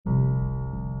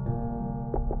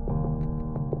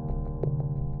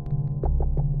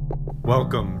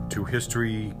Welcome to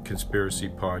History Conspiracy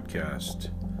Podcast,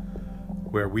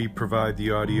 where we provide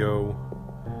the audio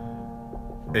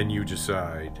and you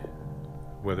decide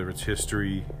whether it's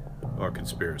history or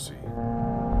conspiracy.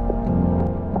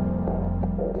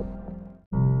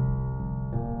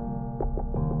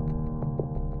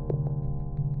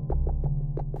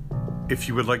 If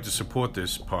you would like to support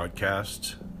this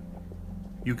podcast,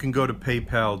 you can go to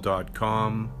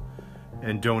paypal.com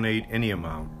and donate any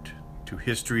amount to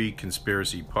History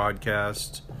Conspiracy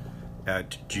Podcast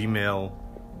at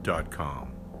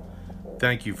gmail.com.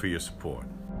 Thank you for your support.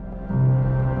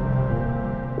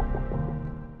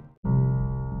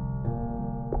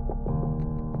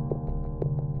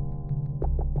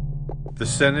 The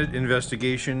Senate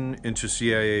investigation into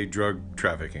CIA drug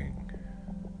trafficking.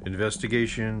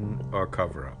 Investigation or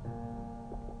cover-up.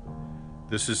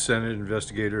 This is Senate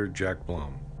Investigator Jack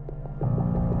Blum.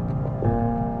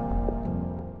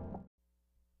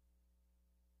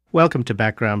 Welcome to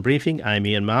Background Briefing. I'm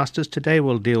Ian Masters. Today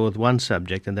we'll deal with one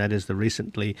subject, and that is the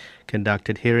recently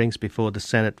conducted hearings before the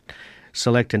Senate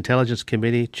Select Intelligence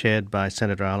Committee, chaired by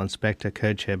Senator Arlen Specter,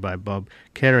 co-chaired by Bob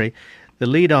Kerrey. The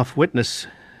lead-off witness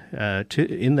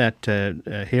in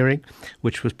that hearing,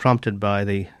 which was prompted by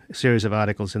the series of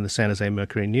articles in the San Jose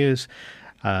Mercury News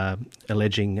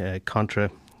alleging Contra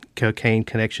cocaine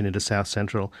connection into South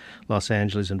Central Los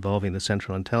Angeles involving the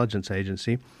Central Intelligence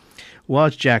Agency,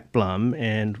 was Jack Blum,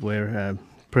 and we're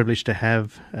privileged to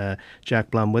have Jack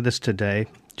Blum with us today.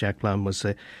 Jack Blum was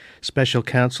the special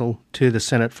counsel to the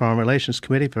Senate Foreign Relations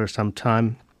Committee for some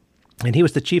time, and he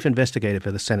was the chief investigator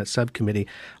for the Senate Subcommittee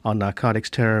on Narcotics,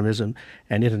 Terrorism,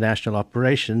 and International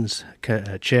Operations,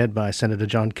 chaired by Senator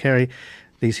John Kerry.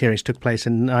 These hearings took place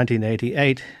in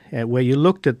 1988, where you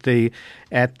looked at the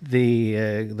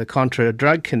Contra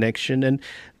drug connection. And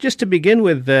just to begin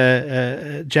with,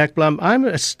 Jack Blum, I'm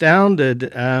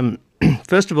astounded.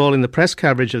 First of all, in the press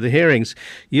coverage of the hearings,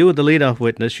 you were the lead-off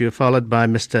witness. You were followed by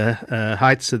Mr.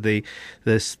 Heitz,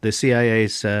 the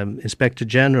CIA's Inspector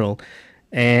General,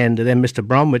 and then Mr.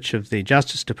 Bromwich of the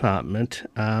Justice Department.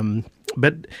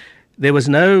 But there was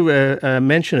no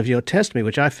mention of your testimony,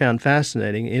 which I found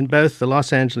fascinating, in both the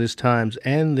Los Angeles Times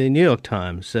and the New York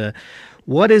Times.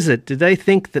 What is it? Did they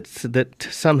think that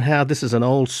somehow this is an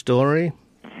old story?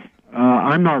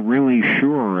 I'm not really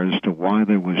sure as to why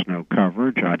there was no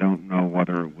coverage. I don't know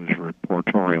whether it was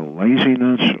reportorial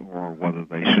laziness or whether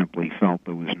they simply felt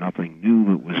there was nothing new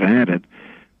that was added.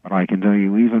 But I can tell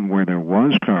you, even where there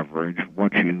was coverage,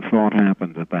 what you thought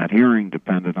happened at that hearing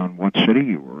depended on what city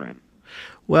you were in.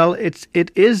 Well, it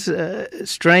is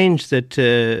strange that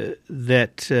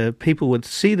people would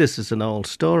see this as an old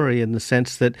story, in the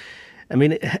sense that, I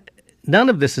mean, none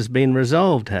of this has been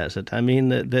resolved, has it? I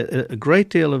mean, a great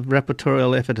deal of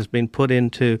reportorial effort has been put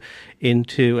into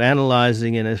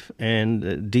analyzing and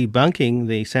debunking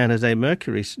the San Jose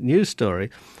Mercury news story,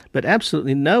 but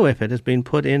absolutely no effort has been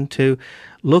put into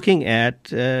looking at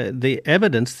the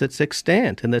evidence that's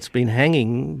extant and that's been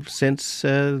hanging since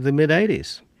the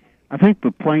mid-'80s. I think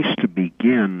the place to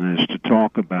begin is to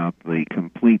talk about the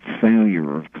complete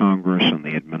failure of Congress and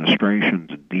the administration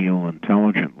to deal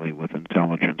intelligently with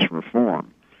intelligence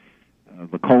reform.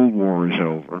 The Cold War is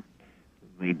over.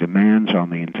 The demands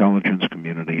on the intelligence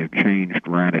community have changed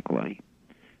radically.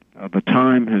 The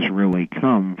time has really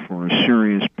come for a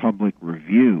serious public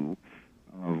review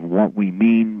of what we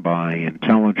mean by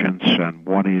intelligence and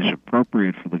what is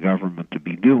appropriate for the government to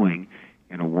be doing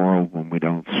in a world when we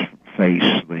don't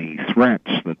face the threats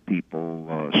that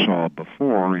people saw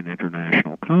before in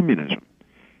international communism.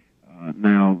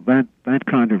 Now, that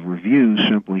kind of review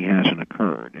simply hasn't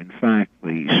occurred. In fact,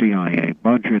 the CIA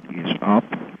budget is up.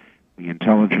 The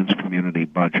intelligence community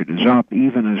budget is up,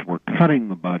 even as we're cutting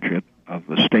the budget of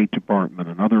the State Department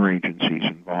and other agencies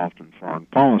involved in foreign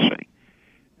policy.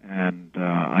 And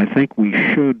I think we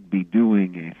should be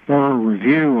doing a thorough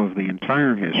review of the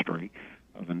entire history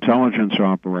of intelligence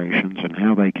operations and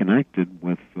how they connected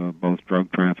with both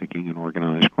drug trafficking and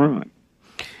organized crime.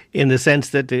 In the sense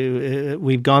that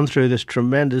we've gone through this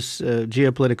tremendous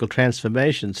geopolitical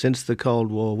transformation since the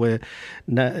Cold War, where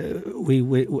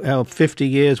our 50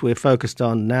 years we're focused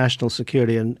on national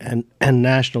security and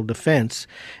national defense,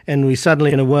 and we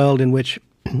suddenly in a world in which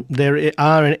there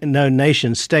are no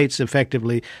nation states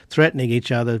effectively threatening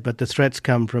each other, but the threats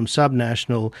come from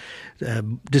subnational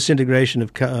disintegration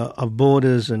of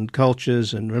borders and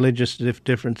cultures and religious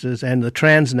differences, and the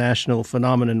transnational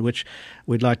phenomenon which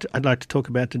I'd like to talk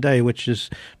about today, which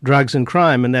is drugs and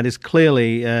crime, and that is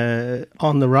clearly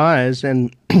on the rise.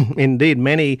 And indeed,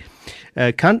 many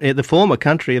the former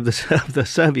country of the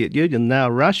Soviet Union, now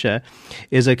Russia,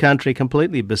 is a country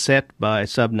completely beset by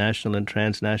subnational and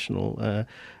transnational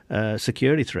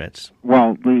security threats.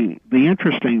 Well, the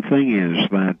interesting thing is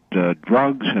that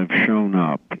drugs have shown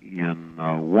up in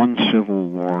one civil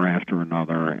war after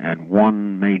another and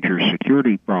one major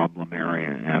security problem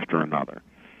area after another.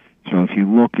 So if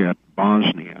you look at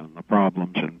Bosnia and the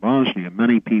problems in Bosnia,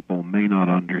 many people may not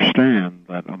understand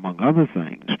that, among other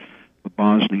things, the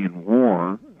Bosnian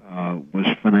War was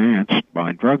financed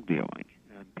by drug dealing.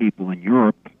 And people in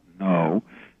Europe know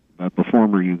that the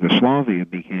former Yugoslavia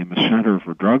became a center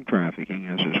for drug trafficking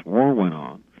as this war went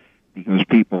on, because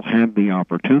people had the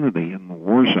opportunity in the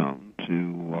war zone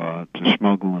to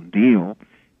smuggle and deal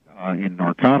in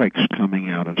narcotics coming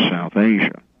out of South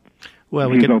Asia.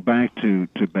 Well, if you go back to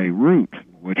Beirut,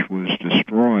 which was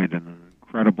destroyed in an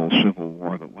incredible civil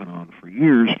war that went on for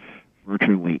years,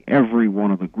 virtually every one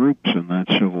of the groups in that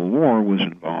civil war was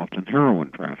involved in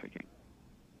heroin trafficking.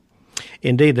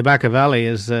 Indeed, the Baqa Valley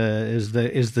is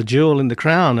the jewel in the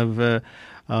crown of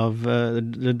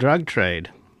the drug trade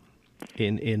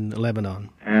in Lebanon.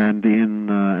 And in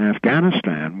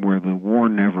Afghanistan, where the war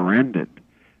never ended,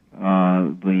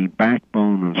 the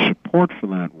backbone of support for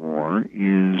that war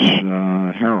is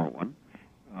heroin.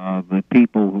 The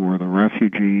people who are the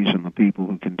refugees and the people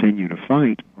who continue to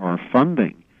fight are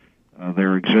funding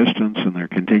their existence and their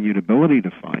continued ability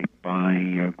to fight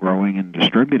by growing and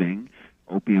distributing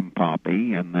opium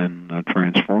poppy and then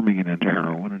transforming it into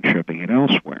heroin and shipping it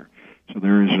elsewhere. So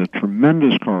there is a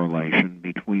tremendous correlation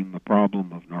between the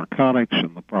problem of narcotics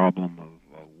and the problem of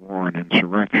war and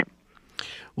insurrection.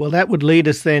 Well, that would lead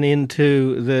us then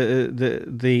into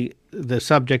the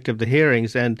subject of the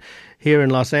hearings. And here in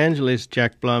Los Angeles,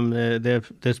 Jack Blum,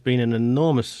 there's been an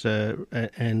enormous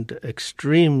and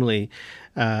extremely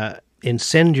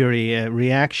incendiary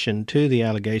reaction to the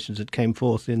allegations that came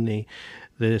forth in the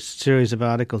series of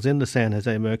articles in the San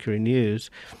Jose Mercury News.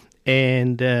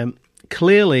 And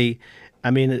clearly,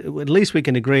 I mean, at least we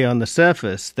can agree on the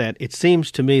surface that it seems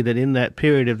to me that in that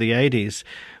period of the 80s,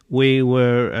 we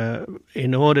were,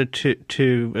 in order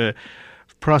to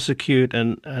prosecute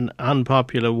an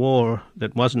unpopular war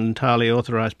that wasn't entirely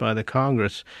authorized by the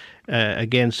Congress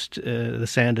against the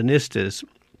Sandinistas,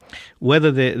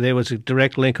 whether there was a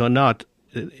direct link or not,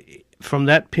 from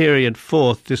that period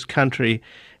forth, this country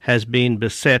has been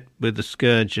beset with the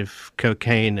scourge of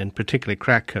cocaine and particularly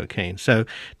crack cocaine. So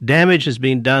damage has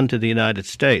been done to the United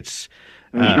States.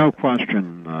 There's no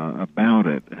question about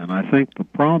it, and I think the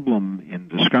problem in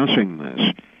discussing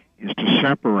this is to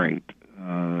separate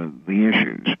the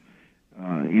issues.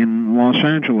 In Los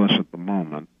Angeles at the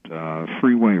moment,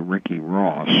 Freeway Ricky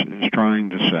Ross is trying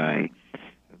to say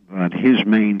that his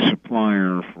main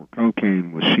supplier for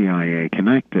cocaine was CIA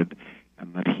connected,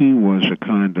 and that he was a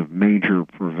kind of major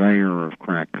purveyor of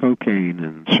crack cocaine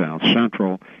in South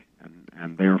Central,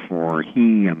 and therefore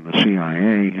he and the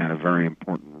CIA had a very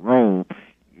important role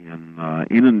in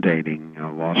inundating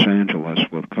Los Angeles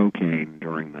with cocaine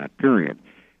during that period.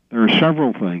 There are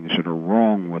several things that are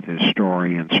wrong with his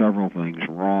story and several things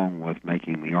wrong with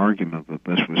making the argument that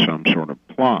this was some sort of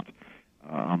plot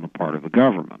on the part of the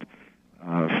government.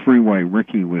 Freeway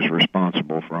Ricky was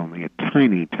responsible for only a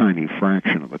tiny, tiny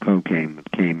fraction of the cocaine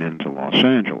that came into Los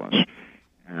Angeles.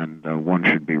 And one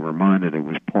should be reminded it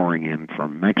was pouring in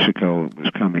from Mexico. It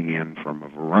was coming in from a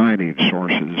variety of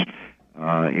sources.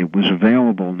 It was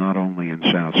available not only in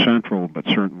South Central, but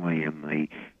certainly in the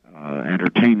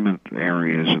entertainment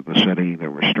areas of the city.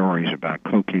 There were stories about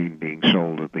cocaine being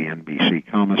sold at the NBC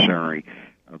commissary.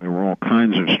 There were all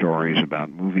kinds of stories about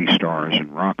movie stars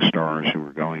and rock stars who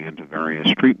were going into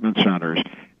various treatment centers,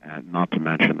 not to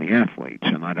mention the athletes.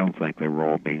 And I don't think they were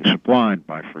all being supplied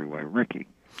by Freeway Ricky.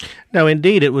 No,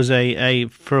 indeed, it was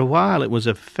for a while it was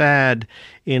a fad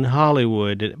in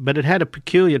Hollywood, but it had a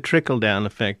peculiar trickle-down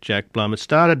effect, Jack Blum. It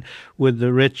started with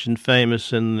the rich and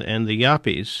famous and the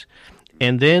yuppies,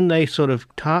 and then they sort of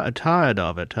tired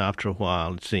of it after a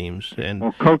while, it seems.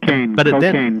 Well, cocaine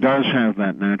does have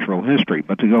that natural history,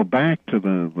 but to go back to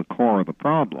the core of the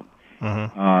problem,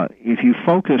 if you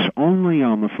focus only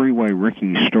on the Freeway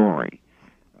Ricky story,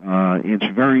 it's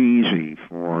very easy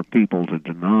for people to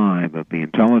deny that the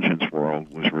intelligence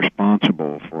world was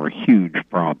responsible for a huge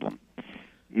problem.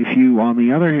 If you, on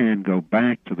the other hand, go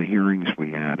back to the hearings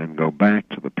we had and go back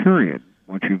to the period,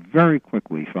 what you very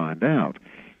quickly find out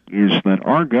is that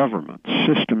our government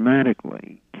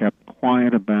systematically kept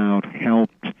quiet about,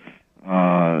 helped,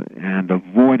 and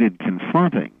avoided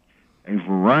confronting a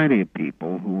variety of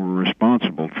people who were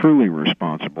responsible, truly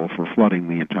responsible, for flooding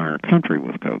the entire country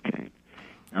with cocaine.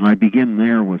 And I begin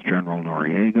there with General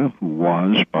Noriega, who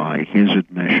was, by his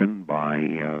admission,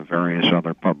 by various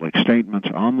other public statements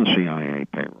on the CIA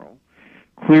payroll,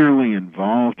 clearly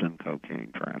involved in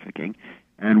cocaine trafficking,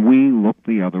 and we looked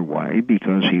the other way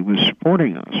because he was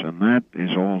supporting us, and that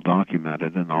is all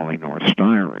documented in Ollie North's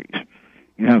diaries.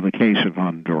 You have the case of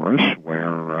Honduras,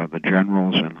 where the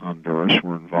generals in Honduras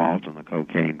were involved in the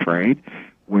cocaine trade,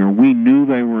 where we knew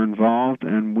they were involved,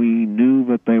 and we knew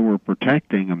that they were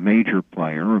protecting a major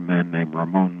player, a man named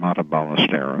Ramon Mata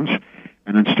Ballesteros.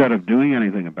 And instead of doing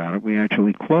anything about it, we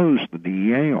actually closed the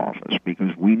DEA office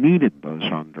because we needed those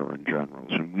Honduran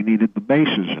generals, and we needed the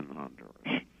bases in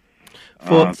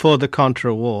Honduras. For the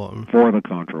Contra War. For the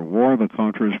Contra War. The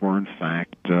Contras were, in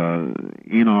fact,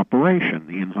 in operation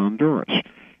in Honduras.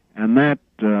 And that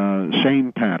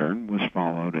same pattern was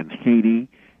followed in Haiti.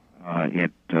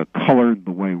 It colored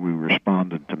the way we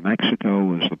responded to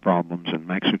Mexico as the problems in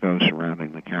Mexico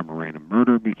surrounding the Camarena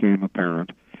murder became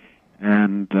apparent.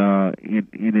 And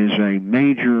it is a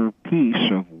major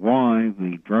piece of why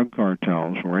the drug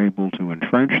cartels were able to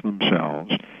entrench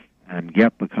themselves and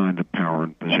get the kind of power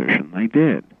and position they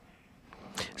did.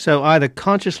 So either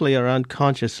consciously or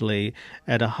unconsciously,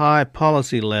 at a high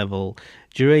policy level,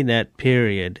 during that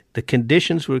period, the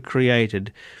conditions were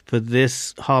created for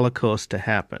this Holocaust to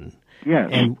happen.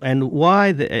 Yes. And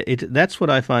why that's what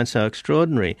I find so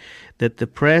extraordinary, that the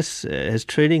press is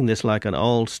treating this like an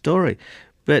old story.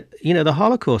 But, you know, the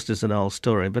Holocaust is an old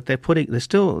story, but there's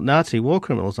still Nazi war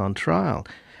criminals on trial.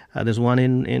 There's one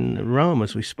in Rome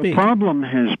as we speak. The problem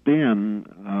has been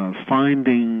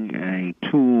finding a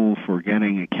tool for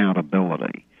getting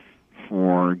accountability,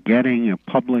 for getting a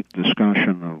public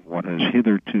discussion of what has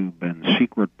hitherto been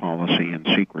secret policy and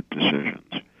secret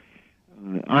decisions.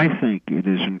 I think it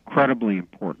is incredibly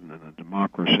important in a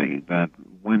democracy that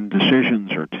when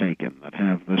decisions are taken that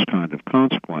have this kind of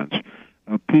consequence,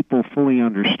 people fully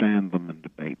understand them and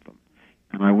debate them.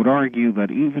 And I would argue that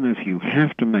even if you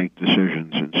have to make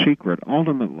decisions in secret,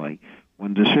 ultimately,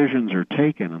 when decisions are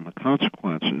taken and the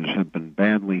consequences have been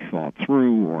badly thought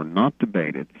through or not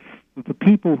debated, that the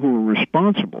people who are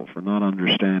responsible for not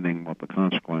understanding what the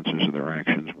consequences of their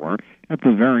actions were, at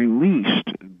the very least,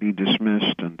 be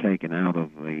dismissed and taken out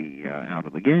of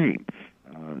the game.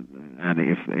 And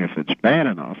if it's bad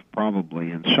enough,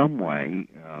 probably in some way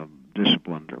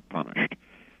disciplined or punished.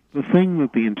 The thing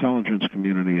that the intelligence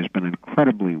community has been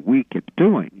incredibly weak at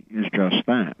doing is just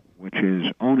that, which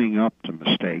is owning up to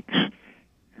mistakes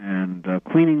and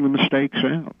cleaning the mistakes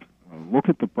out. Look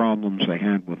at the problems they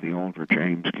had with the Aldrich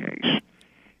Ames case.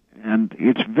 And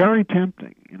it's very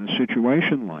tempting in a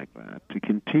situation like that to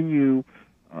continue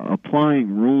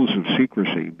applying rules of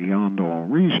secrecy beyond all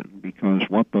reason, because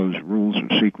what those rules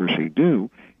of secrecy do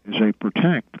is they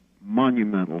protect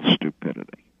monumental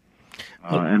stupidity.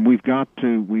 And we've got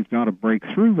to break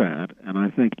through that, and I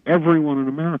think everyone in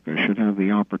America should have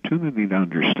the opportunity to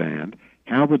understand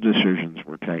how the decisions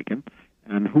were taken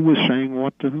and who was saying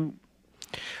what to whom.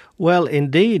 Well,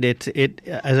 indeed, it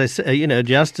as I say,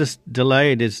 justice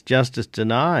delayed is justice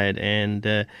denied, and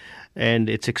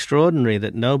it's extraordinary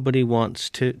that nobody wants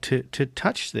to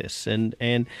touch this.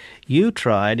 And you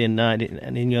tried in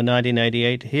your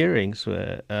 1988 hearings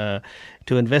to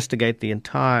investigate the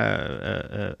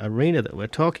entire arena that we're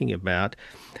talking about.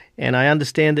 And I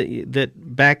understand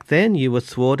that back then you were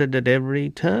thwarted at every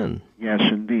turn. Yes,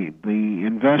 indeed. The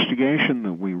investigation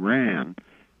that we ran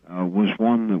was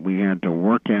one that we had to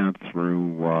work out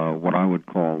through what I would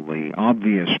call the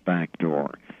obvious back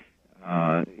door,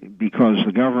 because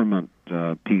the government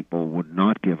people would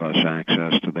not give us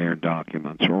access to their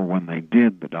documents, or when they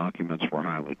did, the documents were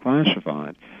highly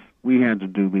classified. We had to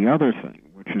do the other thing,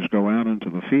 which is go out into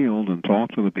the field and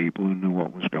talk to the people who knew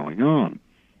what was going on.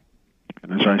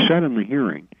 And as I said in the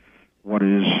hearing, what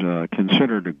is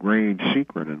considered a grade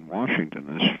secret in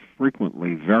Washington is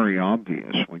frequently very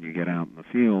obvious when you get out in the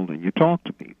field and you talk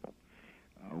to people.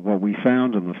 What we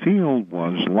found in the field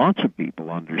was lots of people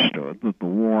understood that the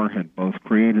war had both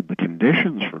created the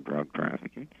conditions for drug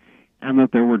trafficking and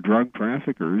that there were drug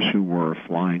traffickers who were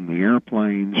flying the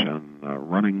airplanes and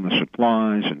running the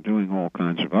supplies and doing all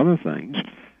kinds of other things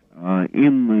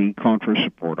in the Contra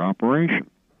support operation.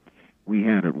 We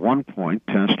had at one point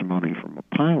testimony from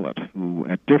a pilot who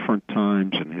at different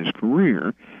times in his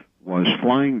career was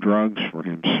flying drugs for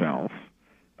himself,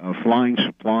 flying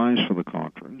supplies for the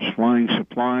Contras, flying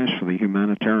supplies for the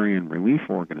Humanitarian Relief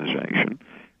Organization,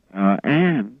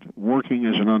 and working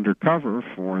as an undercover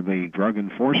for the Drug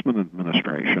Enforcement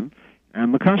Administration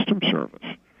and the Customs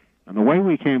Service. And the way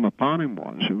we came upon him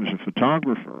was, it was a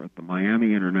photographer at the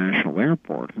Miami International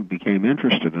Airport who became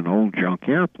interested in old junk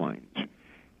airplanes.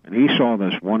 And he saw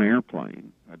this one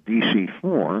airplane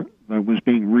DC-4 that was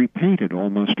being repainted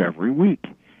almost every week.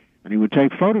 And he would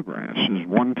take photographs as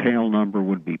one tail number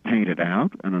would be painted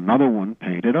out and another one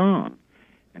painted on.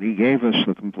 And he gave us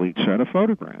the complete set of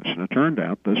photographs. And it turned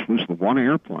out this was the one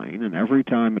airplane, and every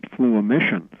time it flew a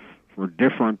mission for a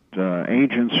different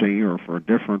agency or for a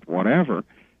different whatever,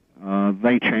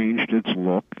 they changed its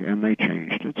look and they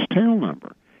changed its tail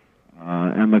number.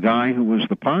 And the guy who was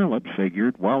the pilot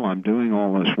figured, well, I'm doing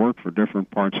all this work for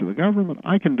different parts of the government.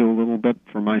 I can do a little bit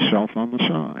for myself on the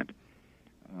side.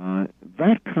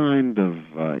 That kind of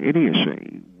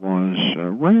idiocy was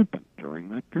rampant during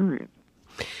that period.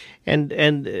 And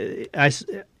in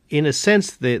a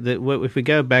sense, if we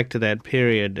go back to that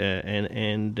period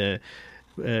and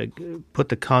put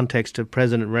the context of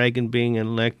President Reagan being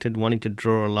elected, wanting to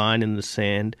draw a line in the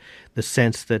sand, the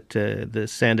sense that the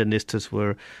Sandinistas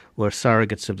were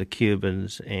surrogates of the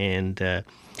Cubans, and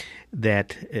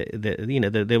that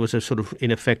there was a sort of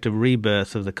ineffective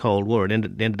rebirth of the Cold War. It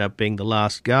ended up being the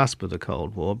last gasp of the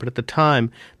Cold War. But at the time,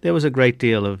 there was a great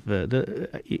deal of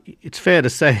it's fair to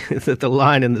say that the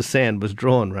line in the sand was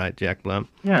drawn, right, Jack Blum?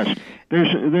 Yes,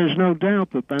 there's no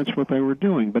doubt that that's what they were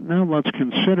doing. But now let's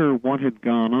consider what had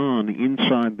gone on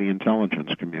inside the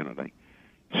intelligence community.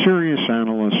 Serious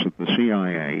analysts at the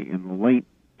CIA in the late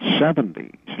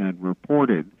 70s had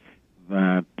reported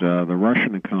that the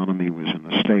Russian economy was in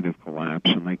a state of collapse,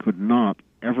 and they could not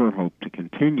ever hope to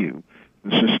continue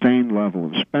the sustained level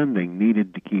of spending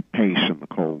needed to keep pace in the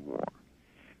Cold War.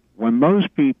 When those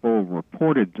people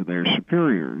reported to their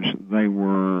superiors, they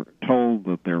were told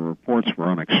that their reports were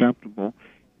unacceptable,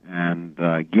 and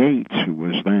Gates, who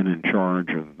was then in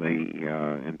charge of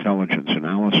the intelligence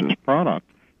analysis product,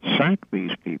 sacked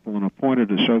these people and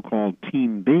appointed a so-called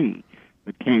Team B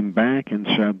that came back and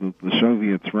said that the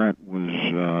Soviet threat was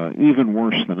even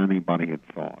worse than anybody had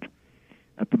thought.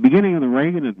 At the beginning of the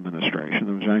Reagan administration,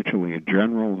 there was actually a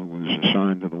general who was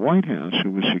assigned to the White House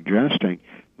who was suggesting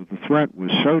that the threat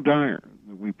was so dire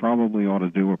that we probably ought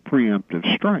to do a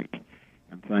preemptive strike.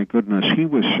 And thank goodness he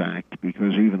was sacked,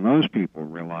 because even those people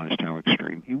realized how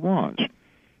extreme he was.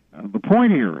 The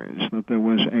point here is that there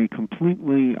was a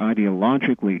completely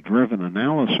ideologically driven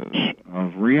analysis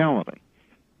of reality.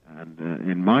 And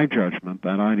in my judgment,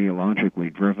 that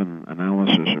ideologically driven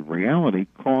analysis of reality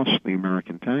cost the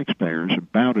American taxpayers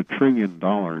about $1 trillion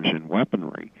in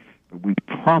weaponry that we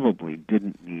probably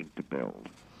didn't need to build.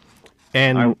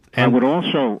 And I would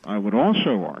also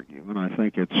argue, and I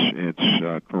think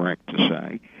it's correct to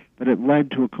say, that it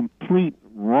led to a complete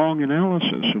wrong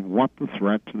analysis of what the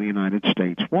threat to the United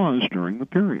States was during the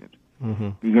period. Mm-hmm.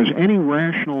 Because any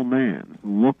rational man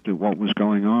who looked at what was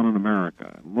going on in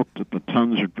America, looked at the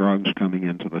tons of drugs coming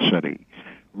into the city,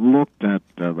 looked at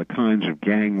the kinds of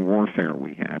gang warfare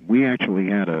we had. We actually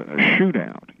had a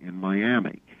shootout in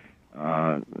Miami,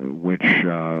 which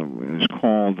is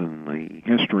called in the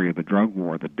history of the drug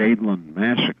war the Dadeland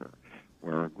Massacre,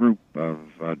 where a group of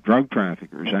drug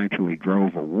traffickers actually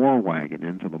drove a war wagon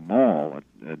into the mall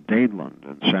at Dadeland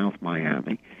in South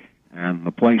Miami, and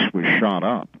the place was shot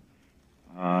up.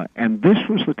 And this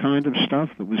was the kind of stuff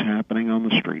that was happening on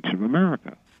the streets of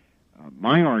America.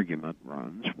 My argument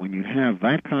runs, when you have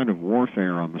that kind of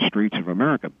warfare on the streets of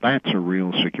America, that's a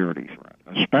real security threat,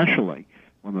 especially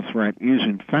when the threat is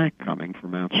in fact coming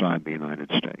from outside the United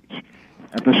States.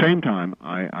 At the same time,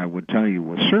 I would tell you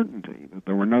with certainty that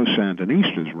there were no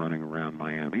Sandinistas running around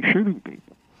Miami shooting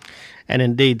people. And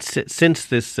indeed, since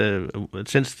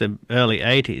the early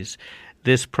 80s,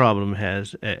 this problem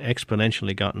has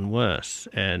exponentially gotten worse,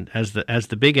 and as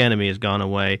the big enemy has gone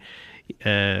away,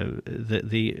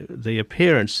 the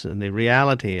appearance and the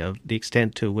reality of the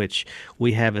extent to which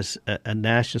we have a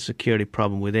national security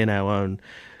problem within our own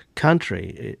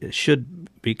country should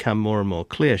become more and more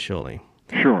clear, surely.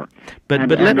 Sure, but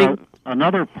let me.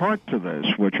 Another part to this,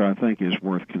 which I think is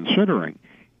worth considering,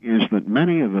 is that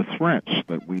many of the threats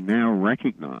that we now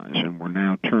recognize and we're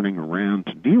now turning around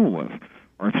to deal with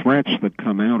are threats that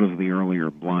come out of the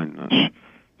earlier blindness.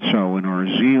 So in our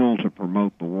zeal to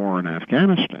promote the war in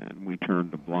Afghanistan, we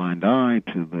turned a blind eye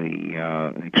to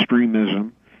the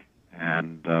extremism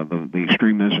and the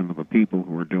extremism of the people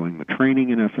who were doing the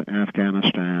training in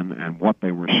Afghanistan and what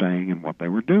they were saying and what they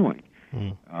were doing.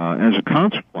 As a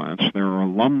consequence, there are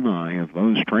alumni of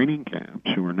those training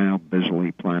camps who are now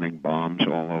busily planting bombs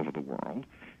all over the world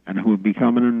and who have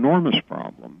become an enormous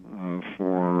problem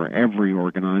for every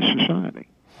organized society.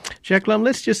 Jack Blum,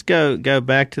 let's just go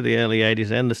back to the early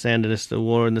 80s and the Sandinista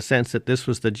War in the sense that this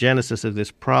was the genesis of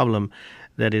this problem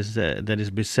that is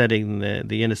besetting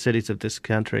the inner cities of this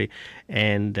country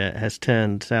and has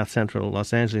turned south central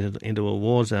Los Angeles into a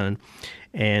war zone.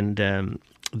 And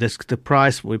the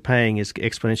price we're paying is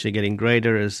exponentially getting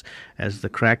greater as the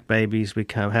crack babies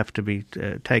have to be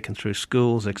taken through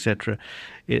schools, etc.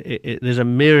 There's a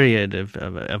myriad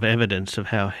of evidence of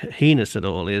how heinous it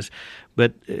all is.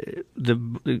 But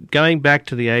going back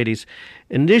to the 80s,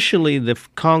 initially the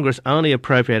Congress only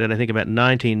appropriated, I think, about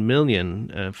 $19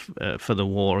 million for the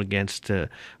war against,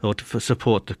 or to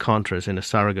support the Contras in a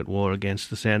surrogate war against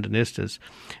the Sandinistas.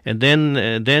 And then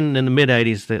in the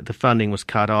mid-80s, the funding was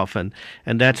cut off, and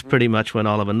that's pretty much when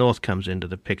Oliver North comes into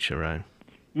the picture, right?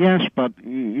 Yes, but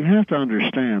you have to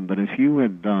understand that if you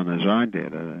had done, as I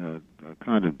did, a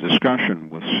kind of discussion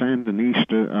with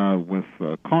Sandinista, with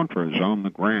Contras on the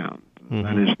ground,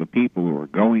 that is the people who are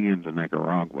going into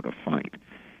Nicaragua to fight,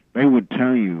 they would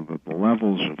tell you that the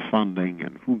levels of funding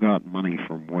and who got money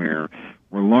from where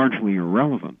were largely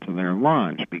irrelevant to their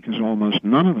lives, because almost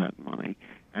none of that money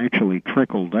actually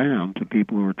trickled down to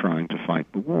people who were trying to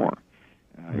fight the war.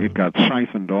 It got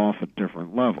siphoned off at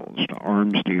different levels, to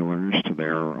arms dealers, to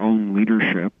their own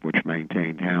leadership, which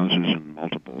maintained houses in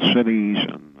multiple cities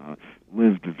and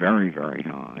lived very, very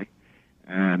high.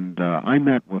 And I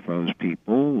met with those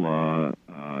people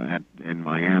in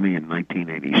Miami in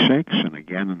 1986 and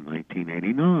again in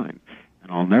 1989.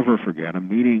 And I'll never forget a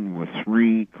meeting with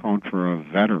 3 Contra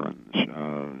veterans,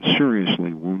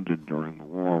 seriously wounded during the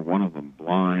war, one of them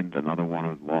blind, another one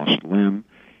had lost limb.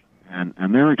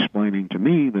 And they're explaining to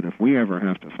me that if we ever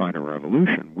have to fight a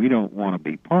revolution, we don't want to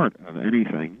be part of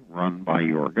anything run by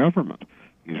your government,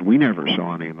 because we never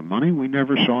saw any of the money, we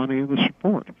never saw any of the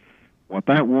support. What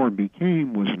that war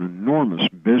became was an enormous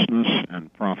business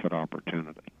and profit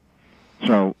opportunity.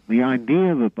 So the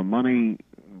idea that the money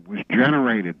was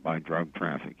generated by drug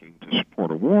trafficking to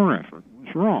support a war effort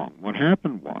was wrong. What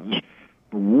happened was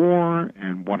the war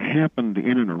and what happened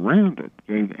in and around it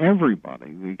gave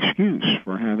everybody the excuse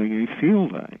for having a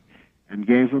field day and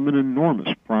gave them an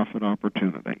enormous profit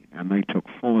opportunity, and they took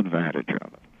full advantage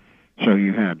of it. So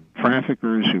you had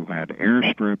traffickers who had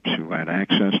airstrips, who had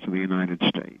access to the United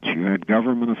States. You had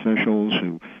government officials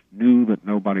who knew that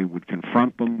nobody would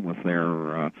confront them with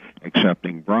their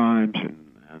accepting bribes and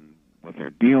with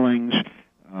their dealings,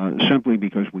 simply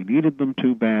because we needed them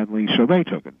too badly, so they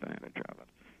took advantage of it.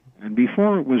 And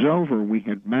before it was over, we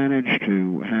had managed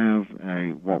to have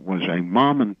what was a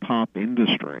mom-and-pop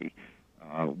industry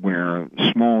where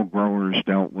small growers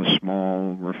dealt with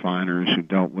small refiners who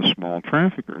dealt with small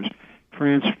traffickers,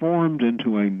 transformed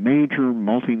into a major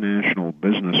multinational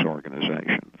business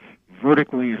organization,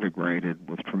 vertically integrated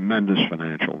with tremendous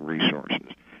financial resources.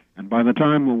 And by the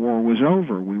time the war was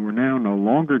over, we were now no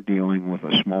longer dealing with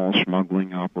a small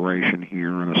smuggling operation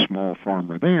here and a small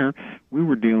farmer there. We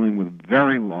were dealing with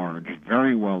very large,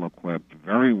 very well-equipped,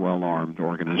 very well-armed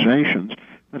organizations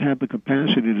that had the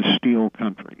capacity to steal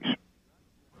countries.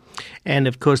 And,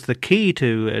 of course, the key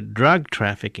to drug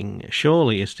trafficking,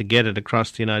 surely, is to get it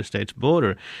across the United States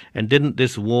border. And didn't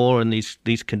this war and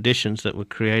these conditions that were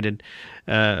created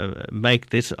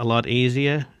make this a lot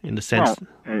easier in the sense...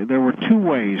 Well, there were 2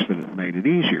 ways that it made it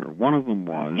easier. One of them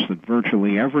was that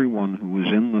virtually everyone who was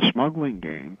in the smuggling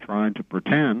game tried to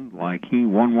pretend like he,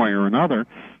 one way or another,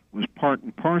 was part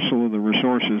and parcel of the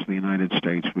resources the United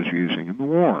States was using in the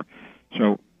war.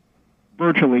 So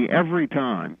virtually every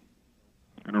time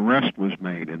an arrest was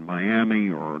made in Miami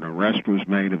or an arrest was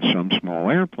made of some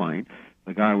small airplane,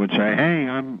 the guy would say, hey,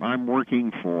 I'm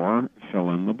working for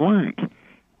fill in the blank.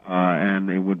 And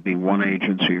it would be one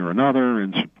agency or another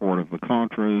in support of the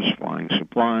Contras, flying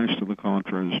supplies to the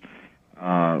Contras.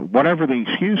 Whatever the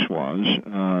excuse was,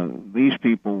 these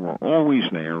people were always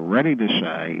there, ready to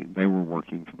say they were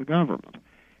working for the government.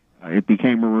 It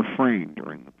became a refrain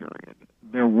during the period.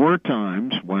 There were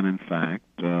times when, in fact,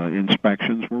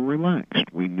 inspections were relaxed.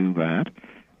 We knew that.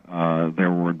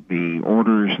 There would be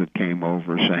orders that came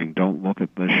over saying, don't look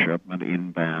at this shipment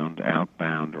inbound,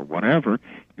 outbound, or whatever.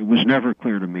 It was never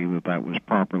clear to me that that was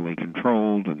properly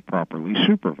controlled and properly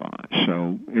supervised.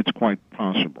 So it's quite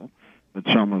possible that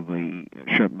some of the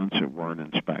shipments that weren't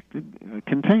inspected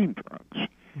contained drugs.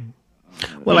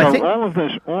 Well, so I think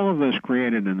all of this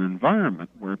created an environment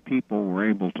where people were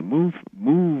able to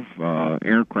move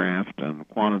aircraft and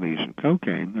quantities of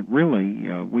cocaine that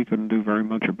really we couldn't do very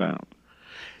much about.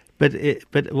 But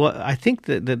I think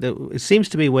that it seems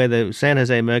to be where the San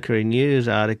Jose Mercury News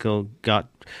article got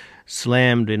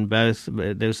slammed in both.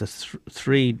 There was a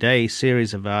 3-day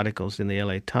series of articles in the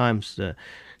LA Times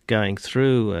going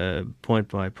through point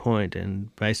by point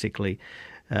and basically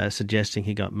suggesting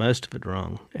he got most of it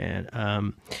wrong. And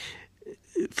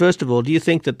first of all, do you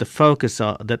think that the focus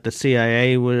that the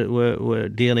CIA were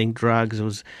dealing drugs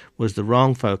was the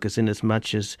wrong focus, in as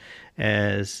much as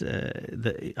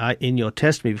in your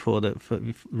testimony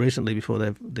recently before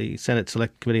the Senate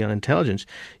Select Committee on Intelligence,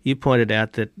 you pointed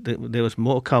out that there was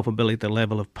more culpability at the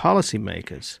level of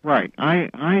policymakers. Right.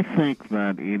 I think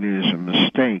that it is a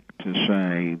mistake to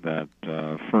say that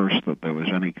first that there was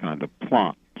any kind of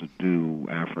plot to do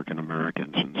African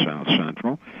Americans in South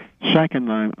Central.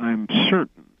 Second, I'm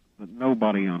certain that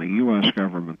nobody on a U.S.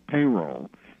 government payroll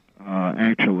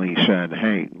actually said,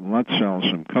 hey, let's sell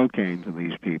some cocaine to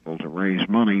these people to raise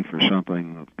money for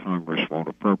something that Congress won't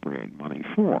appropriate money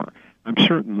for. I'm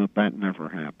certain that that never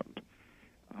happened.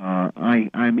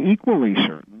 I'm equally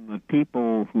certain that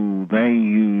people who they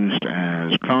used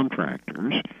as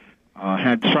contractors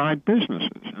had side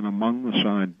businesses, and among the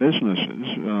side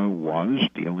businesses was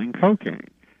dealing cocaine.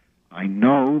 I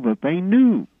know that they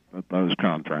knew that those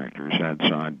contractors had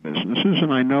side businesses,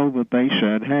 and I know that they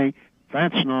said, hey,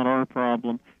 that's not our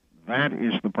problem. That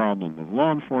is the problem of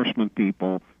law enforcement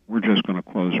people. We're just going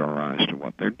to close our eyes to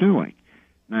what they're doing.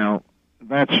 Now,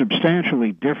 that's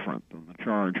substantially different than the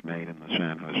charge made in the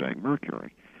San Jose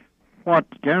Mercury.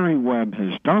 What Gary Webb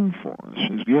has done for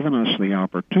us is given us the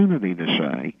opportunity to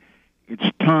say,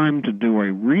 it's time to do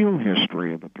a real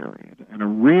history of the period and a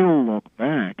real look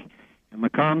back in the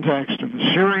context of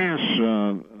a serious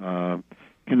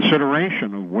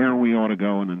consideration of where we ought to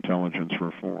go in intelligence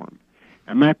reform.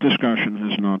 And that discussion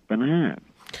has not been had.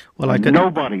 Well,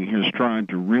 nobody has tried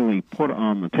to really put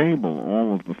on the table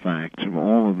all of the facts of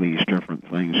all of these different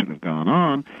things that have gone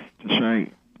on to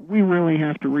say, we really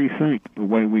have to rethink the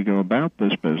way we go about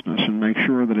this business and make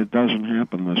sure that it doesn't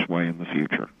happen this way in the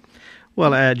future.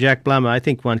 Well, Jack Blum, I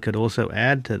think one could also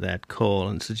add to that call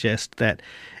and suggest that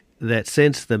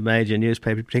since the major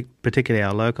newspaper, particularly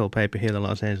our local paper here, the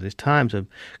Los Angeles Times, have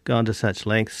gone to such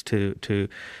lengths to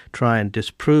try and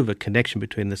disprove a connection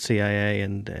between the CIA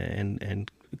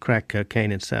and crack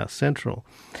cocaine in South Central,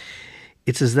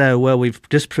 it's as though, well, we've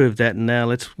disproved that and now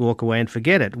let's walk away and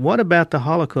forget it. What about the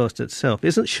Holocaust itself?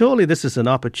 Surely this is an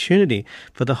opportunity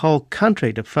for the whole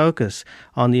country to focus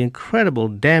on the incredible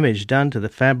damage done to the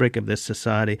fabric of this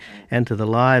society and to the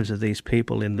lives of these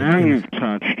people in the... Now you've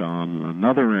touched on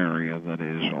another area that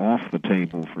is off the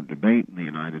table for debate in the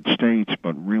United States,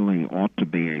 but really ought to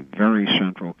be a very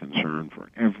central concern for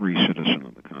every citizen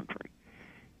of the country.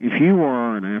 If you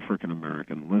are an African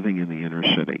American living in the inner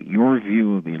city, your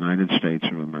view of the United States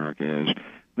of America is,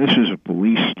 this is a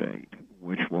police state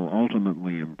which will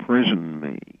ultimately imprison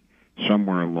me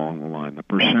somewhere along the line. The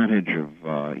percentage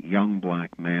of young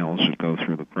black males that go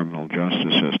through the criminal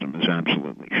justice system is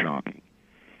absolutely shocking.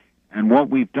 And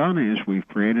what we've done is we've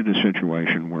created a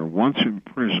situation where once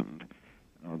imprisoned,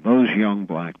 those young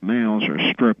black males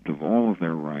are stripped of all of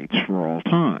their rights for all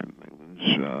time. They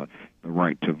lose the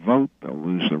right to vote, they'll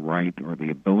lose the right or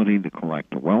the ability to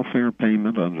collect a welfare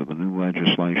payment under the new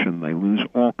legislation, they lose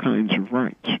all kinds of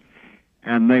rights.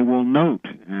 And they will note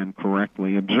and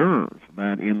correctly observe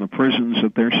that in the prisons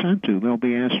that they're sent to, they'll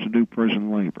be asked to do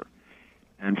prison labor.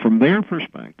 And from their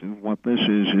perspective, what this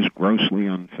is grossly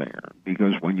unfair,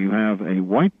 because when you have a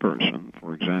white person,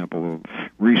 for example, a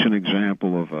recent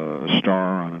example of a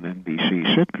star on an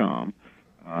NBC sitcom,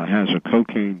 has a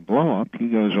cocaine blow-up, he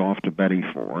goes off to Betty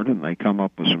Ford, and they come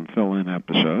up with some fill-in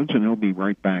episodes, and he'll be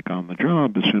right back on the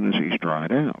job as soon as he's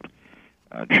dried out.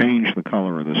 Change the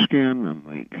color of the skin and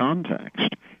the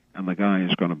context, and the guy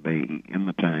is going to be in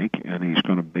the tank, and he's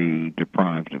going to be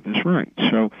deprived of his rights.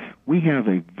 So we have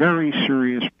a very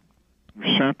serious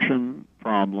perception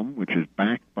problem, which is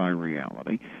backed by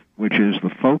reality, which is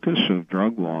the focus of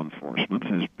drug law enforcement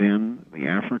has been the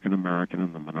African American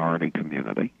and the minority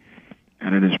community,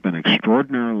 and it has been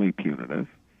extraordinarily punitive,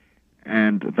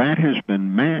 and that has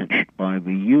been matched by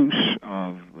the use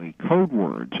of the code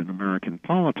words in American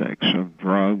politics of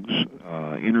drugs,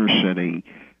 inner city,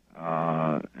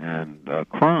 and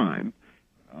crime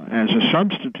as a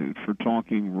substitute for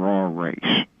talking raw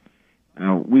race.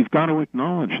 Now, we've got to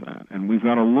acknowledge that, and we've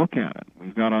got to look at it.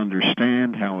 We've got to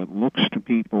understand how it looks to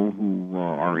people who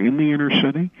are in the inner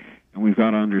city, and we've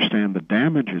got to understand the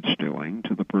damage it's doing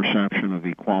to the perception of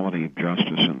equality of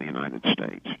justice in the United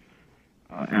States.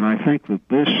 And I think that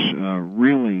this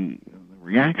really, the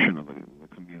reaction of the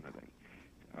community,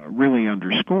 really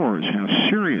underscores how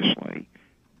seriously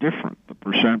different the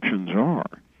perceptions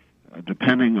are,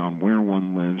 depending on where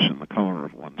one lives and the color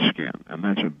of one's skin. And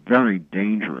that's a very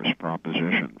dangerous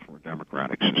proposition for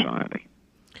democratic society.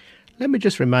 Let me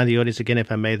just remind the audience again,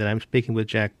 if I may, that I'm speaking with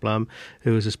Jack Blum,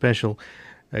 who is a special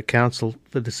counsel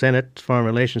for the Senate Foreign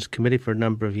Relations Committee for a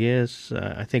number of years.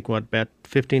 I think, about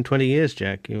 15, 20 years,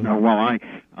 Jack? No, well, I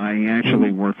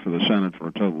actually worked for the Senate for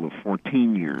a total of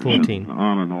 14 years. 14. And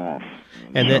on and off.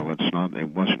 And so it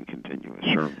wasn't continuous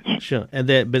service. Sure.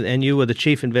 And you were the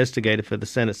chief investigator for the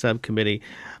Senate Subcommittee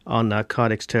on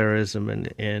Narcotics, Terrorism,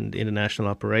 and International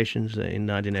Operations in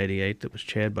 1988 that was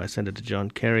chaired by Senator John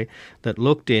Kerry, that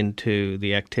looked into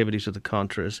the activities of the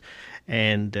Contras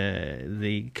and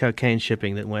the cocaine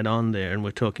shipping that went on there. And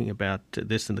we're talking about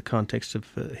this in the context of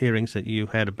hearings that you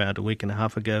had about a week and a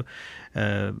half ago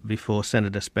before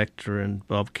Senator Specter and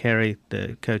Bob Kerry,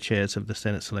 the co-chairs of the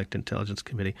Senate Select Intelligence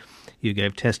Committee. You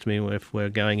gave testimony if we're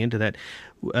going into that.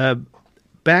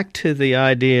 Back to the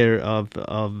idea of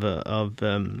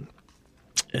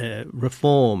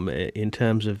reform in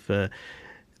terms of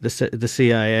the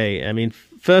CIA. I mean,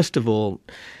 first of all,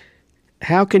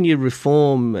 how can you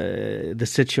reform the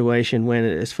situation when,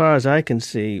 as far as I can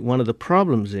see, one of the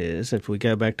problems is, if we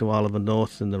go back to Oliver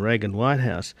North and the Reagan White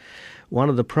House, one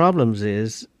of the problems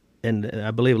is, and I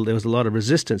believe there was a lot of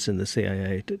resistance in the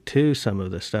CIA to some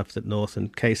of the stuff that North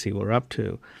and Casey were up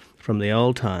to from the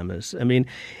old-timers. I mean,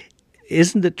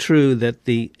 isn't it true that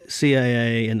the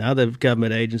CIA and other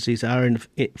government agencies are,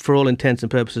 for all intents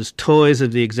and purposes, toys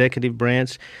of the executive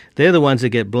branch? They're the ones that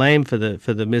get blamed for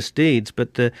the misdeeds,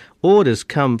 but the orders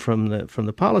come from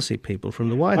the policy people, from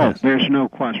the White House. There's no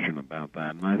question about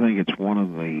that, and I think it's one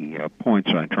of the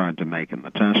points I tried to make in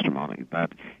the testimony,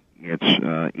 that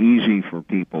it's easy for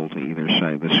people to either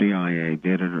say the CIA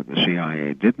did it or the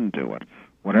CIA didn't do it.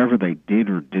 Whatever they did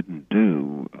or didn't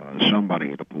do,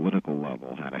 somebody at a political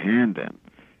level had a hand in.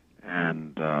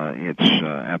 And it's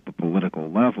at the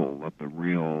political level that the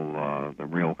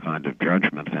real kind of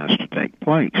judgment has to take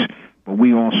place. But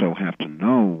we also have to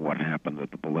know what happened at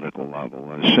the political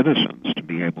level as citizens to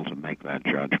be able to make that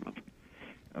judgment.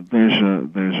 There's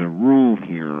a rule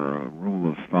here, a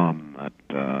rule of thumb that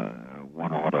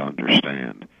one ought to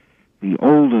understand. The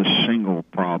oldest single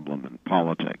problem in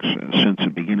politics since the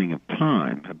beginning of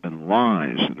time have been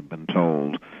lies that have been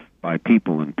told by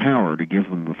people in power to give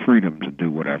them the freedom to do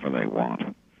whatever they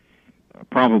want.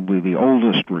 Probably the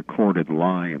oldest recorded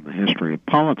lie in the history of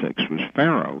politics was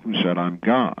Pharaoh, who said, "I'm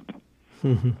God."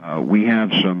 We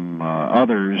have some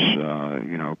others,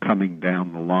 coming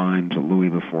down the line to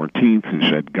Louis XIV, who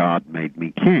said, "God made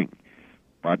me king."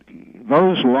 But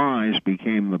those lies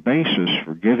became the basis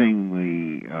for giving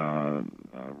the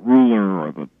ruler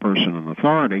or the person in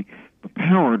authority the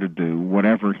power to do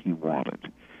whatever he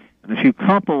wanted. And if you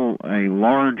couple a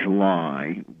large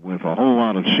lie with a whole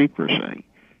lot of secrecy,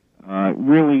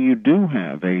 really you do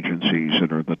have agencies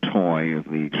that are the toy of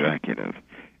the executive.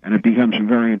 And it becomes a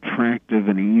very attractive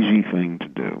and easy thing to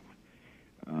do.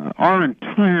 Our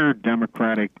entire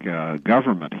democratic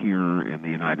government here in the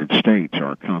United States,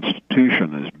 our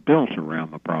Constitution, is built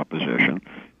around the proposition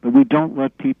that we don't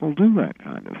let people do that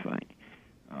kind of thing.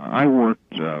 I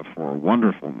worked for a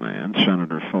wonderful man,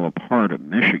 Senator Philip Hart of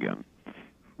Michigan,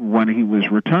 who, when he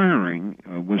was retiring,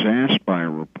 was asked by a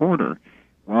reporter,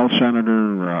 "Well,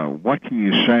 Senator, what can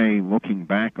you say looking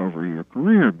back over your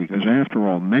career? Because after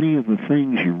all, many of the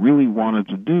things you really wanted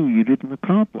to do, you didn't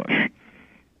accomplish."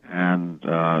 And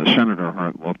Senator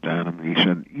Hart looked at him and he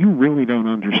said, "You really don't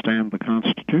understand the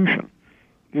Constitution.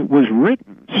 It was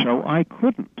written so I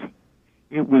couldn't.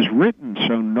 It was written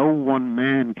so no one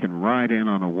man can ride in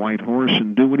on a white horse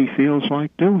and do what he feels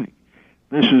like doing.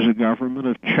 This is a government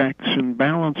of checks and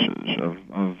balances,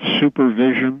 of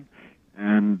supervision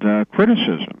and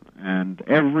criticism. And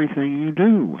everything you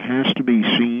do has to be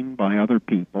seen by other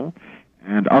people,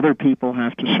 and other people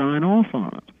have to sign off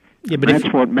on it." Yeah, but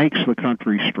that's what makes the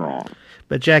country strong.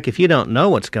 But Jack, if you don't know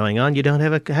what's going on, you don't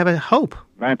have a hope.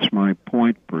 That's my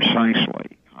point precisely.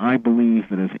 I believe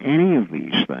that if any of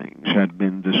these things had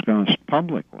been discussed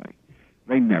publicly,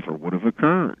 they never would have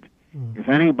occurred. If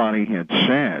anybody had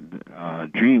said,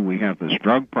 "Gee, we have this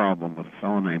drug problem with a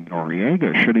fellow named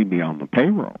Noriega, should he be on the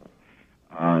payroll?"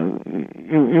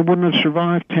 It wouldn't have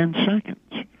survived 10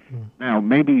 seconds. Now,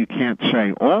 maybe you can't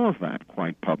say all of that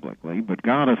quite publicly, but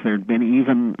God, if there'd been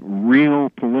even real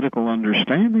political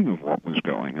understanding of what was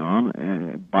going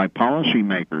on by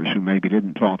policymakers who maybe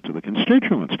didn't talk to the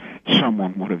constituents,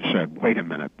 someone would have said, "Wait a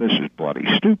minute, this is bloody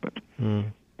stupid."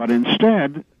 But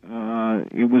instead,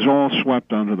 it was all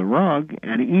swept under the rug,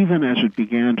 and even as it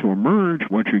began to emerge,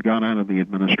 what you got out of the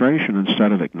administration,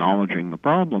 instead of acknowledging the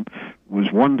problem,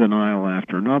 was one denial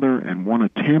after another and one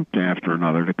attempt after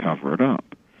another to cover it up.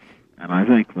 And I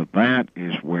think that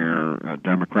is where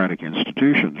democratic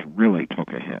institutions really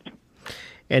took a hit.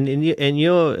 And in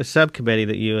your subcommittee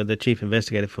that you are the chief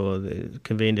investigator for,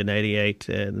 convened in '88,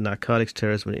 the Narcotics,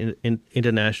 Terrorism, and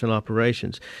International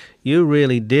Operations, you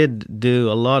really did do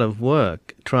a lot of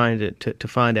work trying to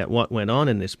find out what went on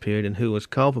in this period and who was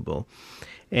culpable.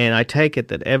 And I take it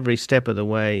that every step of the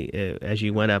way, as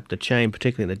you went up the chain,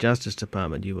 particularly in the Justice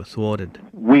Department, you were thwarted.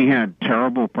 We had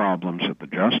terrible problems at the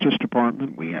Justice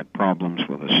Department. We had problems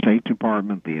with the State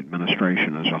Department. The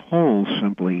administration as a whole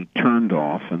simply turned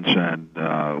off and said,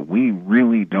 we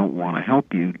really don't want to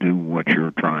help you do what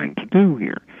you're trying to do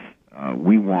here.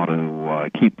 We want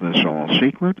to keep this all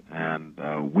secret, and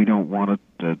we don't want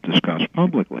it discussed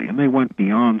publicly. And they went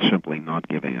beyond simply not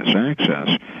giving us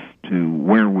access to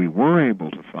where we were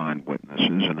able to find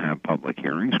witnesses and have public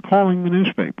hearings, calling the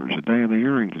newspapers the day of the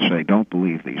hearing to say, don't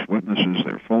believe these witnesses,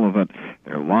 they're full of it,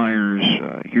 they're liars,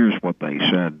 here's what they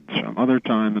said some other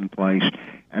time and place,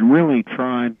 and really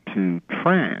tried to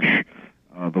trash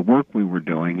the work we were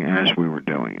doing as we were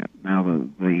doing it. Now,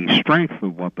 the strength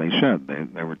of what they said,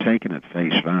 they were taken at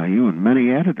face value, and many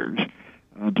editors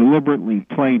deliberately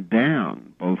played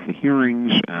down both the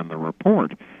hearings and the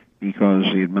report because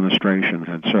the administration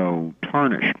had so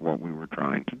tarnished what we were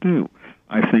trying to do.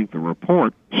 I think the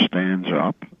report stands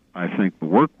up. I think the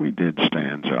work we did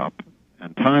stands up.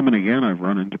 And time and again, I've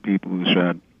run into people who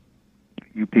said,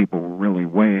 you people were really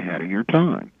way ahead of your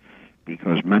time,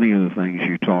 because many of the things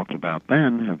you talked about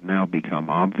then have now become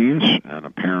obvious and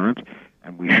apparent,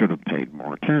 and we should have paid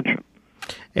more attention.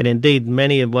 And indeed,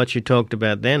 many of what you talked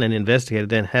about then and investigated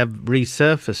then have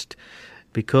resurfaced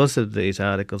because of these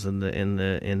articles in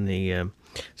the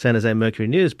San Jose Mercury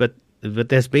News. But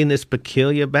there's been this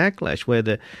peculiar backlash where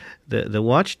the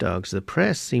watchdogs, the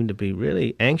press, seem to be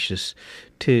really anxious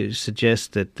to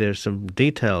suggest that there's some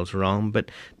details wrong,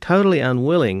 but totally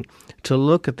unwilling to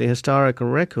look at the historical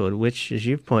record, which, as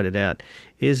you've pointed out,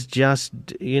 is just,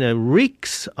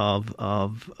 reeks of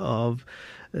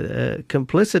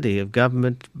complicity of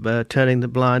government turning the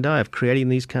blind eye, of creating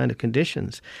these kind of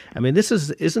conditions. I mean,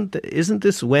 isn't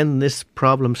this when this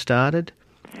problem started?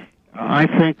 I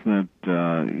think that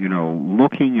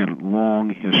looking at long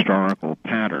historical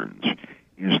patterns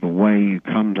is the way you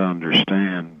come to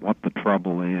understand what the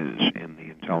trouble is in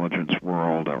the intelligence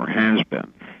world, or has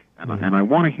been. And I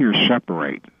want to here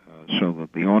separate so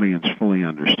that the audience fully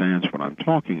understands what I'm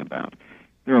talking about.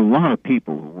 There are a lot of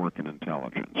people who work in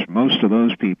intelligence. Most of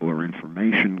those people are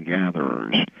information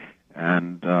gatherers,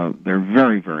 and they're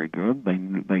very, very good.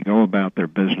 They go about their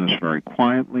business very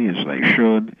quietly, as they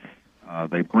should.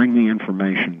 They bring the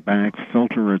information back,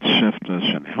 filter it, sift us,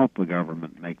 and help the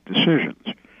government make decisions.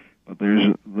 But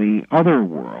there's the other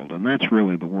world, and that's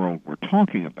really the world we're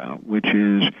talking about, which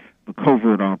is the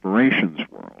covert operations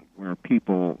world, where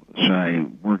people say,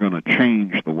 we're going to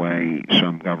change the way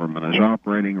some government is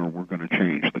operating, or we're going to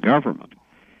change the government.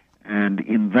 And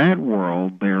in that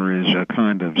world, there is a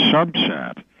kind of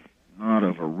subset, not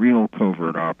of a real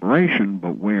covert operation,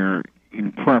 but where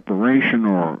in preparation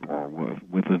or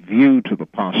with a view to the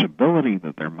possibility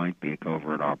that there might be a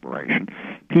covert operation,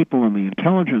 people in the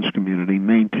intelligence community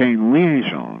maintain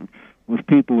liaison with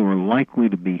people who are likely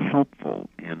to be helpful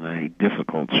in a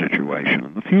difficult situation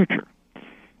in the future.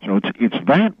 So it's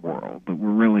that world that we're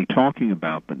really talking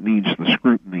about that needs the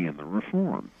scrutiny and the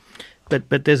reform.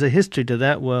 But there's a history to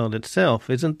that world itself,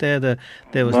 isn't there?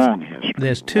 Long history.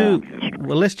 There's two.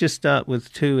 Well, let's just start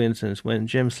with two incidents when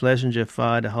Jim Schlesinger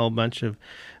fired a whole bunch of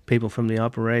people from the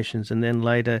operations, and then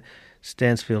later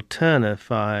Stansfield Turner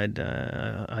fired,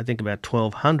 I think, about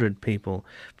 1,200 people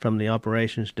from the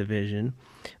operations division.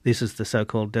 This is the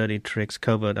so-called dirty tricks,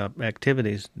 covert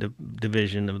activities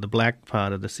division of the black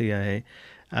part of the CIA.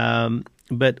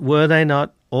 But were they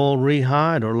not all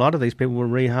rehired, or a lot of these people were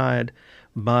rehired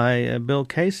by Bill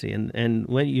Casey? And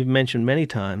when you've mentioned many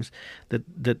times that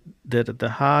at the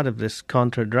heart of this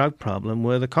Contra drug problem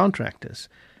were the contractors.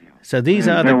 So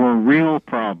there were real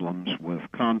problems with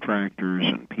contractors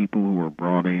and people who were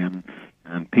brought in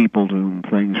and people to whom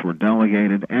things were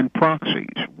delegated, and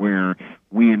proxies, where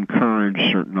we encouraged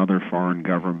certain other foreign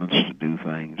governments to do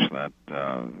things that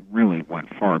really went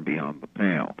far beyond the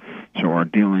pale. So our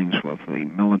dealings with the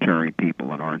military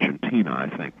people in Argentina,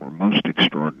 I think, were most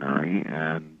extraordinary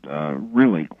and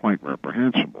really quite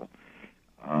reprehensible.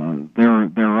 There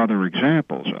are other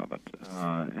examples of it,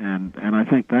 and I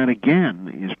think that again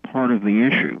is part of the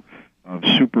issue of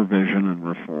supervision and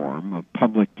reform, of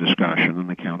public discussion and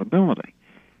accountability.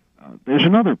 There's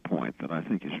another point that I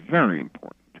think is very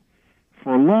important.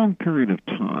 For a long period of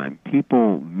time,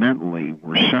 people mentally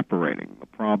were separating the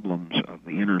problems of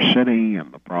the inner city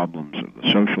and the problems of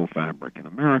the social fabric in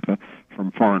America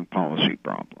from foreign policy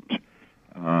problems.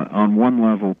 On one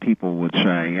level, people would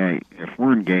say, hey, if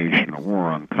we're engaged in a war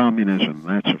on communism,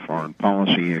 that's a foreign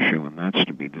policy issue, and that's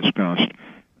to be discussed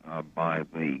by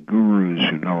the gurus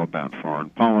who know about foreign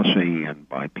policy and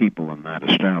by people in that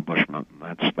establishment, and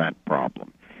that's that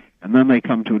problem. And then they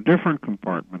come to a different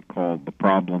compartment called the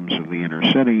problems of the inner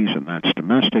cities, and that's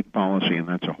domestic policy, and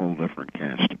that's a whole different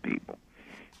cast of people.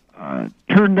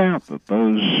 Turned out that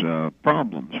those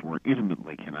problems were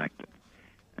intimately connected,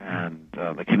 and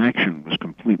the connection was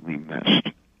completely missed,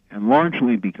 and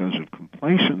largely because of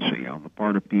complacency on the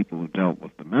part of people who dealt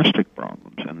with domestic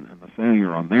problems and the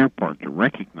failure on their part to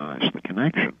recognize the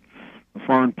connection. The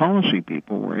foreign policy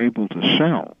people were able to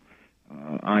sell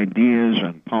ideas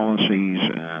and policies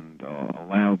and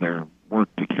allow their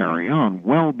work to carry on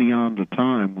well beyond a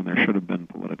time when there should have been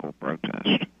political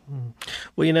protest.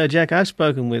 Well, you know, Jack, I've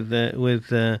spoken with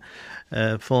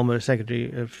former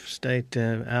Secretary of State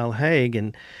Al Haig,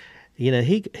 and you know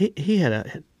he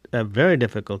had a very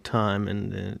difficult time,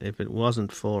 and if it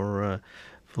wasn't for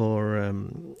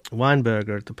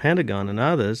Weinberger at the Pentagon and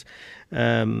others,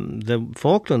 the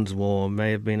Falklands War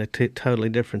may have been a totally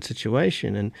different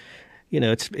situation. And you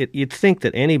know, you'd think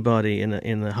that anybody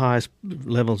in the highest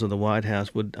levels of the White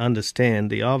House would understand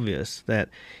the obvious, that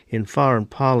in foreign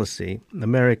policy,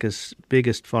 America's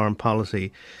biggest foreign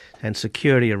policy and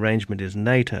security arrangement is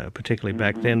NATO, particularly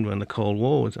back then when the Cold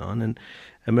War was on, and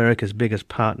America's biggest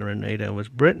partner in NATO was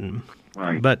Britain.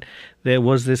 Right. But there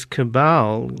was this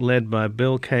cabal led by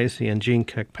Bill Casey and Gene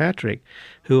Kirkpatrick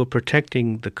who were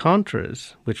protecting the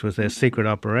Contras, which was their secret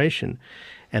operation.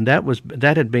 And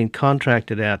that had been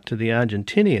contracted out to the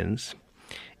Argentinians,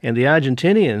 and the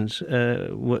Argentinians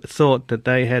thought that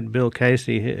they had Bill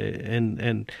Casey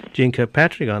and Gene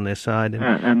Kirkpatrick on their side,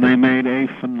 and they made a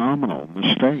phenomenal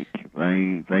mistake.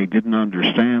 They didn't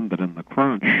understand that in the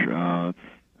crunch,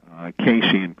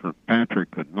 Casey and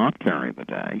Kirkpatrick could not carry the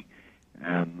day,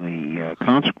 and the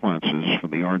consequences for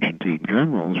the Argentine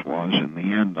generals was, in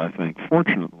the end, I think,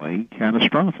 fortunately,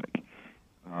 catastrophic.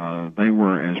 They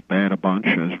were as bad a bunch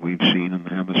as we've seen in the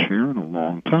hemisphere in a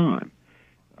long time.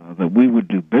 That we would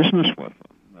do business with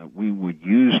them, that we would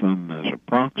use them as a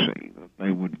proxy, that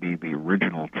they would be the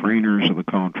original trainers of the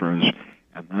Contras,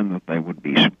 and then that they would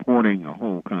be supporting a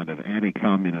whole kind of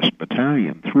anti-communist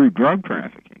battalion through drug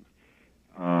trafficking,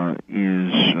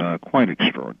 is quite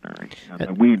extraordinary. And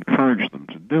that we encourage them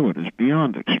to do it is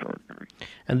beyond extraordinary.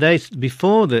 And they,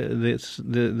 before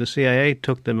the CIA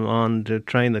took them on to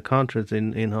train the Contras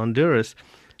in Honduras,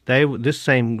 this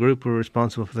same group were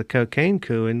responsible for the cocaine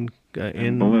coup in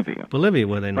Bolivia. Bolivia,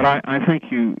 were they not? But I think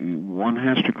one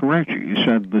has to correct you. You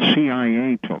said the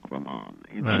CIA took them on.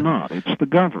 It's right. not. It's the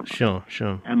government. Sure.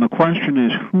 And the question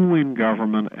is who in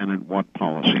government and at what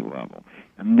policy level.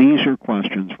 And these are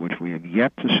questions which we have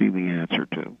yet to see the answer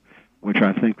to, which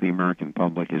I think the American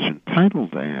public is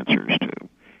entitled to answers to.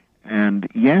 And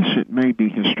yes, it may be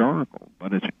historical,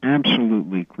 but it's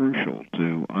absolutely crucial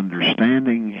to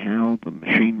understanding how the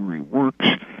machinery works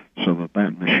so that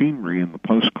that machinery in the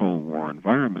post-Cold War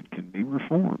environment can be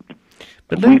reformed.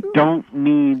 But we don't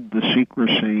need the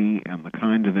secrecy and the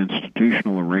kind of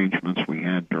institutional arrangements we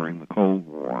had during the Cold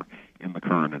War in the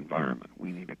current environment.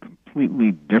 We need a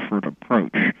completely different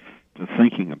approach to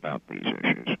thinking about these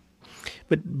issues.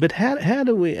 But how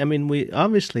do we? I mean, we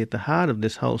obviously at the heart of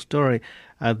this whole story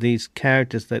are these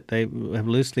characters that they have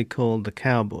loosely called the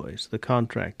cowboys, the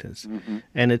contractors,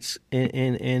 and it's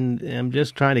and I'm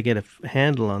just trying to get a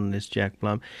handle on this, Jack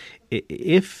Blum.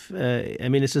 If I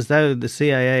mean, it's as though the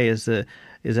CIA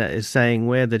is saying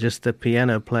we're just the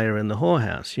piano player in the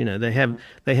whorehouse. You know, they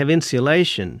have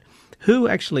insulation. Who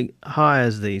actually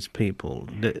hires these people?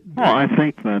 Well, I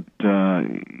think that,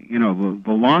 the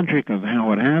logic of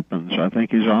how it happens, I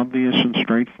think, is obvious and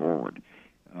straightforward.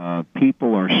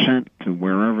 People are sent to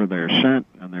wherever they're sent,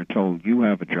 and they're told, you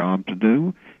have a job to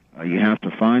do. You have to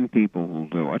find people who'll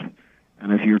do it.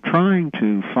 And if you're trying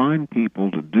to find people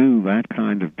to do that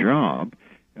kind of job,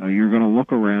 you're going to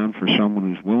look around for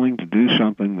someone who's willing to do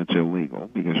something that's illegal,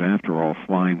 because after all,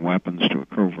 flying weapons to a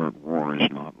covert war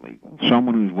is not legal.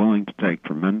 Someone who's willing to take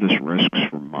tremendous risks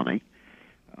for money.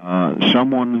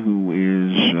 Someone who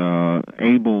is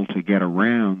able to get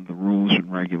around the rules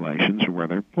and regulations of where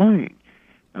they're playing.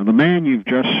 Now, the man you've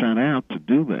just sent out to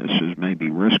do this is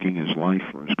maybe risking his life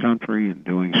for his country and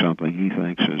doing something he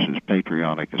thinks is his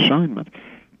patriotic assignment.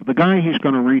 But the guy he's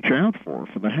going to reach out for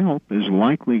the help is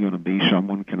likely going to be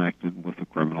someone connected with the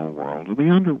criminal world or the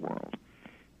underworld.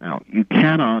 Now, you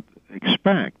cannot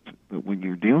expect that when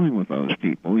you're dealing with those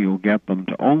people, you'll get them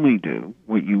to only do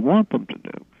what you want them to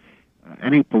do.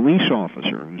 Any police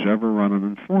officer who's ever run an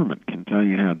informant can tell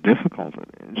you how difficult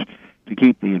it is to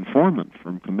keep the informant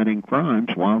from committing crimes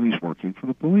while he's working for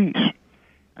the police.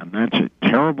 And that's a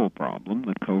terrible problem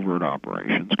that covert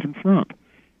operations confront.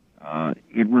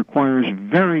 It requires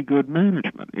very good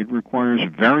management. It requires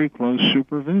very close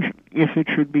supervision, if it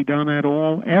should be done at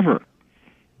all, ever.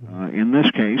 In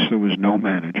this case, there was no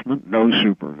management, no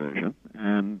supervision,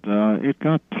 and it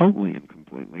got totally and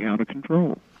completely out of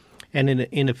control. And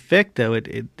in effect, though,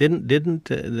 it didn't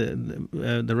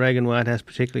the Reagan White House,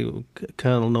 particularly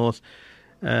Colonel North,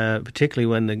 particularly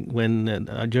when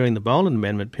during the Boland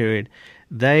Amendment period,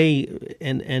 they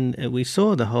and we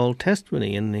saw the whole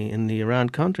testimony in the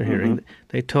Iran-Contra hearing. Mm-hmm.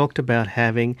 They talked about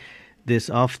having this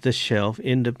off-the-shelf,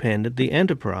 independent, the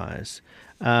Enterprise.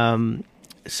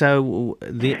 So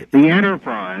the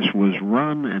Enterprise was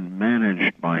run and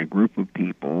managed by a group of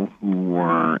people who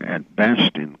were at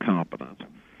best incompetent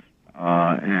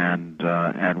and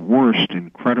at worst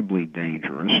incredibly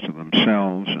dangerous to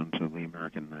themselves and to the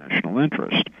American national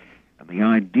interest. And the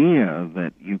idea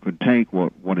that you could take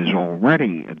what is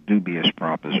already a dubious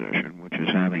proposition, which is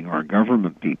having our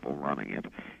government people running it,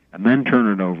 and then turn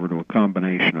it over to a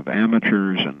combination of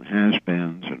amateurs and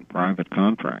has-beens and private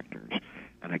contractors,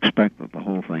 and expect that the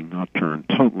whole thing not turn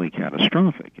totally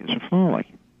catastrophic is a folly.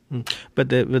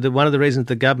 But one of the reasons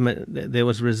the government, there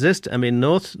was I mean,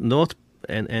 North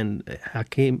and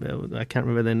Hakim, I can't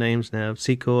remember their names now,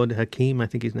 Secord, Hakim, I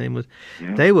think his name was,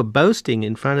 yeah. They were boasting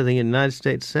in front of the United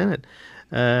States Senate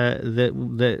that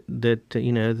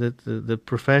the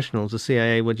professionals, the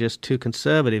CIA, were just too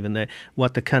conservative, and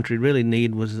what the country really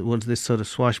need was this sort of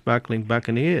swashbuckling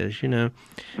buccaneers,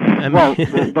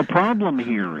 The problem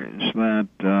here is that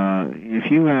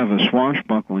if you have a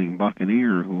swashbuckling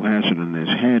buccaneer who has it in his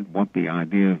head what the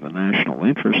idea of the national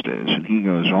interest is, and he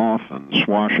goes off and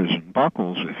swashes and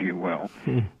buckles, if you will,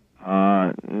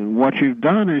 what you've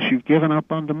done is you've given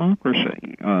up on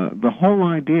democracy. The whole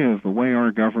idea of the way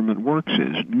our government works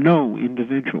is no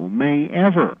individual may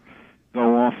ever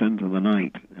go off into the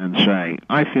night and say,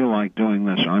 I feel like doing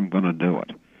this, I'm going to do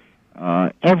it.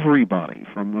 Everybody,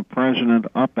 from the president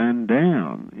up and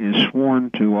down, is sworn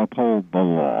to uphold the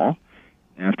law.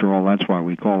 After all, that's why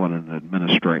we call it an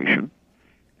administration.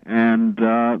 And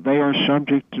they are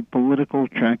subject to political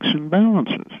checks and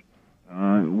balances.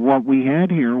 What we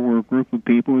had here were a group of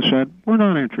people who said, we're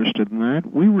not interested in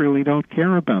that. We really don't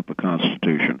care about the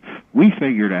Constitution. We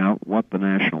figured out what the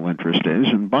national interest is,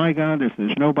 and by God, if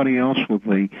there's nobody else with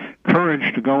the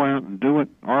courage to go out and do it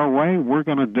our way, we're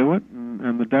going to do it,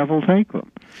 and the devil take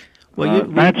them.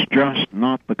 That's just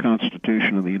not the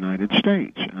Constitution of the United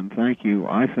States, and thank you.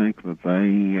 I think that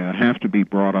they have to be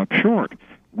brought up short.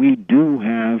 We do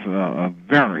have a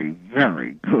very,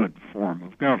 very good form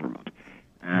of government.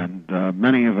 And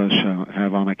many of us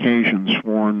have on occasion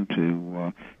sworn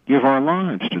to give our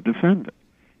lives to defend it.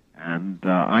 And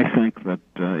I think that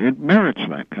it merits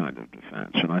that kind of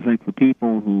defense. And I think the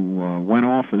people who went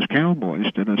off as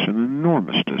cowboys did us an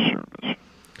enormous disservice.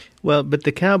 Well, but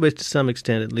the cowboys, to some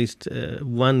extent, at least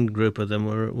one group of them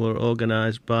were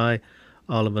organized by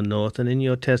Oliver North. And in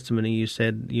your testimony,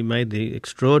 you made the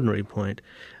extraordinary point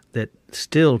that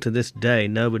still to this day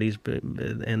and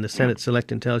the Senate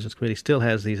Select Intelligence Committee still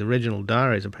has these original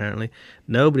diaries, apparently.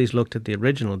 Nobody's looked at the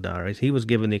original diaries. He was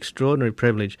given the extraordinary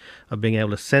privilege of being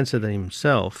able to censor them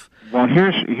himself. Well,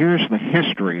 here's the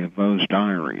history of those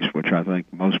diaries, which I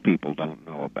think most people don't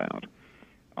know about.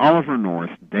 Oliver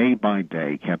North, day by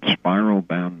day, kept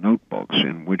spiral-bound notebooks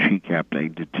in which he kept a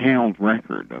detailed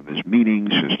record of his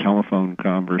meetings, his telephone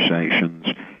conversations,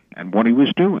 and what he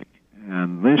was doing.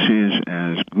 And this is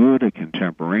as good a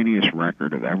contemporaneous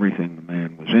record of everything the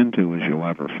man was into as you'll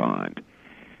ever find.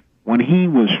 When he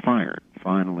was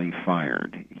finally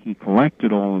fired, he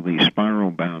collected all of these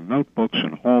spiral-bound notebooks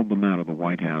and hauled them out of the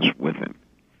White House with him.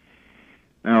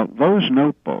 Now, those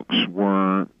notebooks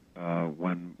were,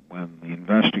 when the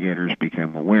investigators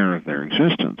became aware of their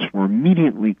existence, were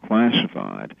immediately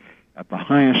classified at the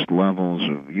highest levels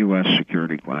of U.S.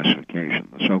 security classification,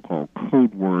 the so-called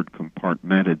code word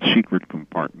compartmented, secret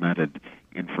compartmented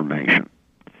information.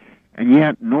 And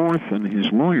yet North and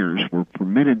his lawyers were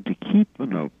permitted to keep the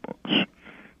notebooks.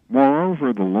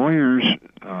 Moreover, the lawyers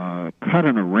cut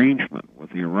an arrangement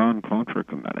with the Iran-Contra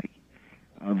Committee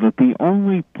that the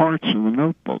only parts of the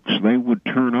notebooks they would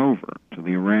turn over to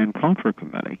the Iran-Contra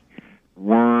Committee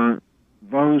were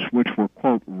those which were,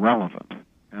 quote, relevant.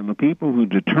 And the people who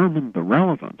determined the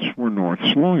relevance were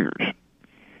North's lawyers.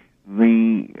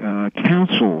 The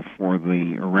counsel for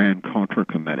the Iran-Contra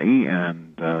Committee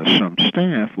and some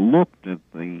staff looked at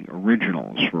the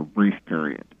originals for a brief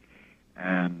period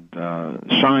and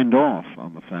signed off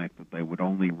on the fact that they would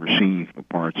only receive the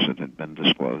parts that had been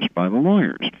disclosed by the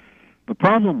lawyers. The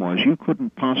problem was you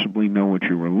couldn't possibly know what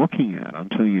you were looking at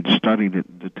until you'd studied it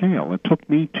in detail. It took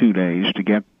me 2 days to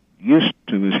get used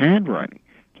to his handwriting,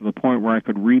 to the point where I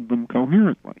could read them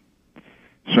coherently.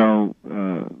 So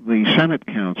the Senate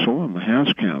counsel and the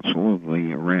House counsel of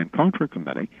the Iran-Contra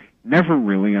Committee never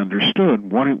really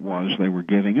understood what it was they were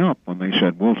giving up when they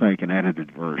said, we'll take an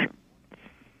edited version.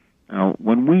 Now,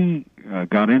 when we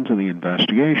got into the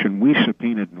investigation, we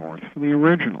subpoenaed North for the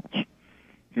originals.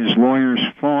 His lawyers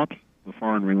fought the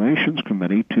Foreign Relations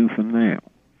Committee tooth and nail.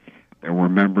 There were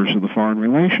members of the Foreign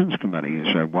Relations Committee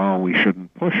who said, well, we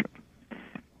shouldn't push it.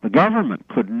 The government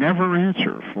could never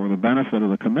answer for the benefit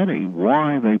of the committee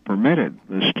why they permitted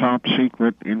this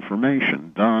top-secret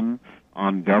information done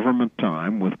on government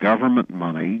time with government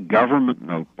money, government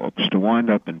notebooks, to wind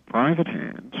up in private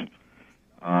hands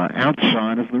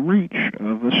outside of the reach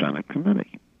of the Senate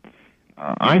committee.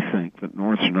 I think that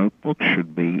North's notebooks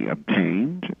should be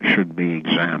obtained, should be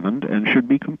examined, and should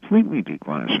be completely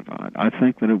declassified. I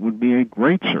think that it would be a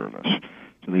great service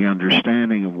to the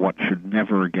understanding of what should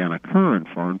never again occur in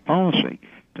foreign policy,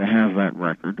 to have that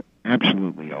record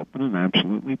absolutely open and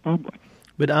absolutely public.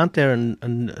 But aren't there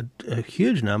a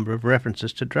huge number of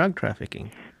references to drug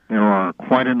trafficking? There are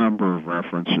quite a number of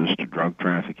references to drug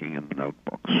trafficking in the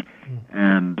notebooks.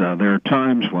 And there are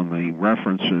times when the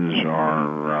references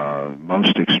are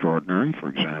most extraordinary. For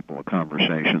example, the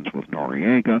conversations with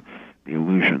Noriega, the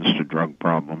allusions to drug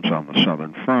problems on the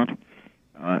Southern Front.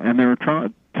 And there are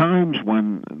times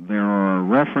when there are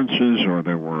references or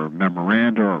there were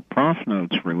memoranda or prof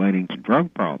notes relating to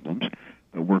drug problems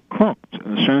that were cooked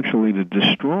essentially to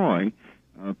destroy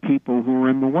people who were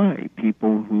in the way,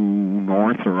 people who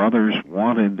North or others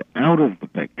wanted out of the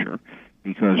picture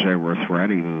because they were a threat.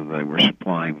 Either they were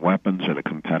supplying weapons at a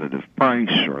competitive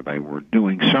price or they were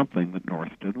doing something that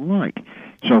North didn't like.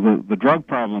 So the drug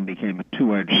problem became a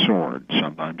two-edged sword.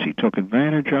 Sometimes he took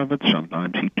advantage of it,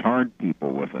 sometimes he tarred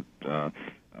people with it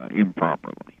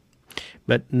improperly.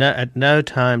 But at no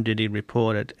time did he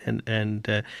report it,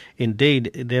 and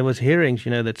indeed there was hearings,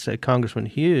 that Congressman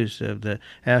Hughes of the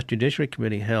House Judiciary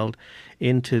Committee held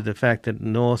into the fact that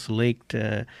North leaked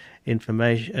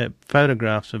information,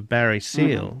 photographs of Barry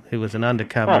Seal, who was an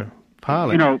undercover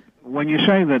pilot. When you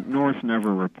say that North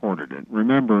never reported it,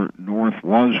 remember North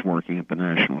was working at the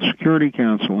National Security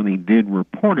Council, and he did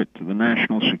report it to the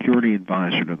National Security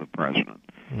Advisor to the President.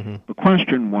 Mm-hmm. The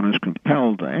question one is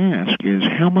compelled to ask is,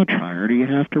 how much higher do you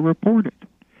have to report it?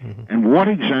 Mm-hmm. And what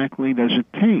exactly does it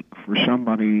take for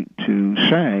somebody to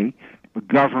say the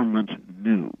government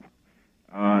knew?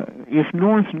 If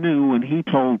North knew and he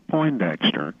told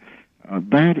Poindexter,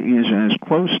 that is as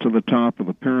close to the top of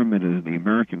the pyramid of the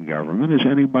American government as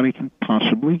anybody can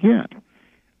possibly get.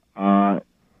 And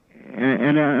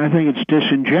I think it's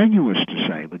disingenuous to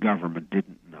say the government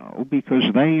didn't know, because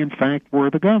they, in fact, were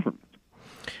the government.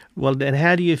 Well, then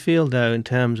how do you feel, though, in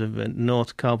terms of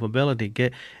North's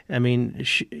culpability? I mean,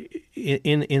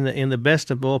 in the best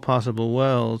of all possible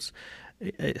worlds,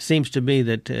 it seems to be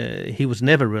that he was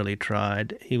never really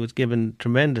tried. He was given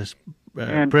tremendous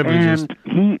privileges. And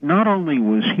he not only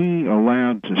was he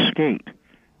allowed to skate,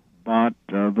 but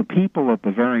the people at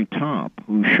the very top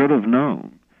who should have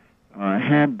known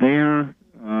had their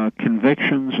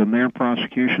convictions and their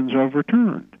prosecutions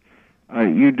overturned.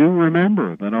 You do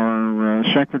remember that our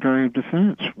Secretary of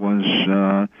Defense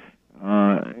was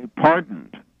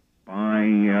pardoned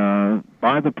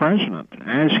by the President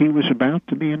as he was about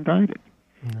to be indicted,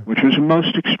 which was a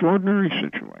most extraordinary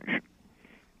situation.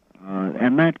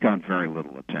 And that got very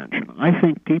little attention. I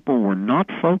think people were not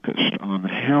focused on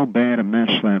how bad a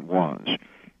mess that was.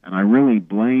 And I really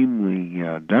blame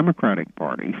the Democratic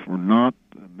Party for not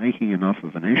making enough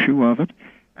of an issue of it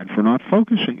and for not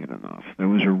focusing it enough. There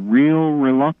was a real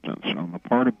reluctance on the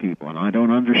part of people, and I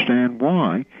don't understand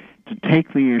why, to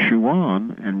take the issue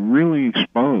on and really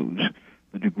expose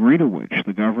the degree to which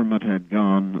the government had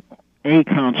gone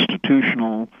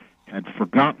aconstitutional, had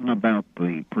forgotten about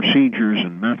the procedures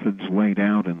and methods laid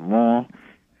out in law,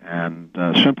 and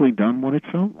simply done what it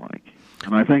felt like.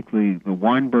 And I think the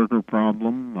Weinberger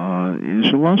problem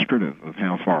is illustrative of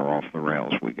how far off the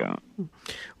rails we got.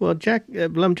 Well, Jack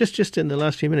Blum, just in the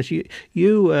last few minutes,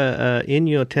 you in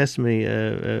your testimony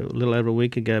a little over a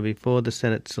week ago before the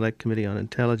Senate Select Committee on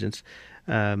Intelligence,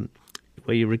 where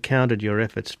you recounted your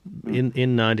efforts in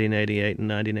 1988 and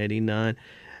 1989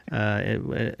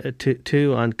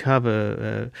 to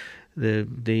uncover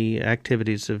the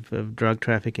activities of drug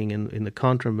trafficking in the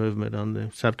Contra movement on the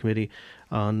subcommittee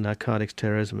on narcotics,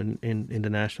 terrorism, and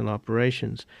international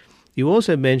operations. You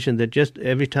also mentioned that just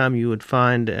every time you would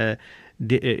find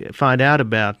out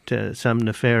about some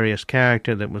nefarious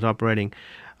character that was operating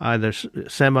either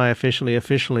semi-officially,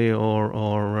 officially,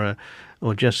 or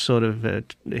just sort of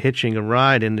hitching a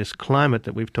ride in this climate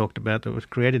that we've talked about that was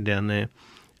created down there,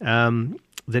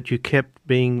 that you kept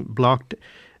being blocked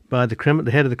by the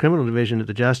head of the criminal division at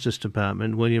the Justice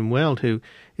Department, William Weld, who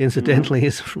incidentally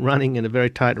is running in a very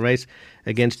tight race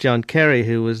against John Kerry,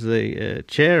 who was the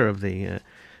chair of the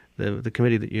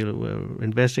committee that you were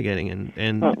investigating.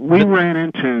 We ran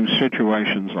into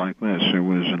situations like this. There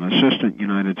was an assistant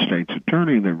United States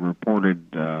attorney that reported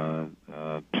to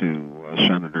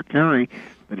Senator Kerry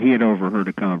that he had overheard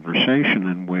a conversation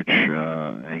in which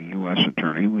a U.S.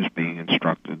 attorney was being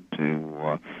instructed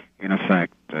to, in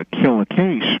effect, kill a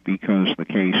case because the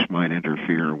case might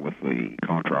interfere with the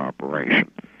Contra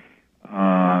operation.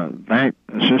 That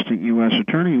assistant U.S.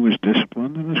 attorney was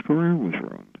disciplined and his career was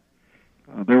ruined.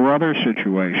 There were other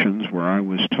situations where I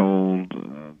was told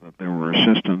that there were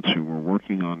assistants who were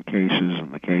working on cases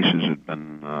and the cases had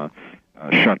been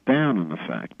shut down, in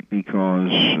effect,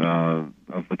 because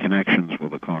of the connections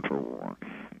with the Contra War.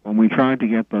 When we tried to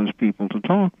get those people to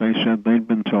talk, they said they'd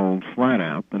been told flat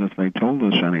out that if they told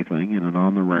us anything in an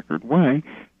on-the-record way,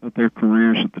 that their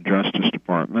careers at the Justice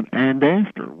Department and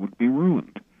after would be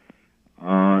ruined.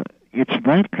 It's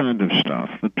that kind of stuff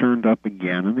that turned up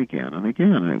again and again and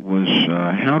again. It was,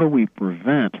 how do we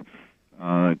prevent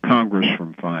Congress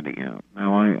from finding out?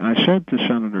 Now, I said to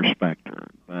Senator Specter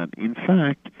that, in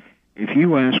fact, if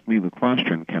you ask me the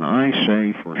question, can I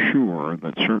say for sure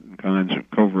that certain kinds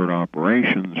of covert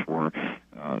operations were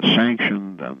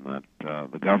sanctioned and that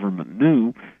the government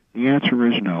knew, the answer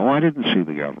is no. I didn't see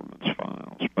the government's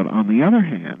files. But on the other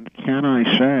hand, can I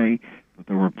say that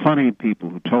there were plenty of people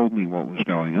who told me what was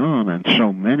going on, and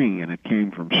so many, and it came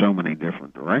from so many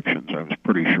different directions, I was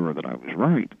pretty sure that I was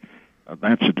right.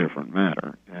 That's a different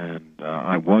matter, and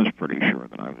I was pretty sure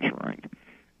that I was right.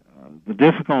 The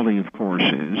difficulty, of course,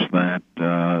 is that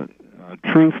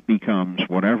truth becomes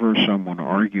whatever someone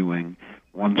arguing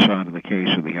one side of the case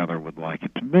or the other would like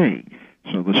it to be.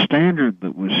 So the standard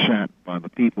that was set by the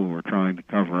people who were trying to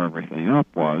cover everything up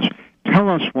was, tell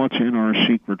us what's in our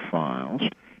secret files,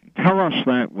 tell us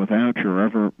that without your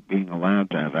ever being allowed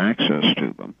to have access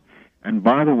to them, and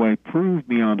by the way, prove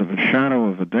beyond a shadow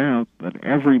of a doubt that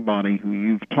everybody who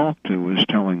you've talked to is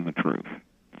telling the truth.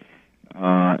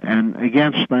 And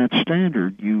against that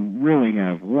standard, you really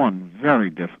have one very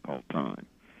difficult time.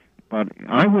 But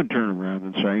I would turn around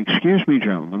and say, excuse me,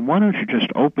 gentlemen, why don't you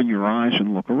just open your eyes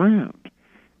and look around?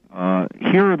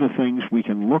 Here are the things we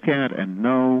can look at and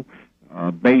know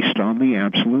based on the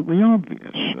absolutely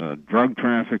obvious. Drug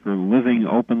trafficker living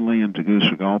openly in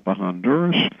Tegucigalpa,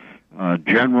 Honduras.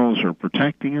 Generals are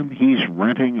protecting him. He's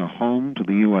renting a home to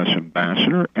the U.S.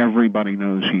 ambassador. Everybody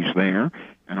knows he's there.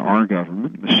 And our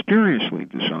government mysteriously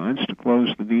decides to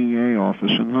close the DEA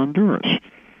office in Honduras.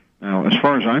 Now, as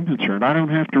far as I'm concerned, I don't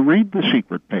have to read the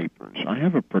secret papers. I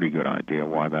have a pretty good idea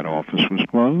why that office was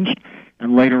closed.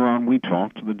 And later on, we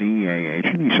talked to the DEA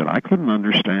agent. He said, I couldn't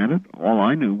understand it. All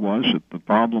I knew was that the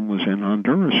problem was in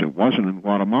Honduras. It wasn't in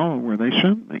Guatemala where they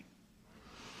sent me.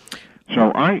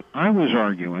 So I was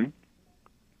arguing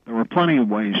there were plenty of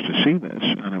ways to see this,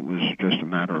 and it was just a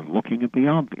matter of looking at the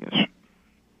obvious.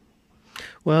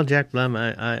 Well, Jack Blum,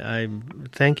 I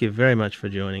thank you very much for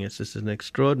joining us. This is an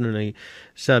extraordinary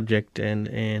subject, and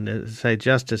as I say,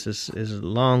 justice is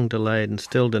long delayed and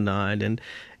still denied, and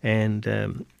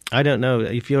I don't know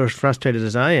if you're as frustrated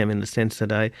as I am in the sense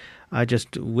that I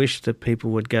just wish that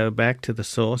people would go back to the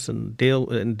source and deal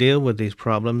with these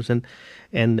problems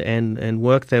and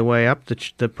work their way up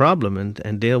the problem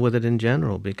and deal with it in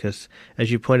general, because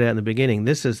as you pointed out in the beginning,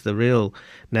 this is the real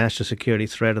national security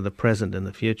threat of the present and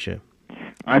the future.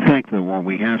 I think that what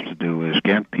we have to do is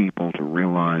get people to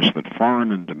realize that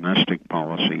foreign and domestic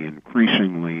policy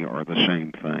increasingly are the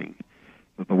same thing.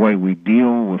 That the way we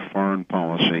deal with foreign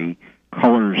policy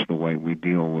colors the way we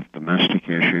deal with domestic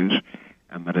issues,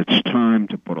 and that it's time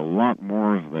to put a lot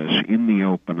more of this in the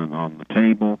open and on the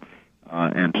table,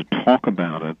 and to talk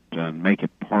about it and make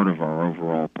it part of our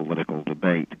overall political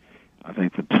debate. I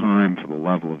think the time for the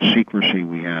level of secrecy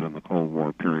we had in the Cold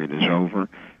War period is over.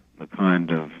 The kind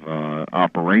of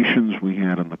operations we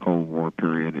had in the Cold War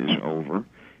period is over,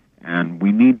 and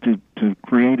we need to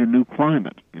create a new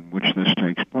climate in which this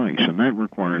takes place, and that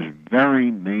requires very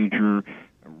major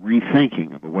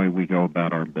rethinking of the way we go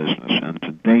about our business. And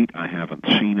to date, I haven't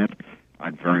seen it.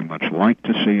 I'd very much like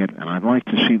to see it, and I'd like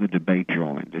to see the debate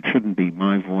joined. It shouldn't be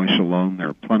my voice alone. There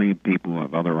are plenty of people who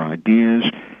have other ideas,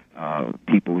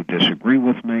 people who disagree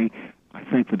with me. I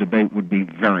think the debate would be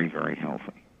very, very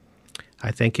healthy. I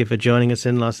thank you for joining us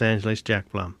in Los Angeles,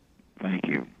 Jack Blum. Thank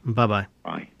you. Bye-bye.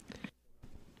 Bye.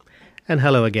 And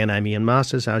hello again, I'm Ian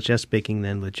Masters. I was just speaking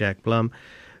then with Jack Blum,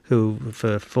 who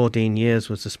for 14 years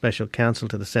was the special counsel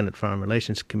to the Senate Foreign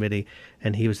Relations Committee,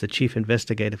 and he was the chief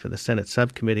investigator for the Senate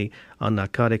Subcommittee on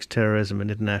Narcotics, Terrorism, and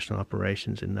International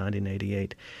Operations in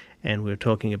 1988. And we were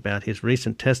talking about his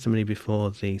recent testimony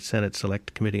before the Senate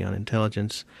Select Committee on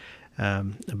Intelligence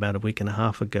about a week and a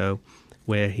half ago,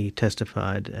 where he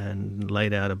testified and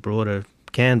laid out a broader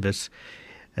canvas.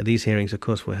 These hearings, of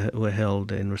course, were held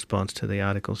in response to the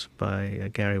articles by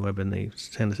Gary Webb in the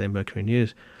San Jose Mercury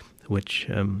News, which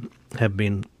have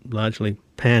been largely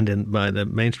panned in by the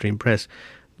mainstream press.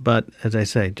 But as I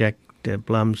say, Jack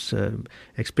Blum's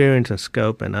experience and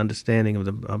scope and understanding of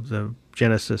the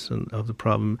genesis of the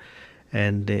problem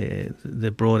and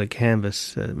the broader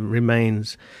canvas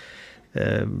remains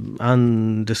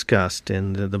undiscussed,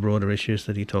 and the broader issues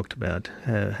that he talked about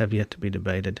have yet to be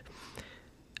debated.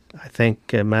 I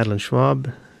thank Madeline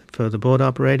Schwab for the board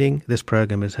operating. This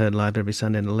program is heard live every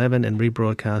Sunday at 11 and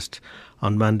rebroadcast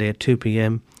on Monday at 2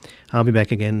 p.m. I'll be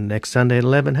back again next Sunday at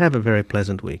 11. Have a very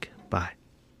pleasant week. Bye.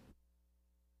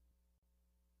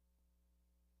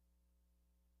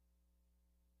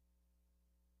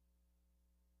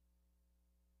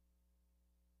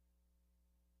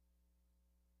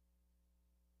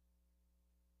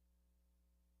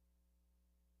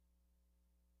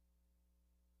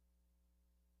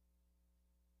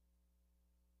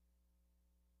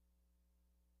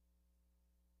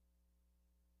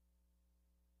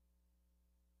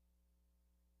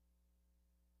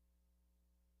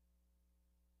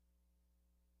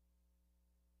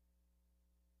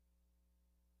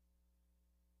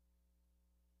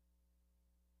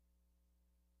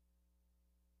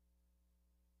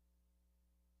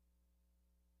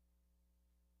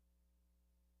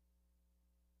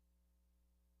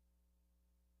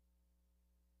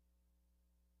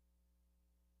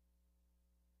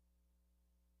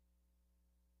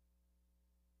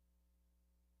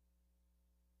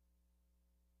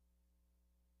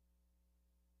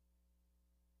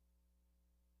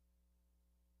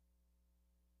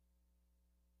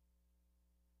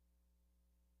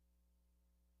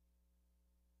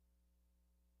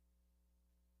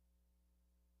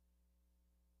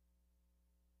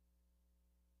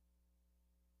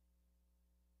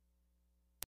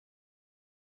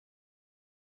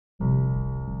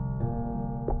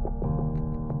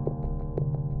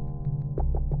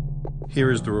 Here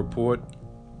is the report,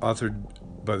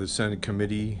 authored by the Senate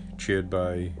Committee, chaired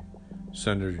by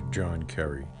Senator John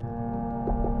Kerry.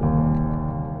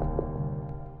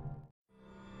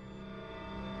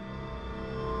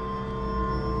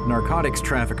 Narcotics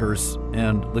traffickers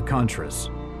and the Contras.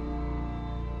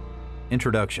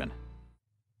 Introduction.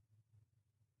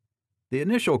 The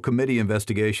initial committee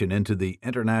investigation into the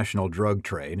international drug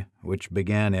trade, which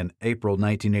began in April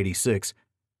 1986,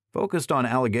 focused on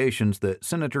allegations that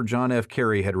Senator John F.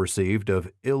 Kerry had received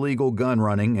of illegal gun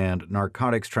running and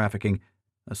narcotics trafficking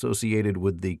associated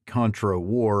with the Contra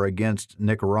War against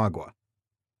Nicaragua.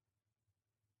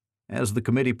 As the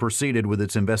committee proceeded with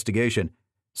its investigation,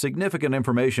 significant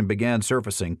information began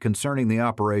surfacing concerning the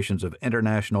operations of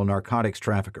international narcotics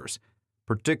traffickers,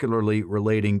 particularly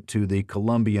relating to the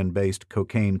Colombian-based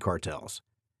cocaine cartels.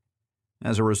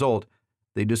 As a result,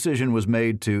 the decision was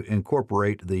made to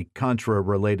incorporate the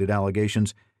Contra-related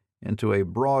allegations into a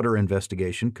broader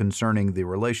investigation concerning the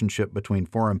relationship between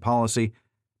foreign policy,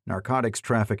 narcotics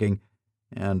trafficking,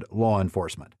 and law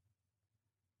enforcement.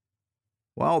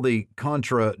 While the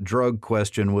Contra drug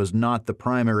question was not the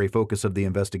primary focus of the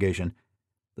investigation,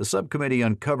 the subcommittee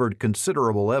uncovered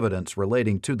considerable evidence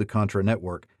relating to the Contra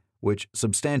network, which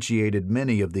substantiated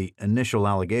many of the initial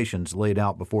allegations laid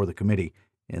out before the committee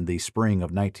in the spring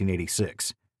of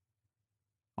 1986.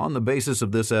 On the basis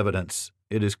of this evidence,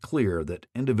 it is clear that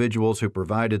individuals who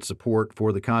provided support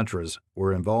for the Contras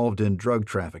were involved in drug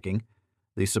trafficking,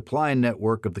 the supply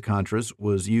network of the Contras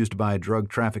was used by drug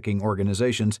trafficking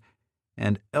organizations,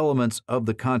 and elements of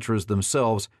the Contras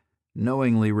themselves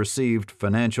knowingly received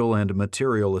financial and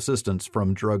material assistance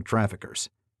from drug traffickers.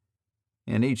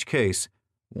 In each case,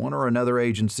 one or another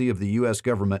agency of the U.S.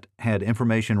 government had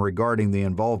information regarding the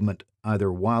involvement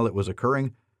either while it was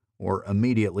occurring or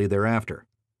immediately thereafter.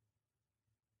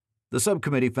 The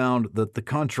subcommittee found that the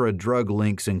Contra drug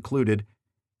links included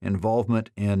involvement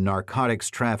in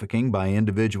narcotics trafficking by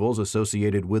individuals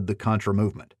associated with the Contra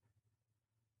movement,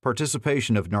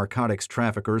 participation of narcotics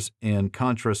traffickers in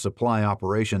Contra supply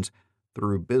operations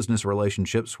through business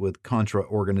relationships with Contra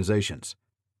organizations,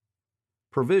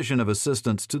 provision of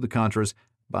assistance to the Contras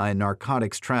by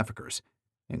narcotics traffickers,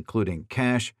 including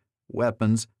cash,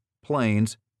 weapons,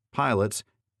 planes, pilots,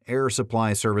 air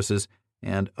supply services,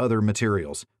 and other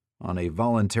materials, on a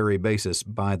voluntary basis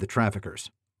by the traffickers.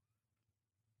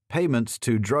 Payments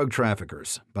to drug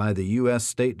traffickers by the U.S.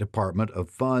 State Department of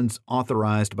funds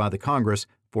authorized by the Congress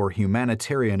for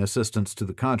humanitarian assistance to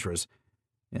the Contras,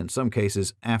 in some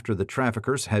cases after the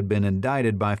traffickers had been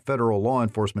indicted by federal law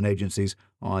enforcement agencies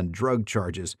on drug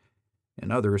charges,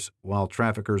 in others while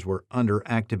traffickers were under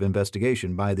active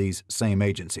investigation by these same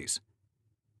agencies.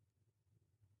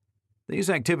 These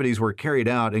activities were carried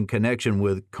out in connection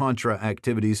with Contra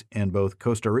activities in both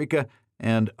Costa Rica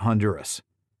and Honduras.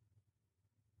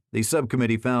 The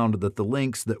subcommittee found that the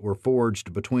links that were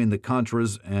forged between the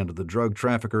Contras and the drug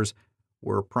traffickers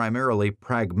were primarily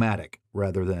pragmatic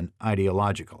rather than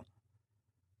ideological.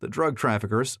 The drug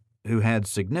traffickers, who had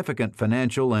significant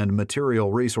financial and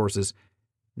material resources,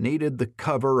 needed the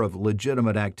cover of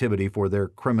legitimate activity for their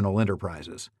criminal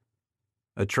enterprises.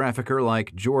 A trafficker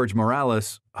like George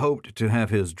Morales hoped to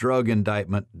have his drug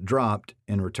indictment dropped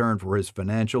in return for his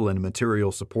financial and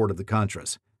material support of the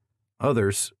Contras.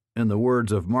 Others, in the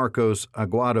words of Marcos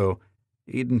Aguado,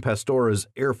 Eden Pastora's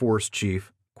Air Force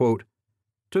chief, quote,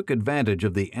 took advantage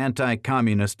of the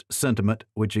anti-communist sentiment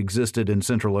which existed in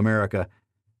Central America,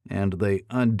 and they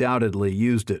undoubtedly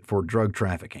used it for drug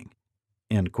trafficking,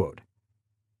 end quote.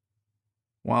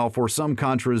 While for some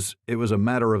Contras it was a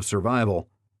matter of survival,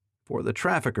 for the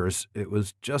traffickers it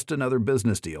was just another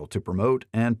business deal to promote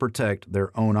and protect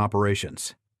their own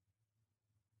operations.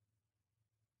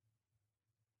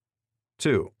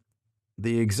 2.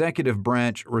 The executive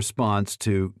branch response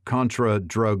to Contra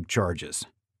drug charges.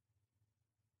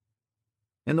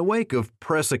 In the wake of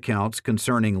press accounts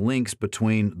concerning links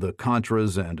between the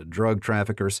Contras and drug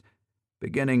traffickers,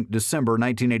 beginning December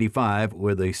 1985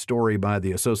 with a story by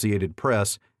the Associated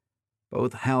Press,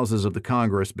 both houses of the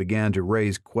Congress began to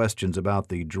raise questions about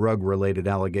the drug-related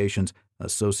allegations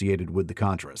associated with the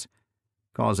Contras,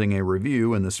 causing a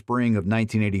review in the spring of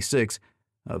 1986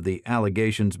 of the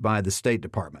allegations by the State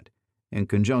Department, in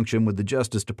conjunction with the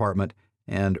Justice Department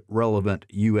and relevant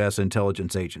U.S.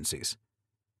 intelligence agencies.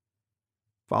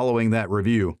 Following that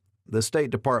review, the State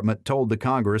Department told the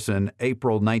Congress in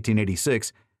April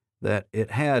 1986 that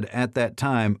it had at that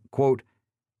time, quote,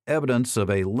 evidence of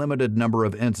a limited number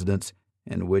of incidents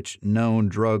in which known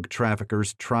drug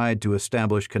traffickers tried to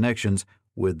establish connections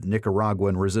with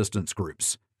Nicaraguan resistance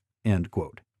groups, end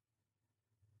quote.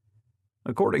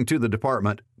 According to the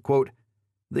department, quote,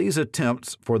 these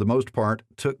attempts, for the most part,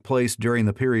 took place during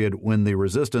the period when the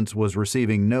resistance was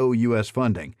receiving no U.S.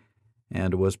 funding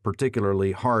and was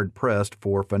particularly hard-pressed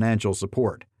for financial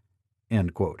support,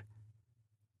 end quote.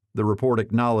 The report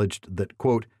acknowledged that,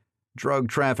 quote, drug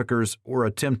traffickers were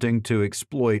attempting to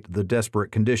exploit the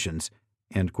desperate conditions,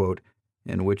 end quote,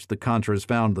 in which the Contras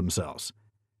found themselves.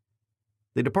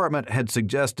 The department had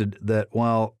suggested that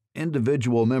while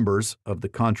individual members of the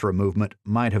Contra movement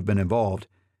might have been involved,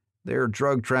 their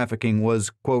drug trafficking was,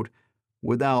 quote,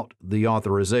 without the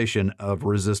authorization of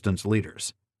resistance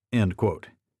leaders, end quote.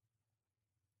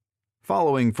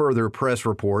 Following further press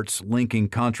reports linking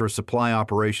Contra supply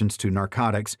operations to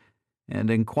narcotics and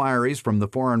inquiries from the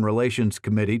Foreign Relations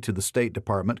Committee to the State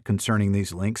Department concerning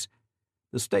these links,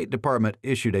 the State Department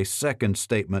issued a second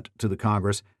statement to the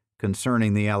Congress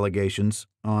concerning the allegations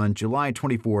on July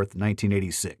 24,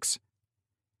 1986.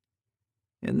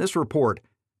 In this report,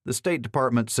 the State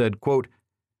Department said, quote,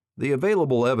 the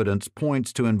available evidence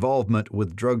points to involvement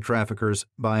with drug traffickers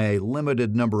by a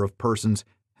limited number of persons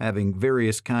having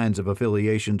various kinds of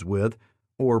affiliations with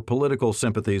or political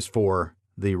sympathies for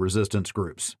the resistance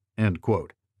groups, end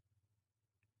quote.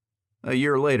 A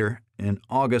year later, in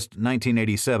August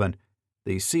 1987,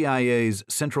 the CIA's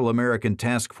Central American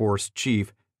Task Force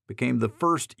chief became the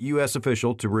first U.S.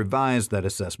 official to revise that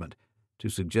assessment, to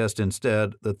suggest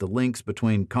instead that the links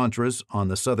between Contras on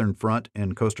the southern front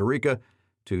in Costa Rica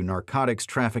to narcotics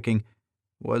trafficking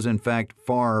was in fact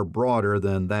far broader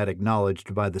than that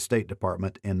acknowledged by the State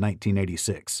Department in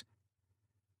 1986.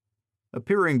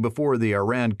 Appearing before the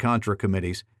Iran-Contra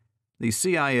committees, the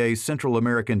CIA Central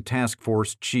American Task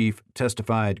Force chief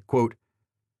testified, quote,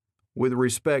 with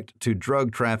respect to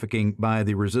drug trafficking by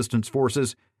the resistance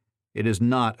forces, it is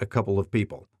not a couple of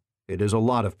people. It is a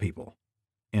lot of people,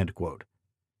 end quote.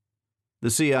 The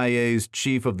CIA's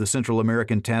chief of the Central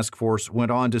American Task Force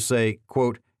went on to say,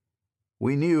 quote,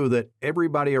 we knew that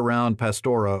everybody around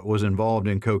Pastora was involved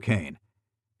in cocaine.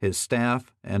 His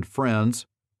staff and friends,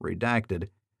 redacted,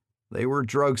 they were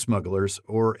drug smugglers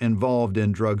or involved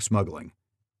in drug smuggling,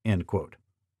 end quote.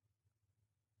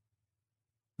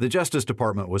 The Justice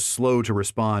Department was slow to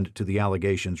respond to the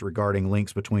allegations regarding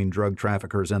links between drug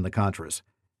traffickers and the Contras.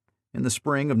 In the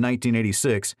spring of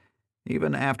 1986,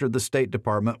 Even after the State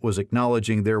Department was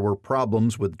acknowledging there were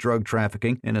problems with drug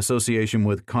trafficking in association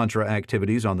with Contra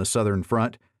activities on the Southern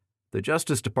Front, the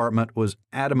Justice Department was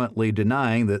adamantly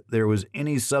denying that there was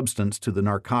any substance to the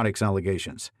narcotics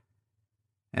allegations.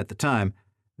 At the time,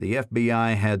 the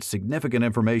FBI had significant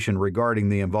information regarding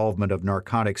the involvement of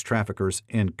narcotics traffickers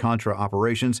in Contra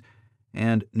operations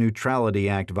and Neutrality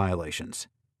Act violations.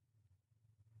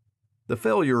 The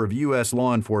failure of U.S.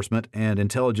 law enforcement and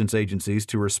intelligence agencies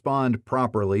to respond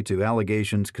properly to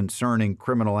allegations concerning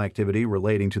criminal activity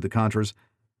relating to the Contras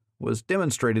was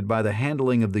demonstrated by the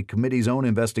handling of the committee's own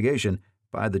investigation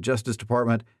by the Justice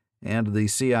Department and the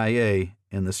CIA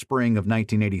in the spring of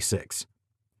 1986.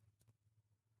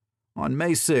 On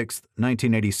May 6,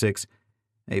 1986,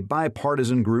 a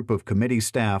bipartisan group of committee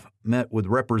staff met with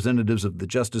representatives of the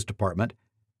Justice Department,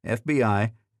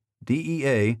 FBI,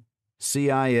 DEA,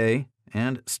 CIA,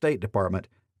 and State Department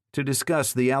to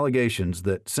discuss the allegations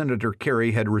that Senator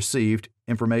Kerry had received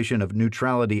information of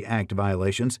Neutrality Act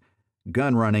violations,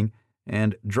 gun running,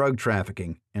 and drug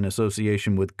trafficking in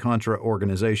association with Contra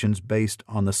organizations based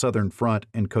on the Southern Front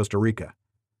in Costa Rica.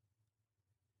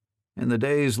 In the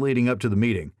days leading up to the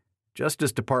meeting,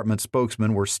 Justice Department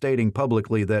spokesmen were stating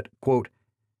publicly that, quote,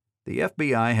 the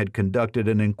FBI had conducted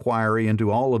an inquiry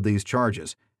into all of these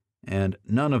charges, and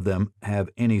none of them have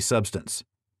any substance,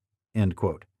 end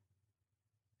quote.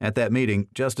 At that meeting,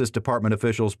 Justice Department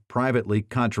officials privately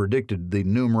contradicted the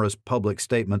numerous public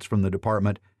statements from the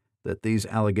department that these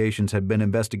allegations had been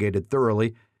investigated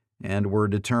thoroughly and were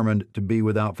determined to be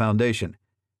without foundation.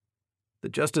 The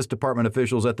Justice Department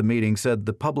officials at the meeting said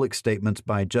the public statements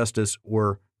by Justice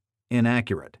were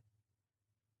inaccurate.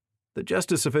 The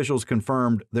Justice officials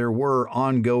confirmed there were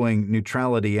ongoing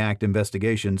Neutrality Act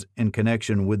investigations in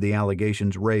connection with the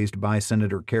allegations raised by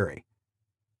Senator Kerry.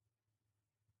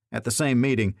 At the same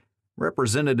meeting,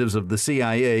 representatives of the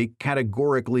CIA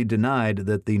categorically denied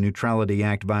that the Neutrality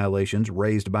Act violations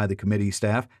raised by the committee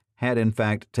staff had in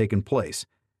fact taken place,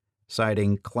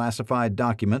 citing classified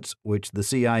documents which the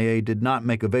CIA did not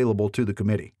make available to the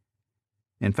committee.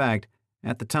 In fact,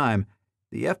 at the time,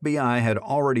 the FBI had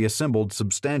already assembled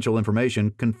substantial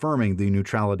information confirming the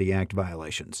Neutrality Act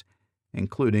violations,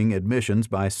 including admissions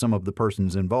by some of the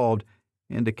persons involved,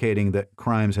 indicating that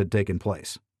crimes had taken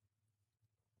place.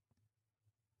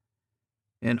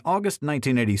 In August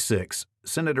 1986,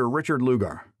 Senator Richard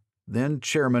Lugar, then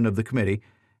chairman of the committee,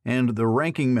 and the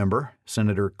ranking member,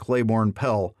 Senator Claiborne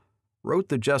Pell, wrote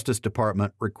the Justice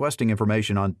Department requesting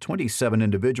information on 27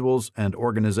 individuals and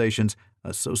organizations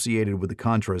associated with the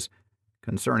Contras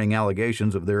concerning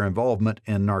allegations of their involvement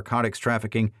in narcotics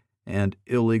trafficking and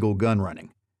illegal gun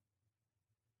running.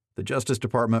 The Justice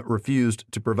Department refused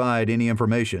to provide any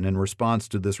information in response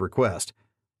to this request,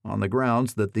 on the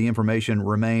grounds that the information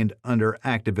remained under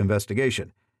active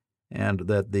investigation, and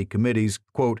that the committee's,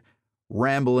 quote,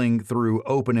 rambling through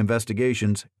open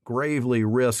investigations gravely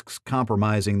risks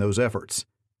compromising those efforts,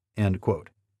 end quote.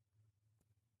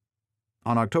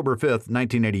 On October 5,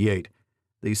 1988,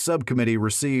 the subcommittee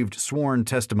received sworn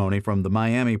testimony from the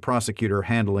Miami prosecutor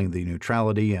handling the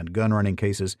neutrality and gun running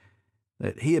cases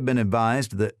that he had been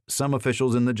advised that some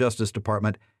officials in the Justice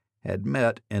Department had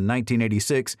met in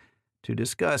 1986 to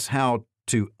discuss how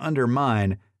to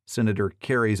undermine Senator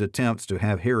Kerry's attempts to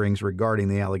have hearings regarding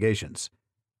the allegations.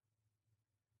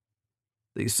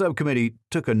 The subcommittee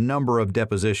took a number of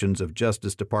depositions of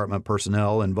Justice Department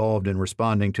personnel involved in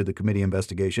responding to the committee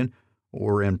investigation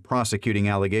or in prosecuting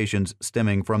allegations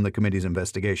stemming from the committee's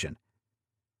investigation.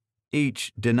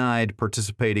 Each denied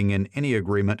participating in any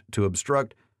agreement to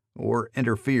obstruct or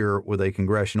interfere with a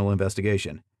congressional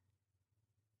investigation.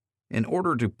 In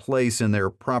order to place in their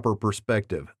proper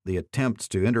perspective the attempts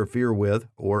to interfere with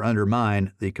or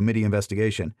undermine the committee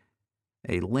investigation,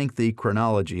 a lengthy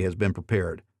chronology has been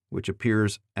prepared, which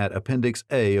appears at Appendix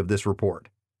A of this report.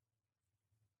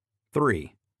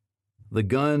 3. The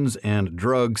guns and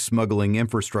drug smuggling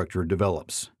infrastructure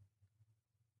develops.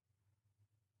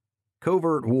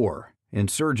 Covert war,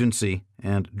 insurgency,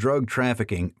 and drug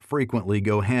trafficking frequently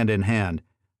go hand in hand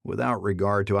without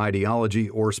regard to ideology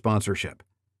or sponsorship.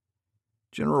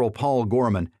 General Paul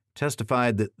Gorman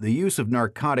testified that the use of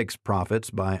narcotics profits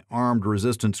by armed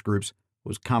resistance groups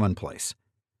was commonplace.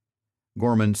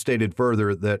 Gorman stated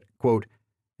further that, quote,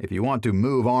 if you want to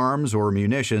move arms or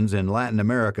munitions in Latin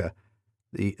America,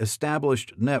 the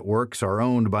established networks are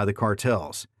owned by the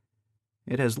cartels.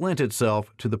 It has lent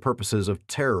itself to the purposes of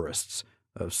terrorists,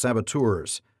 of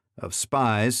saboteurs, of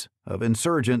spies, of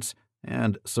insurgents,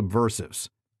 and subversives,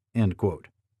 end quote.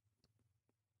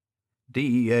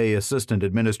 DEA Assistant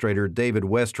Administrator David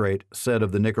Westrate said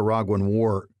of the Nicaraguan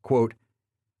War, quote,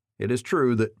 It is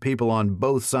true that people on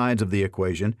both sides of the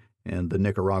equation in the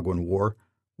Nicaraguan War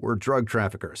were drug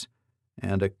traffickers,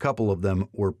 and a couple of them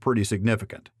were pretty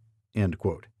significant." End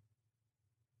quote.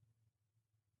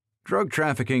 Drug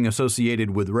trafficking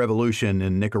associated with revolution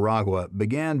in Nicaragua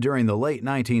began during the late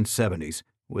 1970s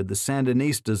with the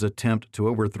Sandinistas' attempt to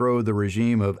overthrow the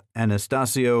regime of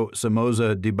Anastasio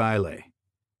Somoza Debayle.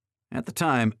 At the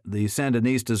time, the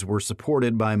Sandinistas were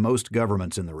supported by most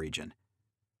governments in the region.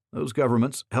 Those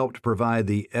governments helped provide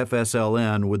the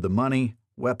FSLN with the money,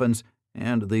 weapons,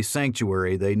 and the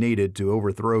sanctuary they needed to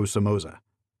overthrow Somoza.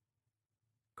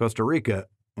 Costa Rica,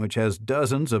 which has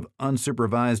dozens of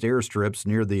unsupervised airstrips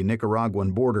near the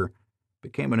Nicaraguan border,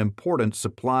 became an important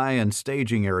supply and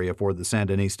staging area for the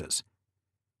Sandinistas.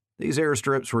 These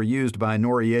airstrips were used by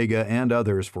Noriega and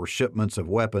others for shipments of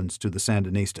weapons to the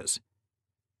Sandinistas.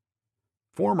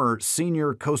 Former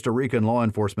senior Costa Rican law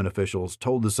enforcement officials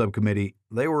told the subcommittee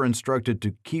they were instructed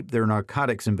to keep their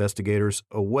narcotics investigators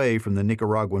away from the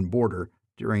Nicaraguan border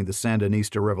during the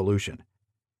Sandinista Revolution.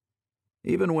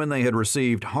 Even when they had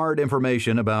received hard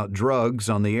information about drugs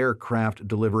on the aircraft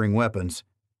delivering weapons,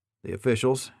 the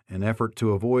officials, in effort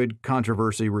to avoid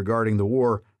controversy regarding the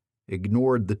war,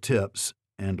 ignored the tips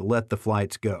and let the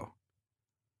flights go.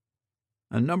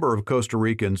 A number of Costa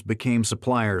Ricans became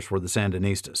suppliers for the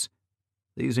Sandinistas.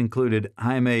 These included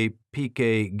Jaime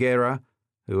Pique Guerra,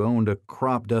 who owned a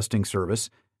crop dusting service,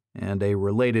 and a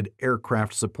related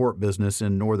aircraft support business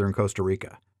in northern Costa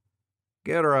Rica.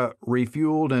 Guerra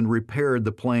refueled and repaired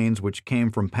the planes which came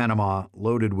from Panama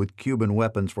loaded with Cuban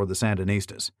weapons for the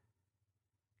Sandinistas.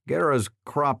 Guerra's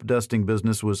crop dusting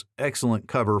business was excellent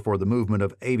cover for the movement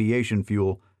of aviation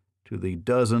fuel to the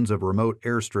dozens of remote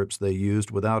airstrips they used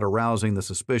without arousing the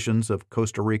suspicions of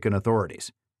Costa Rican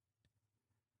authorities.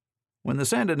 When the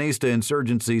Sandinista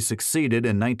insurgency succeeded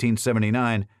in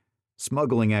 1979,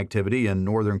 smuggling activity in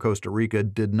northern Costa Rica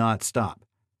did not stop.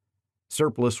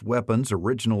 Surplus weapons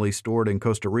originally stored in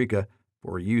Costa Rica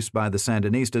for use by the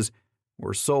Sandinistas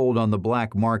were sold on the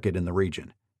black market in the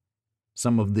region.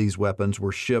 Some of these weapons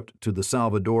were shipped to the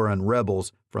Salvadoran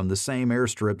rebels from the same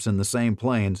airstrips in the same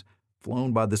planes,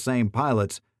 flown by the same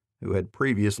pilots who had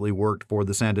previously worked for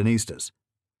the Sandinistas.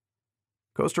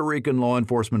 Costa Rican law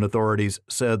enforcement authorities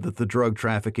said that the drug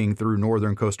trafficking through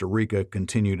northern Costa Rica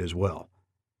continued as well.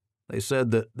 They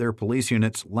said that their police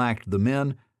units lacked the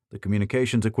men, the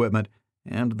communications equipment,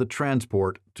 and the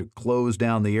transport to close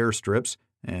down the airstrips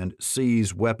and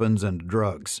seize weapons and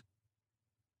drugs.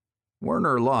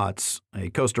 Werner Lotz, a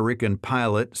Costa Rican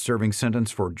pilot serving sentence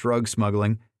for drug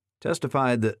smuggling,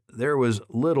 testified that there was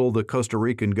little the Costa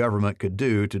Rican government could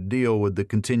do to deal with the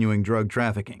continuing drug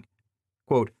trafficking.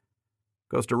 Quote,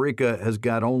 "Costa Rica has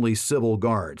got only civil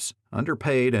guards,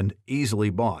 underpaid and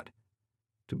easily bought.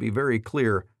 To be very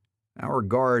clear, our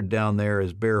guard down there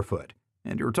is barefoot,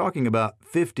 and you're talking about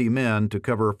 50 men to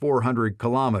cover 400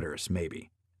 kilometers, maybe."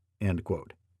 End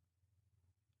quote.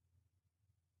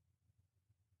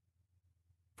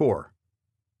 4.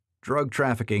 Drug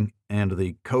trafficking and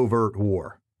the covert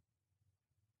war.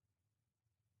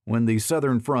 When the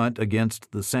Southern Front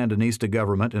against the Sandinista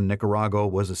government in Nicaragua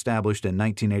was established in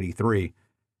 1983,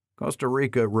 Costa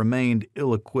Rica remained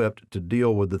ill-equipped to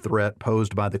deal with the threat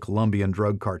posed by the Colombian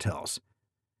drug cartels.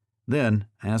 Then,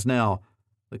 as now,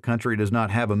 the country does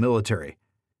not have a military,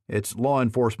 its law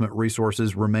enforcement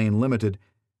resources remain limited,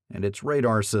 and its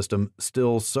radar system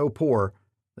still so poor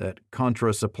that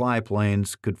Contra supply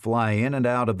planes could fly in and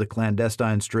out of the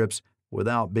clandestine strips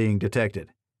without being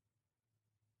detected.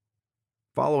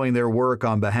 Following their work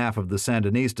on behalf of the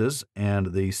Sandinistas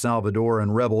and the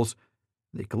Salvadoran rebels,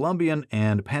 the Colombian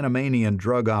and Panamanian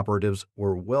drug operatives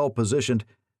were well positioned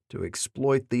to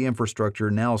exploit the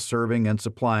infrastructure now serving and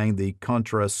supplying the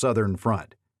Contra Southern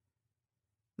Front.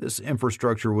 This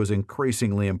infrastructure was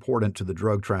increasingly important to the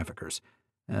drug traffickers,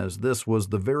 as this was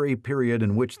the very period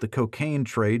in which the cocaine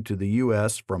trade to the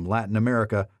U.S. from Latin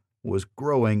America was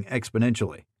growing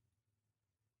exponentially.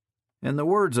 In the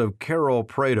words of Carol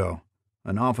Prado,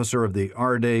 an officer of the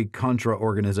Arde Contra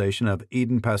organization of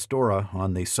Eden Pastora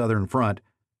on the Southern Front,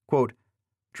 quote,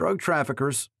 "Drug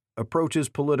traffickers approaches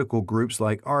political groups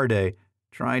like Arde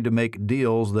trying to make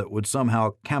deals that would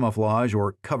somehow camouflage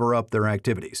or cover up their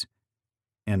activities."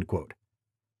 End quote.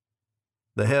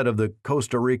 The head of the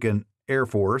Costa Rican Air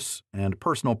Force and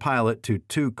personal pilot to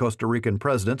 2 Costa Rican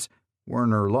presidents,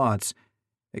 Werner Lotz,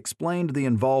 explained the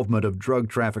involvement of drug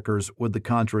traffickers with the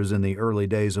Contras in the early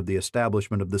days of the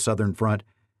establishment of the Southern Front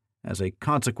as a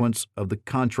consequence of the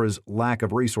Contras' lack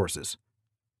of resources.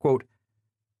 Quote,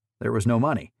 "There was no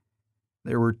money.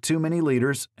 There were too many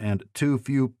leaders and too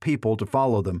few people to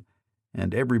follow them,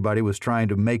 and everybody was trying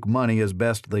to make money as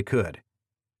best they could."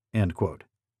 End quote.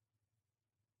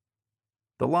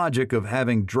 The logic of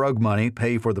having drug money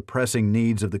pay for the pressing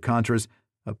needs of the Contras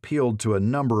appealed to a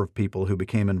number of people who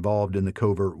became involved in the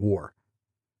covert war.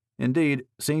 Indeed,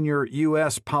 senior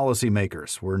U.S.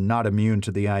 policymakers were not immune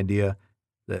to the idea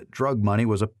that drug money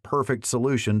was a perfect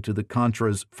solution to the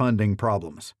Contras' funding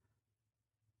problems.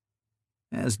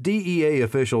 As DEA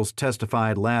officials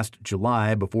testified last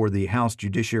July before the House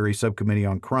Judiciary Subcommittee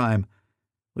on Crime,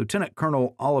 Lieutenant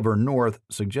Colonel Oliver North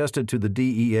suggested to the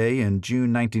DEA in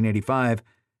June 1985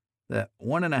 that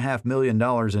 $1.5 million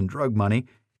in drug money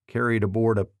carried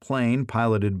aboard a plane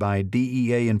piloted by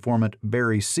DEA informant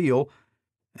Barry Seal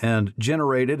and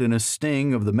generated in a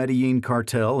sting of the Medellin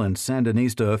cartel and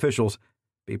Sandinista officials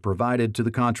be provided to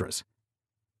the Contras.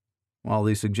 While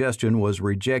the suggestion was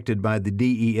rejected by the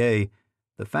DEA,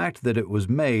 the fact that it was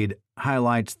made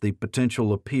highlights the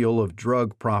potential appeal of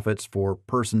drug profits for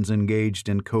persons engaged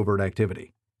in covert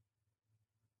activity.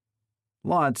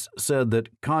 Lotz said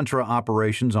that Contra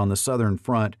operations on the Southern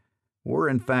Front were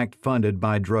in fact funded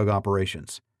by drug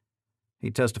operations.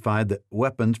 He testified that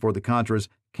weapons for the Contras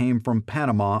came from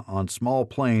Panama on small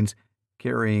planes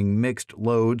carrying mixed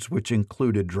loads which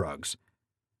included drugs.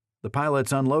 The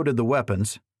pilots unloaded the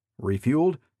weapons,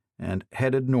 refueled, and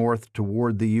headed north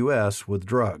toward the U.S. with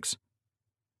drugs.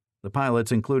 The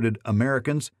pilots included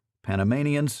Americans,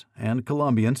 Panamanians, and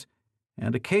Colombians,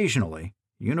 and occasionally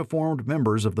uniformed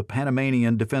members of the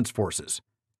Panamanian Defense Forces.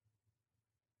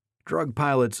 Drug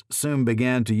pilots soon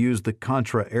began to use the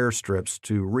Contra airstrips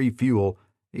to refuel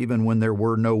even when there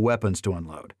were no weapons to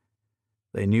unload.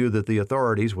 They knew that the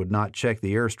authorities would not check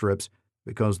the airstrips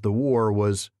because the war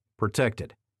was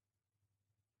protected.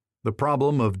 The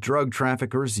problem of drug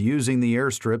traffickers using the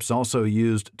airstrips also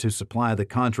used to supply the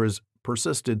Contras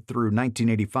persisted through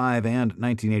 1985 and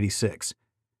 1986.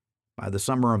 By the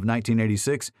summer of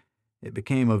 1986, it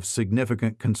became of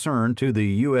significant concern to the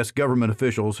U.S. government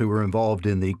officials who were involved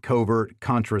in the covert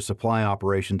Contra supply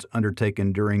operations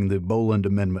undertaken during the Boland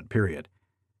Amendment period.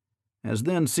 As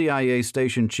then CIA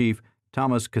Station Chief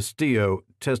Thomas Castillo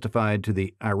testified to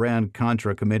the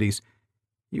Iran-Contra committees,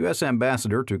 U.S.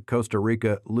 Ambassador to Costa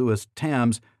Rica Louis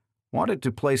Tams wanted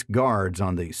to place guards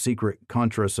on the secret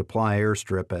Contra supply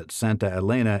airstrip at Santa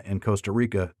Elena in Costa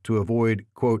Rica to avoid,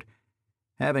 quote,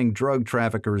 having drug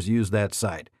traffickers use that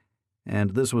site,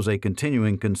 and this was a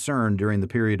continuing concern during the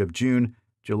period of June,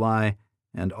 July,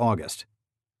 and August,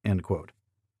 end quote.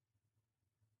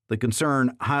 The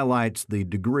concern highlights the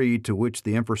degree to which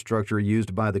the infrastructure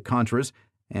used by the Contras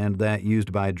and that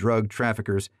used by drug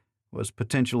traffickers was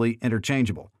potentially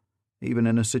interchangeable, even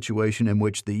in a situation in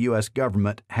which the U.S.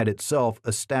 government had itself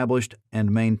established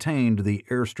and maintained the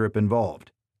airstrip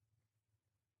involved.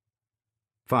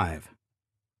 5.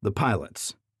 The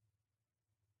pilots.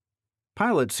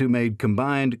 Pilots who made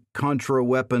combined Contra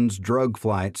weapons drug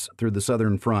flights through the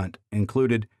Southern Front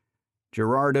included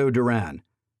Gerardo Duran,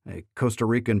 a Costa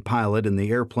Rican pilot in the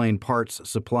airplane parts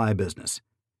supply business.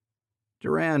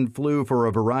 Duran flew for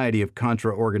a variety of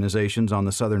Contra organizations on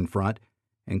the Southern Front,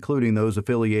 including those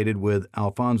affiliated with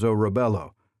Alfonso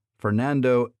Robelo,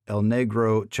 Fernando El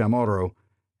Negro Chamorro,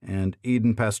 and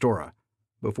Eden Pastora,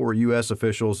 before U.S.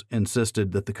 officials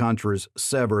insisted that the Contras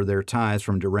sever their ties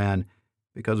from Duran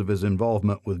because of his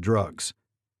involvement with drugs.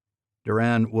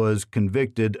 Duran was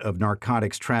convicted of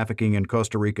narcotics trafficking in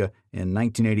Costa Rica in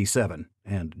 1987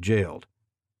 and jailed.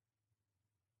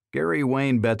 Gary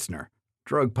Wayne Betzner,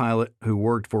 drug pilot who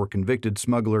worked for convicted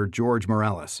smuggler George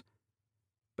Morales.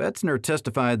 Betzner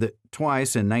testified that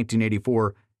twice in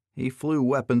 1984 he flew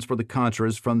weapons for the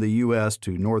Contras from the U.S.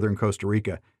 to northern Costa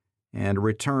Rica and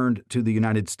returned to the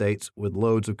United States with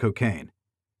loads of cocaine.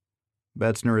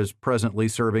 Betzner is presently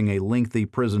serving a lengthy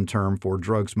prison term for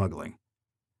drug smuggling.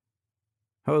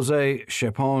 Jose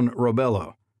Chapon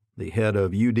Robelo, the head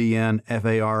of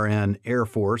UDN-FARN Air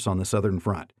Force on the Southern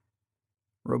Front.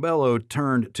 Robelo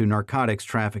turned to narcotics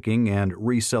trafficking and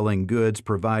reselling goods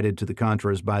provided to the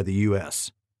Contras by the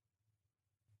U.S.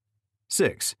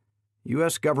 6.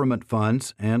 U.S. government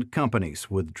funds and companies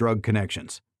with drug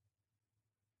connections.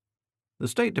 The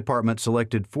State Department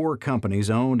selected 4 companies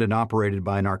owned and operated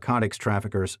by narcotics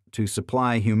traffickers to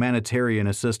supply humanitarian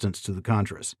assistance to the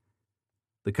Contras.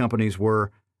 The companies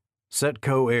were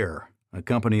Setco Air, a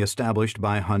company established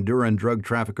by Honduran drug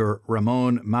trafficker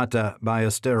Ramon Mata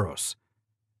Ballesteros;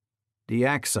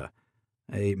 Diaxa,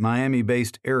 a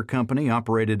Miami-based air company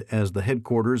operated as the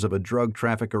headquarters of a drug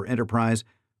trafficker enterprise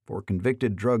for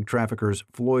convicted drug traffickers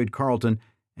Floyd Carlton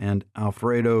and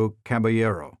Alfredo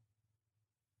Caballero;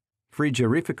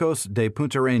 Frigerificos de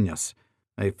Puntarenas,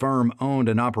 a firm owned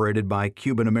and operated by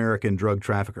Cuban-American drug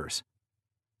traffickers;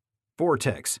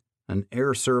 Vortex, an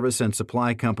air service and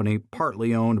supply company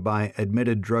partly owned by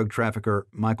admitted drug trafficker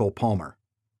Michael Palmer.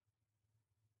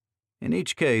 In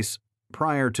each case,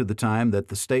 prior to the time that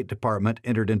the State Department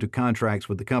entered into contracts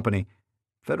with the company,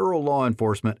 federal law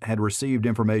enforcement had received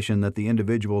information that the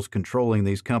individuals controlling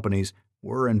these companies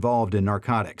were involved in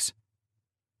narcotics.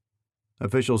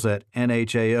 Officials at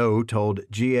NHAO told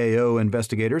GAO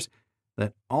investigators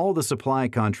that all the supply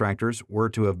contractors were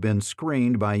to have been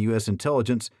screened by U.S.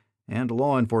 intelligence and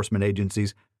law enforcement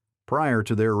agencies prior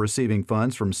to their receiving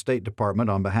funds from State Department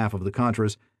on behalf of the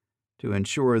Contras to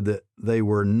ensure that they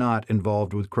were not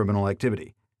involved with criminal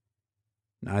activity.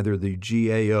 Neither the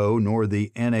GAO nor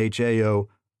the NHAO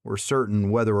were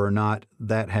certain whether or not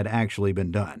that had actually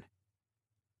been done.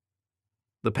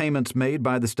 The payments made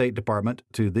by the State Department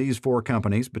to these four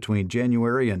companies between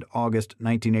January and August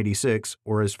 1986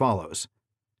 were as follows.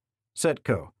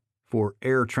 Setco, for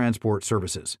air transport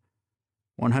services,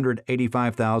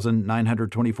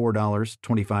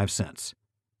 $185,924.25.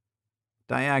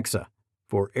 Diaxa,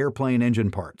 for airplane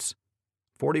engine parts,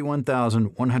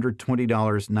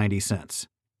 $41,120.90.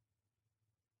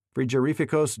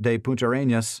 Frigerificos de Punta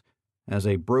Arenas, as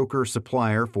a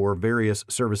broker-supplier for various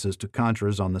services to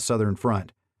Contras on the Southern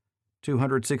Front,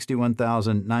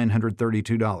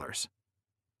 $261,932.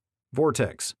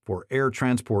 Vortex, for air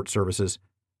transport services,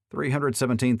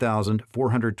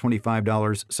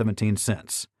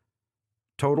 $317,425.17.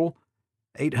 Total,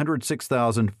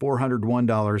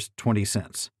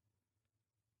 $806,401.20.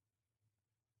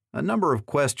 A number of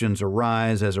questions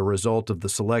arise as a result of the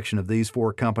selection of these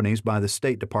four companies by the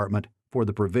State Department for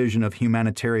the provision of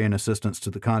humanitarian assistance to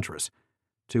the Contras,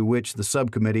 to which the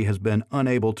subcommittee has been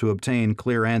unable to obtain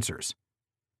clear answers.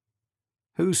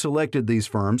 Who selected these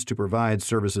firms to provide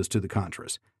services to the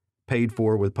Contras, paid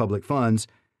for with public funds,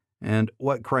 and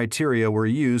what criteria were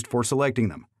used for selecting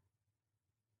them?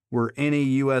 Were any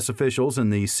U.S. officials in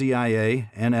the CIA,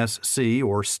 NSC,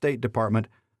 or State Department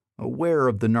aware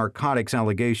of the narcotics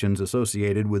allegations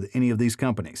associated with any of these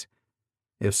companies?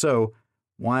 If so,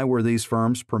 why were these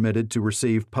firms permitted to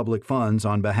receive public funds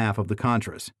on behalf of the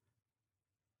Contras?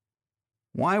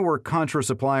 Why were Contra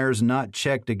suppliers not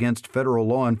checked against federal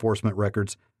law enforcement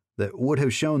records that would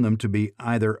have shown them to be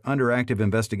either under active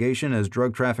investigation as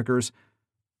drug traffickers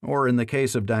or, in the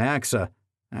case of Diaxa,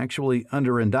 actually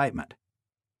under indictment?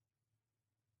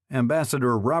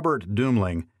 Ambassador Robert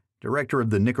Dumling, director of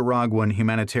the Nicaraguan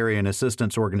Humanitarian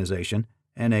Assistance Organization,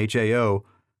 NHAO,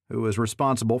 who was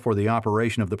responsible for the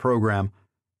operation of the program,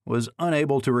 was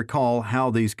unable to recall how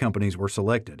these companies were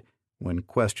selected when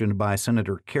questioned by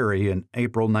Senator Kerry in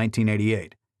April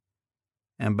 1988.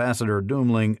 Ambassador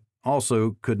Dumling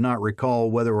also could not recall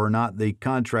whether or not the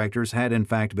contractors had in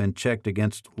fact been checked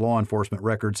against law enforcement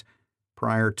records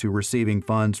prior to receiving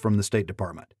funds from the State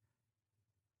Department.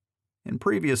 In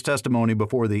previous testimony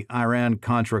before the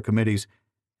Iran-Contra committees,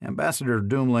 Ambassador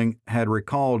Dumling had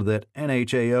recalled that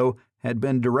NHAO had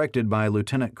been directed by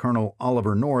Lieutenant Colonel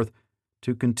Oliver North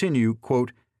to continue,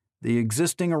 quote, the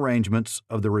existing arrangements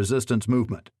of the resistance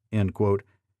movement, end quote,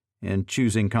 in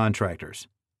choosing contractors.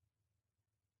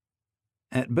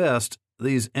 At best,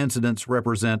 these incidents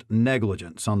represent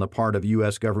negligence on the part of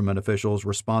U.S. government officials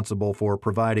responsible for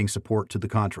providing support to the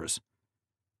Contras.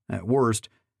 At worst,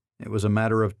 it was a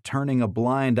matter of turning a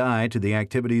blind eye to the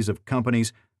activities of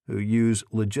companies who use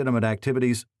legitimate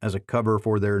activities as a cover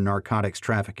for their narcotics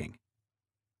trafficking.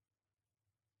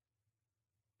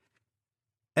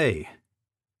 A.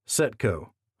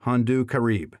 Setco, Hondu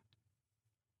Carib.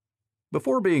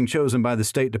 Before being chosen by the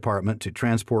State Department to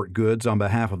transport goods on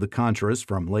behalf of the Contras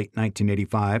from late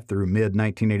 1985 through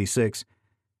mid-1986,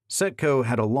 Setco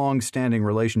had a long-standing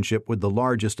relationship with the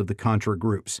largest of the Contra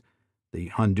groups, the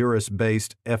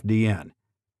Honduras-based FDN.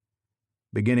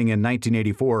 Beginning in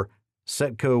 1984,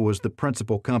 Setco was the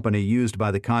principal company used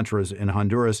by the Contras in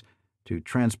Honduras to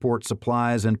transport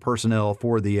supplies and personnel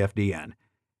for the FDN,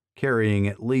 carrying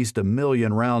at least 1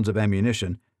 million rounds of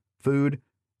ammunition, food,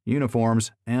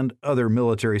 uniforms, and other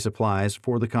military supplies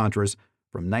for the Contras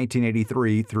from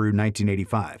 1983 through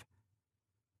 1985.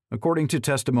 According to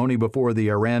testimony before the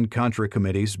Iran-Contra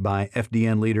committees by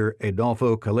FDN leader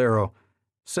Adolfo Calero,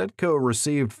 Setco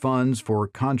received funds for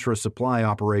Contra supply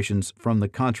operations from the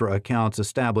Contra accounts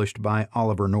established by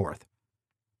Oliver North.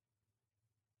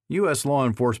 U.S. law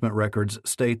enforcement records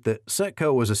state that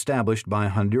Setco was established by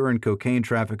Honduran cocaine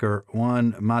trafficker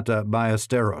Juan Mata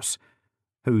Ballesteros,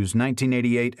 whose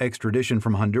 1988 extradition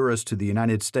from Honduras to the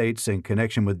United States in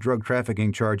connection with drug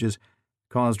trafficking charges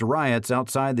caused riots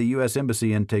outside the U.S.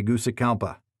 Embassy in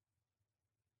Tegucigalpa.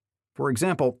 For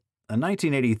example, a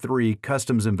 1983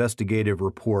 Customs investigative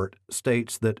report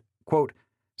states that, quote,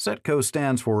 SETCO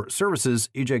stands for Services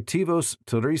Ejectivos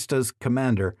Turistas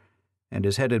Commander and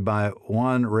is headed by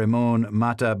Juan Ramon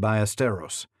Mata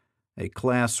Ballesteros, a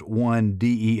Class 1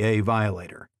 DEA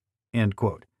violator." End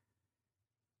quote.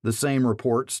 The same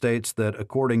report states that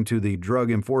according to the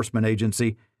Drug Enforcement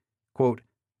Agency, quote,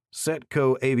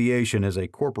 "SETCO Aviation is a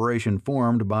corporation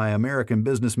formed by American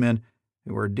businessmen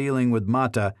who are dealing with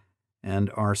Mata and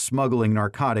are smuggling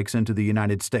narcotics into the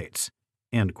United States."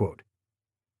 End quote.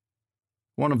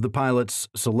 One of the pilots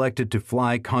selected to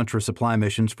fly Contra supply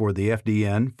missions for the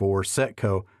FDN for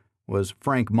SETCO was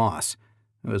Frank Moss,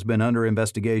 who has been under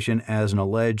investigation as an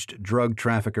alleged drug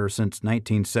trafficker since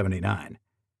 1979.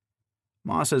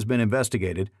 Moss has been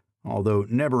investigated, although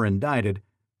never indicted,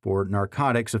 for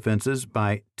narcotics offenses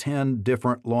by 10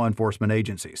 different law enforcement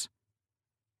agencies.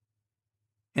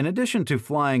 In addition to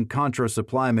flying Contra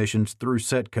supply missions through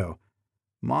SETCO,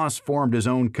 Moss formed his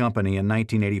own company in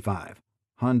 1985,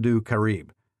 Hondu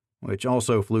Carib, which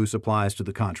also flew supplies to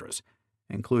the Contras,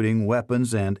 including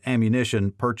weapons and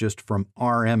ammunition purchased from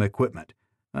RM Equipment,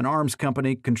 an arms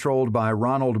company controlled by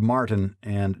Ronald Martin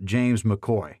and James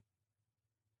McCoy.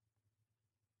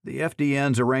 The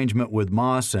FDN's arrangement with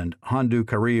Moss and Hondu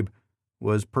Carib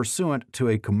was pursuant to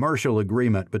a commercial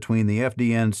agreement between the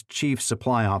FDN's chief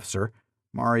supply officer,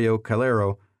 Mario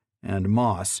Calero, and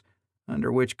Moss,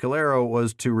 under which Calero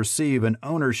was to receive an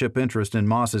ownership interest in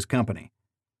Moss's company.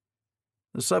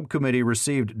 The subcommittee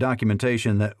received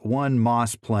documentation that one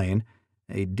Moss plane,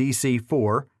 a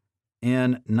DC-4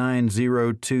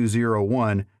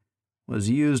 N90201, was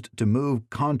used to move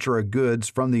Contra goods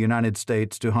from the United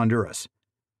States to Honduras.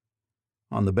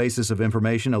 On the basis of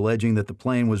information alleging that the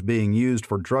plane was being used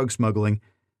for drug smuggling,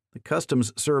 the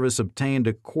Customs Service obtained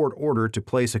a court order to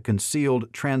place a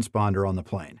concealed transponder on the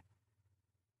plane.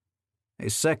 A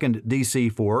second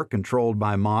DC-4, controlled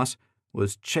by Moss,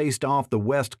 was chased off the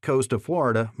west coast of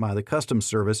Florida by the Customs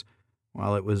Service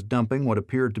while it was dumping what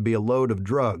appeared to be a load of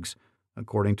drugs,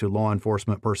 according to law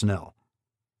enforcement personnel.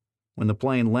 When the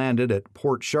plane landed at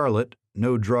Port Charlotte,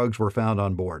 no drugs were found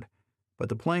on board, but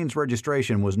the plane's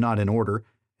registration was not in order,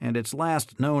 and its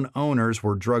last known owners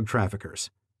were drug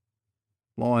traffickers.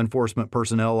 Law enforcement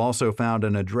personnel also found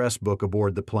an address book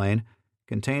aboard the plane,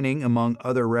 containing, among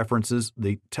other references,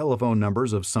 the telephone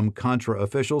numbers of some Contra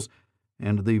officials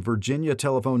and the Virginia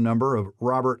telephone number of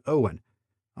Robert Owen,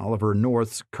 Oliver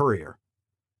North's courier.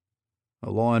 A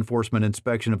law enforcement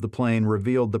inspection of the plane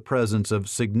revealed the presence of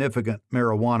significant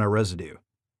marijuana residue.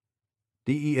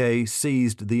 DEA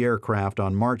seized the aircraft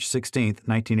on March 16,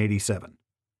 1987.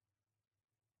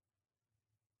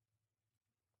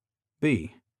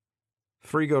 B.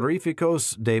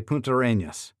 Frigoríficos de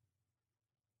Puntarenas.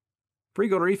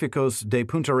 Frigoríficos de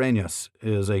Puntarenas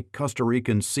is a Costa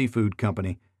Rican seafood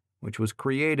company which was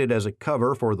created as a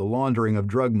cover for the laundering of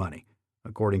drug money,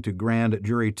 according to grand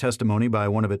jury testimony by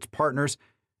one of its partners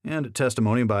and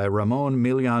testimony by Ramon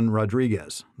Milian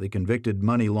Rodriguez, the convicted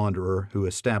money launderer who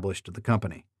established the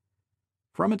company.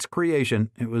 From its creation,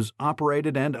 it was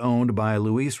operated and owned by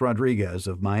Luis Rodriguez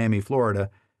of Miami, Florida,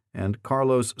 and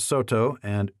Carlos Soto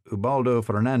and Ubaldo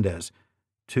Fernandez,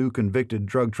 two convicted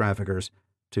drug traffickers,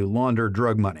 to launder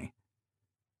drug money.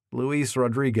 Luis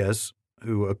Rodriguez,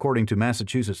 who, according to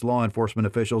Massachusetts law enforcement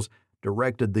officials,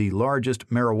 directed the largest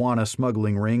marijuana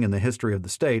smuggling ring in the history of the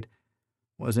state,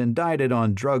 was indicted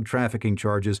on drug trafficking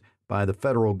charges by the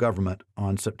federal government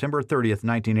on September 30,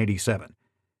 1987,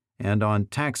 and on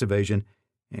tax evasion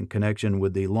in connection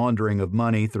with the laundering of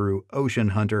money through Ocean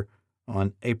Hunter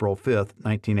on April 5,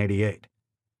 1988.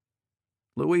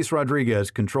 Luis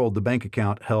Rodriguez controlled the bank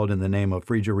account held in the name of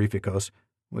Frigoríficos,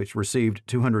 which received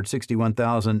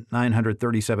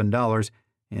 $261,937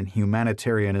 in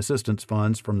humanitarian assistance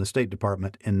funds from the State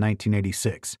Department in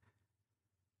 1986.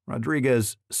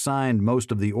 Rodriguez signed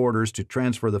most of the orders to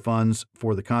transfer the funds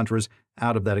for the Contras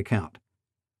out of that account.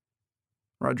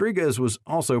 Rodriguez was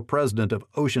also president of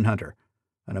Ocean Hunter,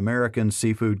 an American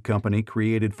seafood company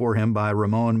created for him by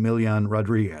Ramon Milian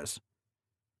Rodriguez.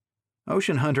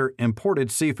 Ocean Hunter imported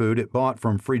seafood it bought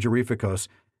from Frigoríficos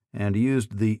and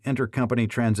used the intercompany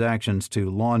transactions to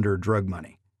launder drug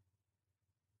money.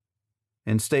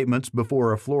 In statements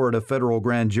before a Florida federal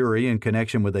grand jury in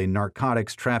connection with a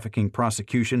narcotics trafficking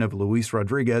prosecution of Luis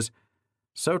Rodriguez,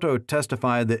 Soto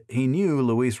testified that he knew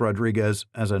Luis Rodriguez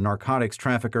as a narcotics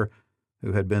trafficker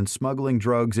who had been smuggling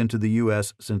drugs into the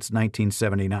U.S. since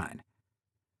 1979.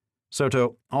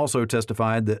 Soto also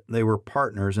testified that they were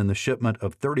partners in the shipment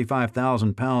of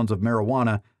 35,000 pounds of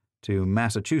marijuana to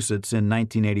Massachusetts in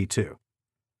 1982.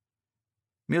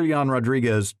 Milian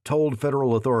Rodriguez told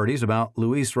federal authorities about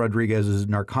Luis Rodriguez's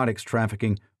narcotics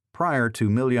trafficking prior to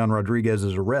Milian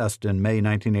Rodriguez's arrest in May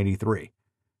 1983.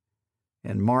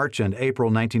 In March and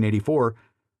April 1984,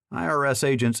 IRS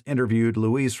agents interviewed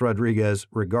Luis Rodriguez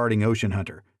regarding Ocean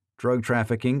Hunter, drug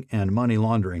trafficking, and money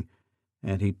laundering,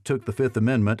 and he took the Fifth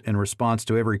Amendment in response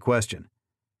to every question.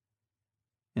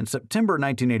 In September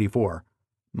 1984,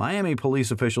 Miami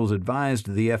police officials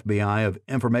advised the FBI of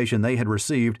information they had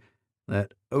received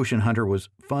that Ocean Hunter was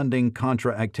funding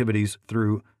Contra activities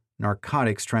through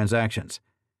narcotics transactions,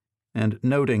 and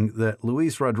noting that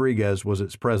Luis Rodriguez was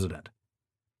its president.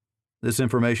 This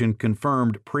information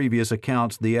confirmed previous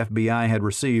accounts the FBI had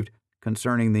received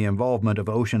concerning the involvement of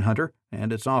Ocean Hunter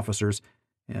and its officers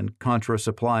in Contra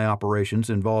supply operations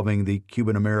involving the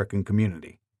Cuban-American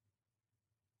community.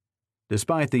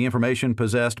 Despite the information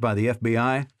possessed by the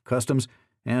FBI, Customs,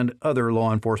 and other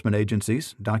law enforcement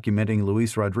agencies documenting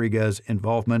Luis Rodriguez's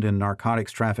involvement in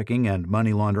narcotics trafficking and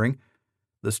money laundering,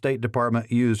 the State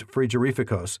Department used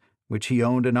Frigorificos, which he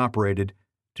owned and operated,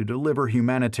 to deliver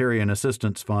humanitarian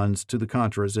assistance funds to the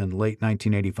Contras in late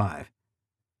 1985.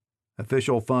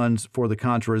 Official funds for the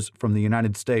Contras from the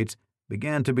United States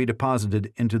began to be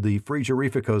deposited into the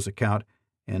Frigorificos account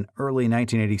in early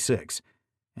 1986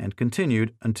 and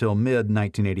continued until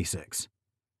mid-1986.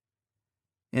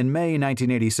 In May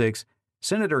 1986,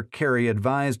 Senator Kerry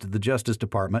advised the Justice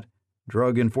Department,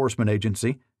 Drug Enforcement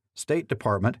Agency, State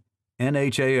Department,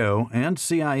 NHAO, and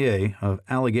CIA of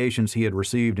allegations he had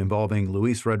received involving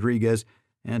Luis Rodriguez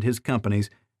and his companies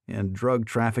in drug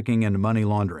trafficking and money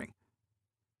laundering.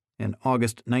 In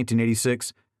August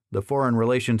 1986, the Foreign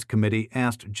Relations Committee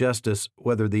asked Justice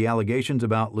whether the allegations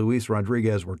about Luis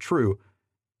Rodriguez were true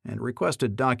and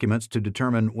requested documents to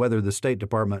determine whether the State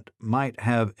Department might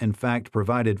have in fact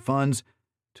provided funds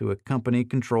to a company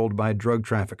controlled by drug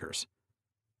traffickers.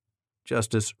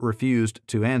 Justice refused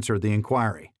to answer the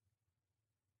inquiry.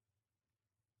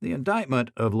 The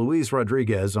indictment of Luis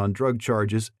Rodriguez on drug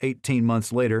charges 18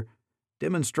 months later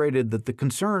demonstrated that the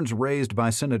concerns raised by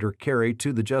Senator Kerry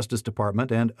to the Justice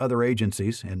Department and other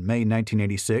agencies in May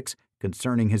 1986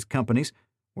 concerning his companies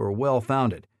were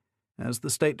well-founded, as the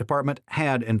State Department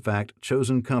had, in fact,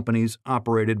 chosen companies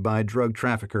operated by drug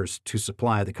traffickers to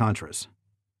supply the Contras.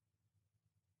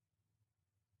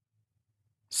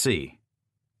 C.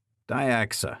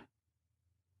 Diaxa.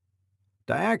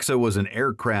 Diaxa was an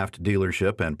aircraft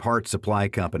dealership and parts supply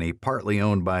company partly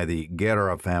owned by the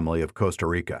Guerra family of Costa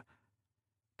Rica.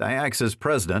 Diaxa's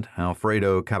president,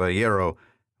 Alfredo Caballero,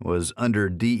 was under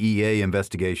DEA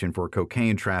investigation for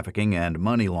cocaine trafficking and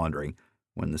money laundering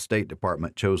when the State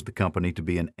Department chose the company to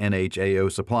be an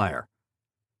NHAO supplier.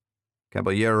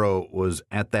 Caballero was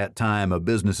at that time a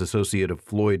business associate of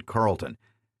Floyd Carlton,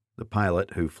 the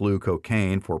pilot who flew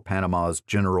cocaine for Panama's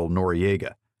General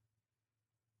Noriega.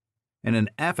 In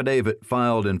an affidavit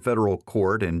filed in federal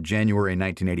court in January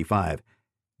 1985,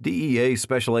 DEA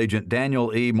Special Agent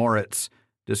Daniel E. Moritz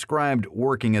described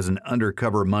working as an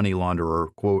undercover money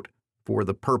launderer, quote, for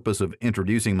the purpose of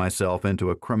introducing myself into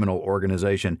a criminal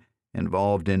organization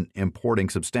involved in importing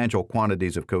substantial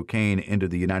quantities of cocaine into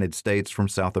the United States from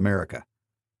South America,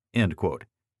 end quote.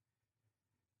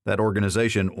 That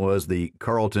organization was the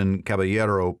Carlton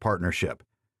Caballero Partnership.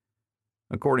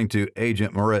 According to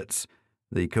Agent Moritz,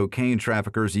 the cocaine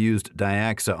traffickers used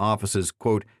Diaxa offices,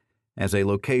 quote, as a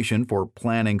location for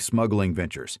planning smuggling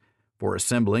ventures, for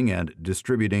assembling and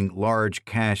distributing large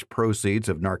cash proceeds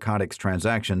of narcotics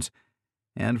transactions,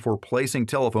 and for placing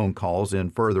telephone calls in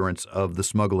furtherance of the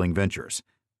smuggling ventures,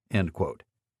 end quote.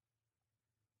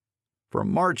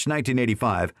 From March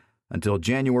 1985 until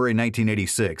January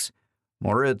 1986,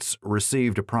 Moritz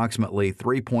received approximately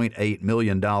 $3.8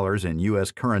 million in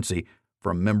U.S. currency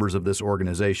from members of this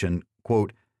organization,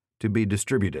 quote, to be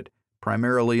distributed,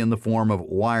 primarily in the form of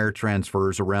wire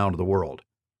transfers around the world,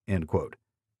 end quote.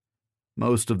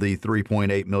 Most of the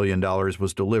 $3.8 million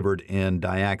was delivered in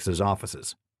Diaxa's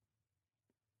offices.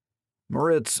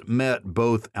 Moritz met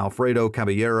both Alfredo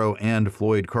Caballero and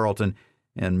Floyd Carlton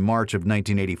in March of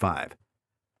 1985.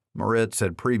 Moritz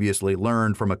had previously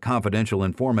learned from a confidential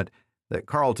informant that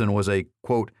Carlton was a,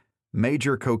 quote,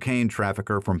 major cocaine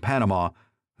trafficker from Panama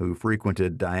who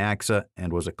frequented Diaxa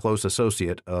and was a close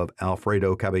associate of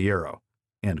Alfredo Caballero,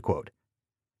 end quote.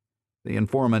 The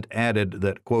informant added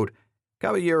that, quote,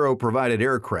 Caballero provided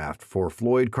aircraft for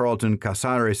Floyd Carlton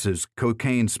Casares'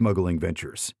 cocaine smuggling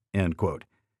ventures, end quote,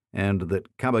 and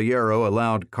that Caballero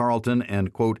allowed Carlton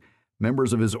and, quote,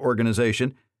 members of his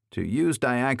organization to use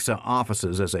Diaxa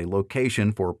offices as a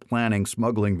location for planning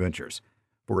smuggling ventures,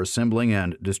 for assembling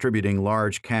and distributing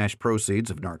large cash proceeds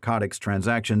of narcotics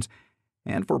transactions,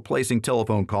 and for placing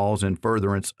telephone calls in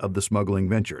furtherance of the smuggling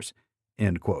ventures,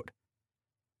 end quote.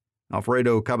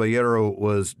 Alfredo Caballero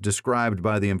was described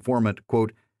by the informant,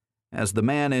 quote, as the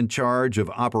man in charge of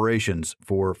operations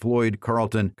for Floyd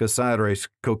Carlton Casares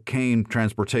Cocaine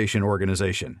Transportation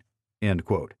Organization." End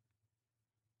quote.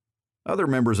 Other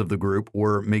members of the group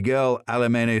were Miguel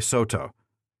Alemany Soto,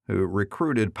 who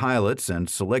recruited pilots and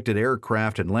selected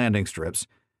aircraft and landing strips,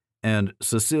 and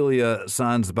Cecilia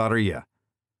Sanz Barria.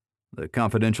 The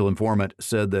confidential informant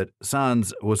said that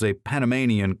Sanz was a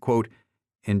Panamanian, quote,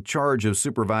 in charge of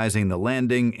supervising the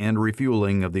landing and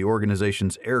refueling of the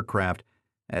organization's aircraft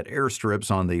at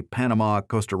airstrips on the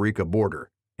Panama-Costa Rica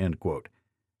border, end quote,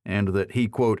 and that he,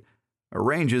 quote,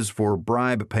 arranges for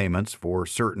bribe payments for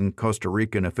certain Costa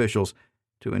Rican officials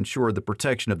to ensure the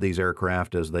protection of these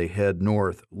aircraft as they head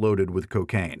north loaded with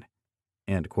cocaine,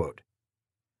 end quote.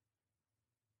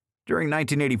 During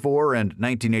 1984 and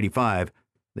 1985,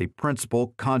 the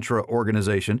principal Contra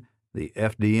organization, the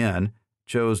FDN,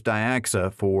 chose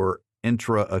Diaxa for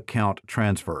intra-account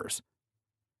transfers.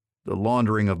 The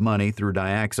laundering of money through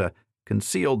Diaxa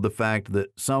concealed the fact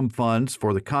that some funds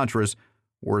for the Contras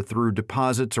were through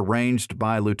deposits arranged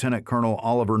by Lieutenant Colonel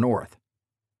Oliver North.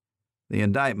 The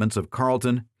indictments of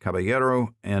Carlton,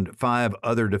 Caballero, and 5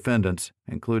 other defendants,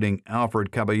 including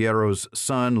Alfred Caballero's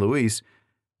son, Luis,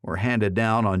 were handed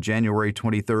down on January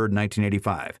 23,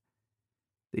 1985.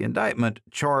 The indictment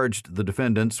charged the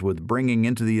defendants with bringing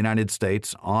into the United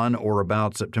States on or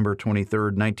about September 23,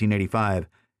 1985,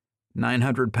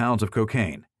 900 pounds of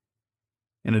cocaine.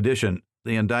 In addition,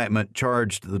 the indictment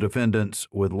charged the defendants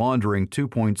with laundering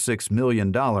 $2.6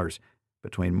 million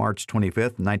between March 25,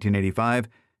 1985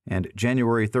 and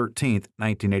January 13,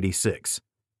 1986.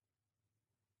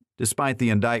 Despite the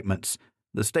indictments,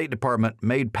 the State Department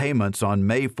made payments on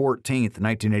May 14,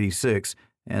 1986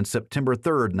 and September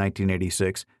 3,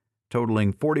 1986,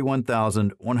 totaling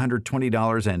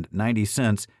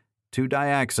 $41,120.90 to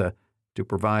Diaxa to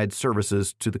provide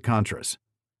services to the Contras.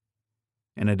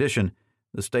 In addition,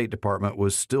 the State Department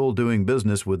was still doing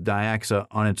business with Diaxa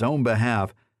on its own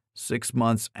behalf 6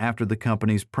 months after the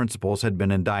company's principals had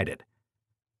been indicted.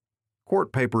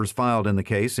 Court papers filed in the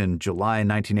case in July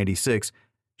 1986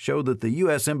 showed that the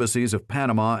U.S. embassies of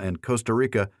Panama and Costa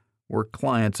Rica were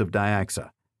clients of Diaxa.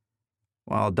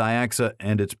 While Diaxa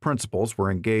and its principals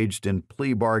were engaged in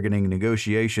plea bargaining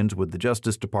negotiations with the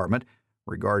Justice Department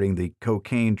regarding the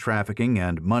cocaine trafficking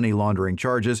and money laundering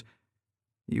charges,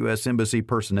 U.S. Embassy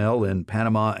personnel in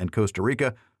Panama and Costa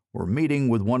Rica were meeting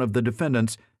with one of the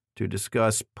defendants to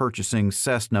discuss purchasing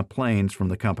Cessna planes from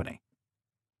the company.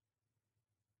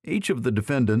 Each of the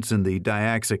defendants in the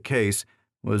Diaxa case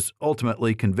was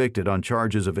ultimately convicted on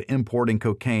charges of importing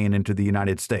cocaine into the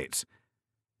United States.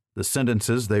 The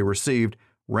sentences they received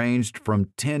ranged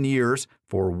from 10 years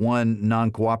for one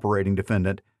non-cooperating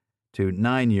defendant to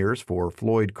 9 years for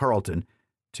Floyd Carlton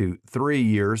to 3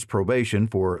 years probation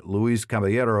for Luis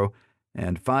Caballero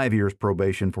and 5 years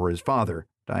probation for his father,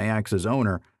 Diaxa's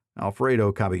owner,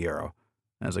 Alfredo Caballero,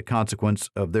 as a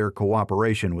consequence of their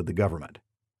cooperation with the government.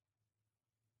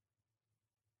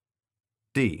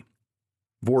 D.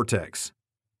 Vortex.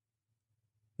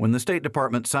 When the State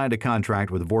Department signed a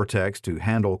contract with Vortex to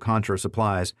handle Contra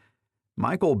supplies,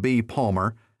 Michael B.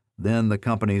 Palmer, then the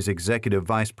company's executive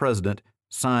vice president,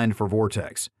 signed for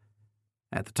Vortex.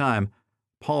 At the time,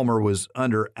 Palmer was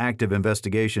under active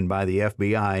investigation by the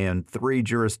FBI in 3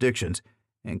 jurisdictions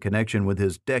in connection with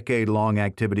his decade-long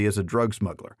activity as a drug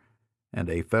smuggler, and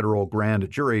a federal grand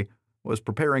jury was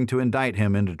preparing to indict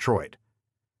him in Detroit.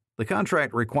 The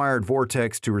contract required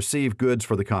Vortex to receive goods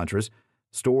for the Contras,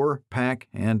 store, pack,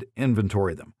 and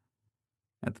inventory them.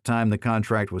 At the time the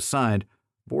contract was signed,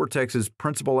 Vortex's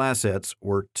principal assets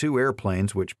were 2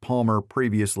 airplanes which Palmer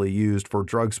previously used for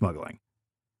drug smuggling.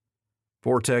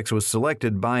 Vortex was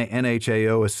selected by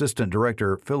NHAO Assistant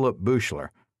Director Philip Buechler,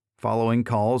 following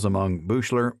calls among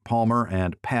Buechler, Palmer,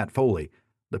 and Pat Foley,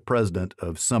 the president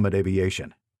of Summit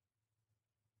Aviation.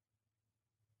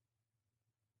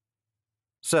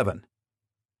 7.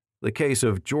 The case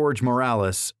of George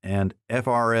Morales and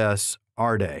FRS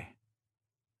Arde.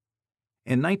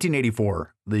 In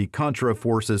 1984, the Contra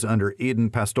forces under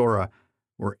Eden Pastora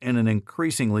were in an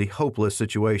increasingly hopeless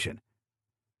situation.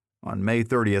 On May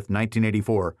 30,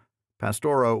 1984,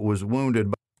 Pastora was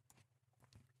wounded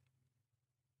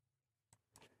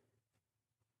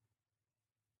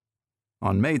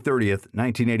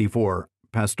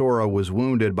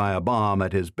by a bomb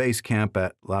at his base camp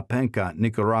at La Penca,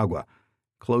 Nicaragua,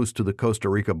 close to the Costa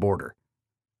Rica border.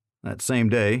 That same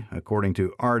day, according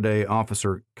to Arde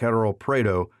officer Carol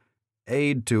Prado,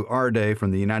 aid to Arde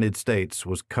from the United States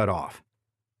was cut off.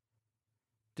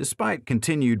 Despite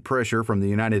continued pressure from the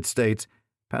United States,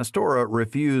 Pastora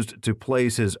refused to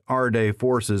place his Arde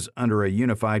forces under a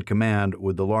unified command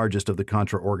with the largest of the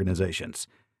Contra organizations,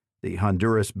 the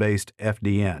Honduras-based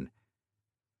FDN.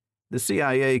 The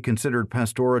CIA considered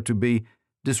Pastora to be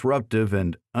disruptive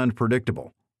and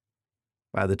unpredictable.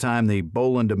 By the time the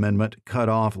Boland Amendment cut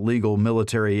off legal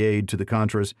military aid to the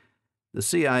Contras, the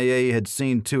CIA had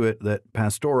seen to it that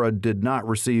Pastora did not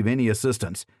receive any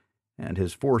assistance, and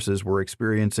his forces were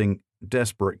experiencing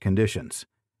desperate conditions.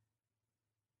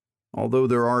 Although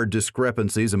there are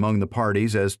discrepancies among the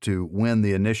parties as to when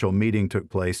the initial meeting took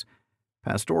place,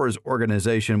 Pastora's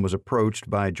organization was approached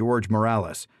by George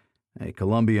Morales, a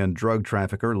Colombian drug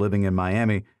trafficker living in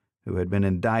Miami who had been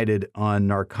indicted on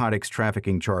narcotics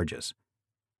trafficking charges.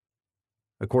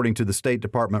 According to the State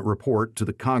Department report to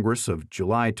the Congress of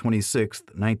July 26,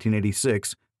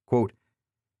 1986, quote,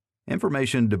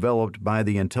 information developed by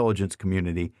the intelligence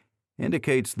community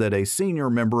indicates that a senior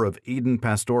member of Eden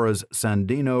Pastora's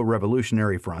Sandino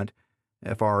Revolutionary Front,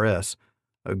 FRS,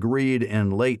 agreed in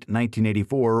late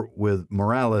 1984 with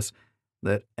Morales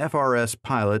that FRS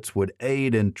pilots would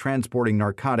aid in transporting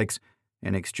narcotics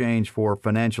in exchange for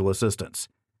financial assistance.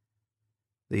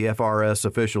 The FRS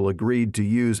official agreed to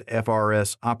use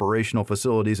FRS operational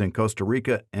facilities in Costa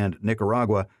Rica and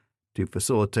Nicaragua to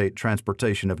facilitate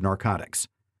transportation of narcotics.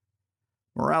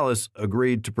 Morales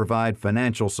agreed to provide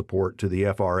financial support to the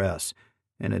FRS,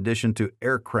 in addition to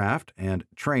aircraft and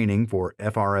training for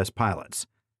FRS pilots.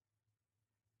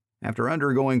 After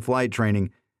undergoing flight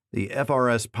training, the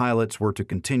FRS pilots were to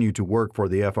continue to work for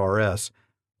the FRS,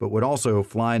 but would also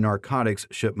fly narcotics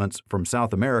shipments from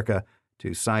South America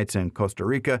to sites in Costa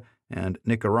Rica and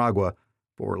Nicaragua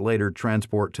for later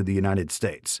transport to the United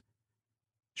States.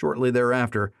 Shortly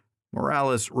thereafter,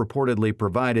 Morales reportedly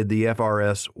provided the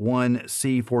FRS one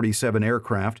C-47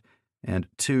 aircraft and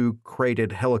 2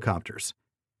 Krated helicopters.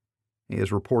 He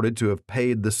is reported to have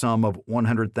paid the sum of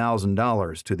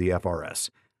 $100,000 to the FRS,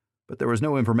 but there was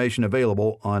no information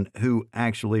available on who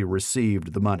actually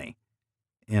received the money.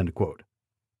 End quote.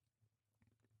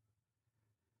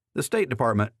 The State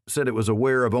Department said it was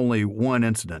aware of only one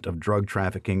incident of drug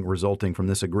trafficking resulting from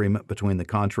this agreement between the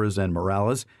Contras and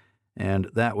Morales, and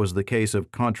that was the case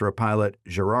of Contra pilot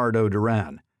Gerardo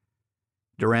Duran.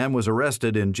 Duran was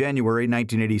arrested in January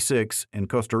 1986 in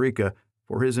Costa Rica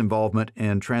for his involvement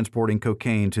in transporting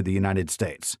cocaine to the United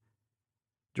States.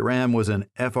 Duran was an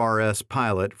FRS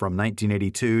pilot from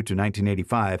 1982 to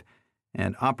 1985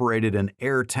 and operated an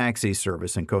air taxi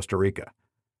service in Costa Rica.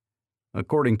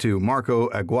 According to Marco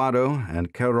Aguado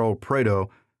and Carol Prado,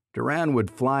 Duran would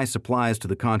fly supplies to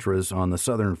the Contras on the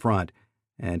Southern Front,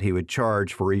 and he would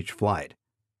charge for each flight.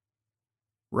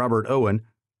 Robert Owen,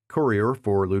 courier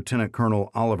for Lieutenant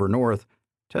Colonel Oliver North,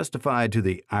 testified to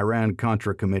the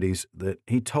Iran-Contra committees that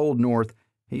he told North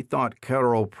he thought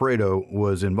Carol Prado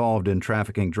was involved in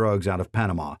trafficking drugs out of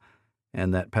Panama,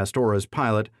 and that Pastora's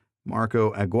pilot,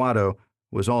 Marco Aguado,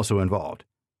 was also involved.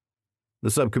 The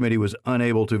subcommittee was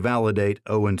unable to validate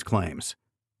Owen's claims.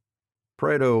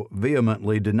 Prado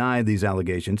vehemently denied these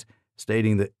allegations,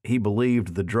 stating that he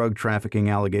believed the drug trafficking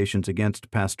allegations against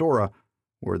Pastora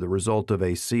were the result of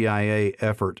a CIA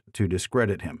effort to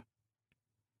discredit him.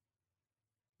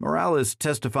 Morales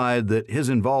testified that his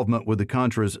involvement with the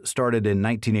Contras started in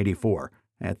 1984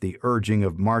 at the urging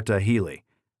of Marta Healy,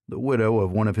 the widow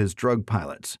of one of his drug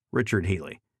pilots, Richard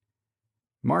Healy.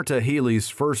 Marta Healy's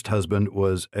first husband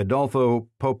was Adolfo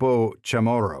Popo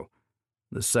Chamorro,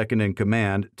 the second in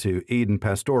command to Eden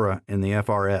Pastora in the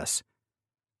FRS.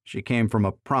 She came from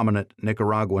a prominent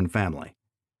Nicaraguan family.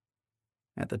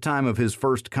 At the time of his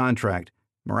first contract,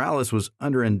 Morales was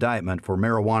under indictment for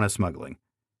marijuana smuggling.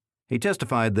 He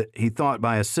testified that he thought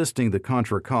by assisting the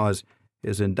Contra cause,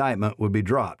 his indictment would be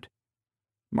dropped.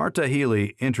 Marta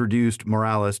Healy introduced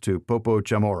Morales to Popo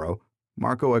Chamorro,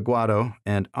 Marco Aguado,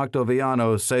 and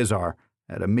Octaviano Cesar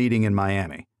at a meeting in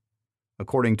Miami.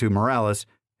 According to Morales,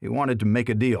 he wanted to make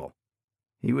a deal.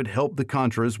 He would help the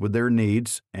Contras with their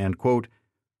needs and, quote,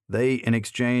 they in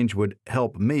exchange would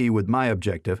help me with my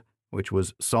objective, which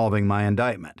was solving my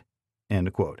indictment,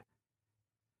 end quote.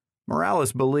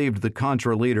 Morales believed the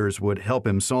Contra leaders would help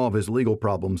him solve his legal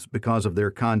problems because of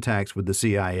their contacts with the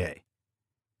CIA.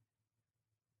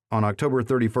 On October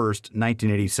 31,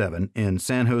 1987, in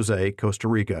San Jose, Costa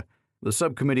Rica, the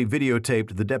subcommittee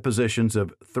videotaped the depositions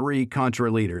of 3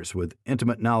 Contra leaders with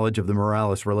intimate knowledge of the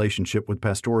Morales relationship with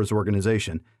Pastora's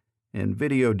organization in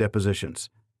video depositions.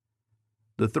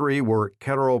 The 3 were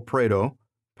Carol Prado,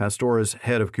 Pastora's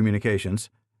head of communications,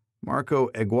 Marco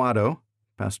Aguado,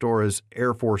 Pastora's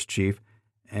Air Force chief,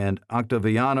 and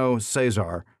Octaviano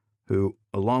Cesar, who,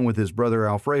 along with his brother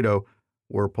Alfredo,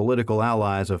 were political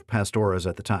allies of Pastora's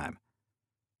at the time.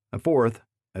 A fourth,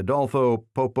 Adolfo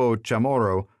Popo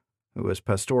Chamorro, who was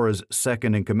Pastora's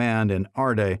second in command in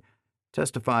Arde,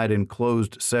 testified in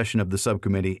closed session of the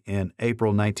subcommittee in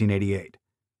April 1988.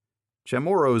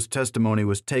 Chamorro's testimony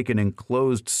was taken in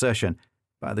closed session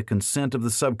by the consent of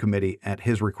the subcommittee at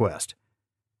his request.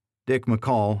 Dick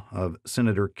McCall of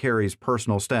Senator Kerry's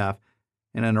personal staff,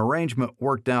 in an arrangement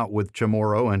worked out with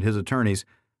Chamorro and his attorneys,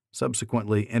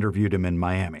 subsequently interviewed him in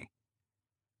Miami.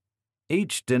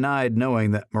 Each denied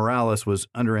knowing that Morales was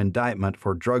under indictment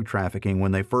for drug trafficking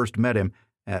when they first met him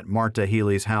at Marta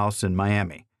Healy's house in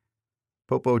Miami.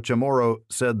 Popo Chamorro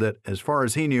said that, as far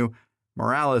as he knew,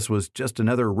 Morales was just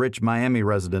another rich Miami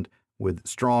resident with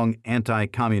strong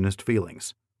anti-communist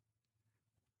feelings.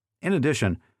 In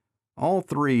addition, all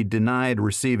three denied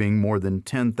receiving more than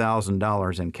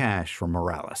 $10,000 in cash from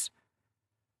Morales.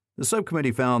 The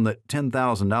subcommittee found that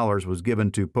 $10,000 was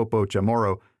given to Popo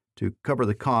Chamorro to cover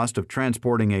the cost of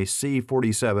transporting a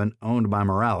C-47 owned by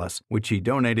Morales, which he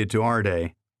donated to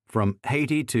ARDE, from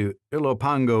Haiti to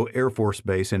Ilopango Air Force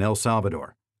Base in El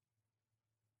Salvador.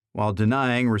 While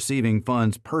denying receiving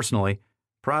funds personally,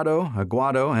 Prado,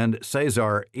 Aguado, and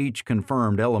Cesar each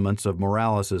confirmed elements of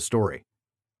Morales' story.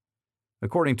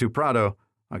 According to Prado,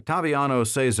 Octaviano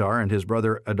Cesar and his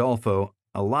brother Adolfo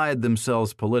allied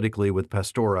themselves politically with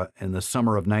Pastora in the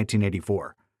summer of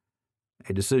 1984.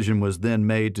 A decision was then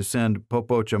made to send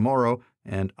Popo Chamorro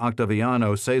and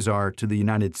Octaviano Cesar to the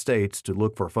United States to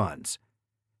look for funds.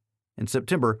 In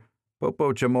September,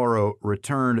 Popo Chamorro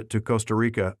returned to Costa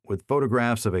Rica with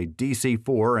photographs of a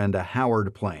DC-4 and a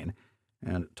Howard plane,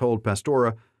 and told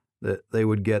Pastora that they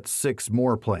would get 6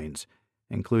 more planes,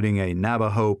 including a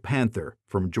Navajo Panther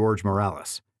from George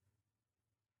Morales.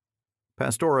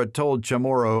 Pastora told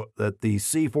Chamorro that the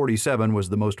C-47 was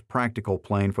the most practical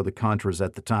plane for the Contras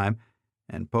at the time,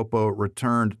 and Popo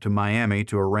returned to Miami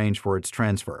to arrange for its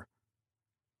transfer.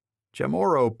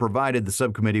 Chamorro provided the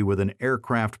subcommittee with an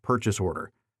aircraft purchase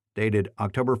order, dated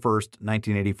October 1,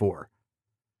 1984.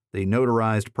 The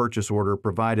notarized purchase order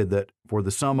provided that for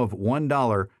the sum of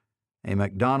 $1, a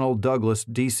McDonnell Douglas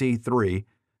DC-3,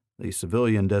 the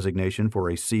civilian designation for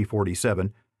a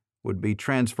C-47, would be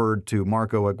transferred to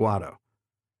Marco Aguado.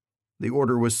 The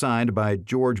order was signed by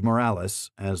George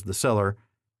Morales as the seller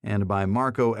and by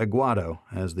Marco Aguado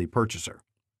as the purchaser.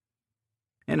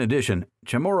 In addition,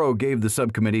 Chamorro gave the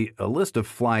subcommittee a list of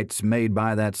flights made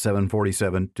by that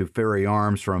 747 to ferry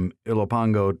arms from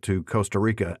Ilopango to Costa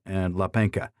Rica and La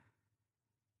Penca.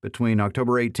 Between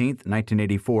October 18,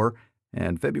 1984,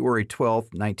 and February 12,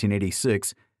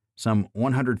 1986, some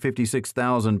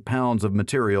 156,000 pounds of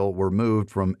material were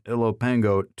moved from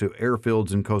Ilopango to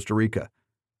airfields in Costa Rica.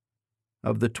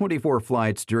 Of the 24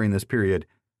 flights during this period,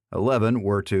 11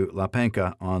 were to La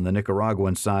Penca on the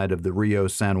Nicaraguan side of the Rio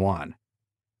San Juan.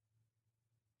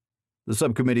 The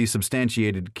subcommittee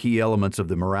substantiated key elements of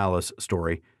the Morales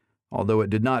story, although it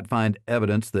did not find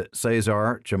evidence that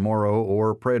Cesar, Chamorro,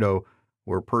 or Prado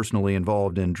were personally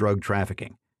involved in drug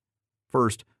trafficking.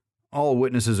 First, all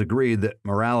witnesses agreed that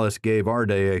Morales gave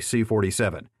ARDE a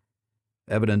C-47.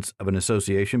 Evidence of an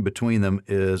association between them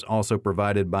is also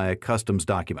provided by a customs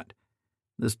document.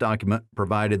 This document,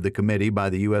 provided the committee by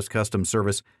the U.S. Customs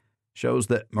Service, shows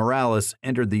that Morales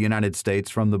entered the United States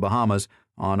from the Bahamas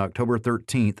on October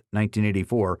 13,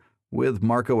 1984, with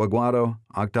Marco Aguado,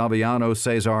 Octaviano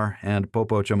Cesar, and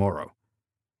Popo Chamorro.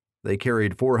 They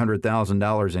carried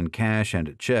 $400,000 in cash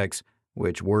and checks,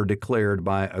 which were declared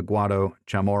by Aguado,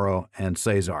 Chamorro, and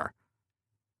Cesar.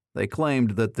 They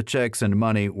claimed that the checks and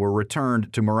money were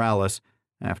returned to Morales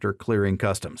after clearing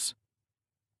customs.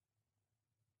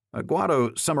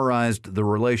 Aguado summarized the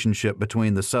relationship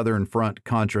between the Southern Front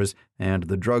Contras and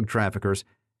the drug traffickers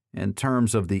in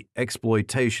terms of the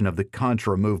exploitation of the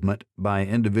Contra movement by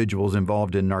individuals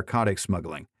involved in narcotic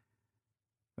smuggling.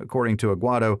 According to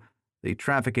Aguado, the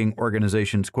trafficking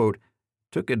organizations, quote,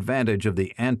 took advantage of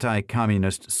the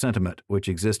anti-communist sentiment which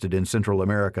existed in Central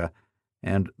America,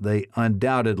 and they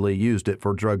undoubtedly used it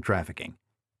for drug trafficking,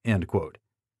 end quote.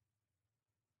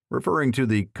 Referring to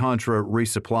the Contra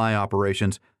resupply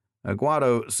operations,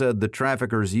 Aguado said the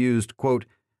traffickers used, quote,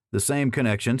 the same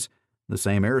connections, the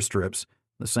same airstrips,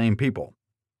 the same people,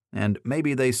 and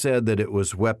maybe they said that it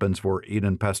was weapons for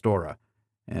Eden Pastora,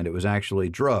 and it was actually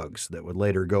drugs that would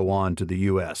later go on to the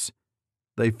U.S.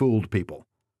 They fooled people.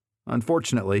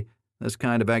 Unfortunately, this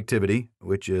kind of activity,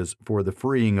 which is for the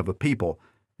freeing of a people,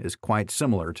 is quite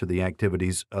similar to the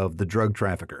activities of the drug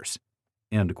traffickers,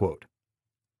 end quote.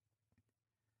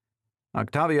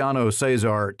 Octaviano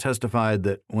Cesar testified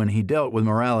that when he dealt with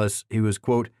Morales, he was,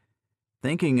 quote,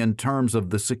 thinking in terms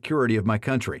of the security of my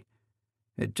country.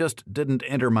 It just didn't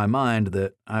enter my mind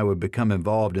that I would become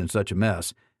involved in such a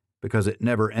mess, because it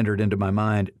never entered into my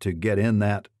mind to get in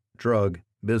that drug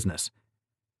business.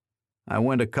 I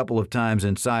went a couple of times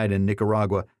inside in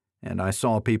Nicaragua, and I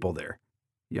saw people there.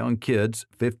 Young kids,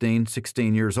 15,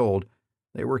 16 years old.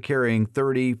 They were carrying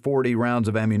 30, 40 rounds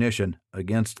of ammunition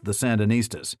against the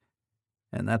Sandinistas.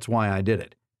 And that's why I did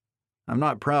it. I'm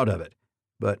not proud of it,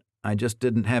 but I just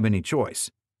didn't have any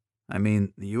choice. I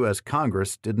mean, the U.S.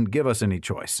 Congress didn't give us any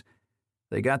choice.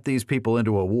 They got these people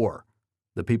into a war.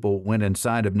 The people went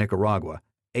inside of Nicaragua,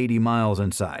 80 miles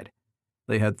inside.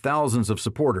 They had thousands of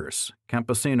supporters,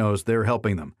 campesinos there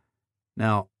helping them.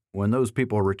 Now, when those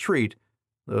people retreat,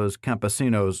 those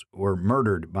campesinos were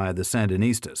murdered by the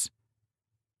Sandinistas.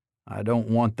 I don't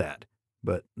want that,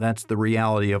 but that's the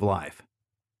reality of life."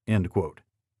 End quote.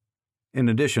 In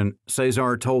addition,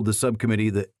 Cesar told the subcommittee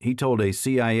that he told a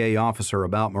CIA officer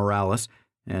about Morales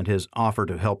and his offer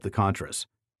to help the Contras.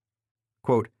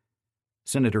 Quote,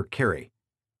 "Senator Kerry,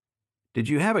 did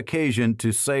you have occasion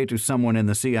to say to someone in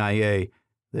the CIA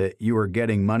that you were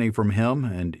getting money from him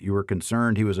and you were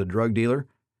concerned he was a drug dealer?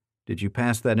 Did you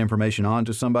pass that information on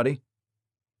to somebody?"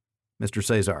 Mr.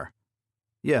 Cesar,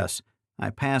 "Yes, I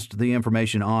passed the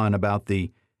information on about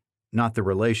not the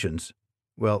relations.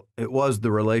 Well, it was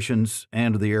the relations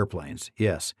and the airplanes,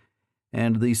 yes.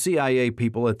 And the CIA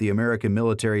people at the American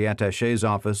Military Attaché's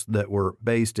office that were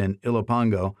based in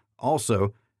Ilopango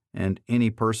also, and any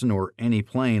person or any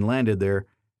plane landed there,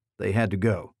 they had to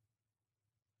go."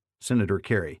 Senator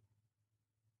Kerry,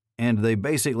 "And they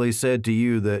basically said to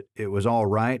you that it was all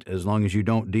right as long as you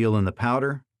don't deal in the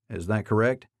powder? Is that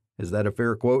correct? Is that a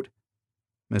fair quote?"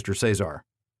 Mr. Cesar,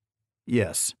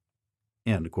 "Yes."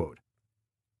 End quote.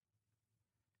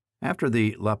 After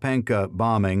the La Panca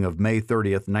bombing of May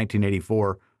 30th,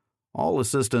 1984, all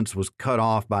assistance was cut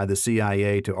off by the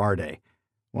CIA to Arde,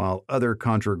 while other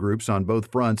Contra groups on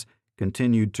both fronts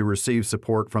continued to receive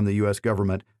support from the U.S.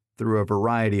 government through a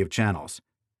variety of channels.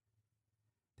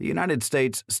 The United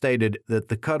States stated that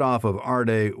the cutoff of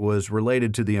Arde was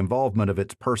related to the involvement of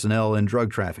its personnel in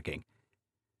drug trafficking.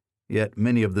 Yet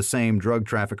many of the same drug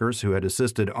traffickers who had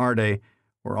assisted Arde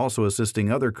were also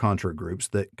assisting other Contra groups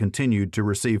that continued to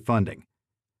receive funding.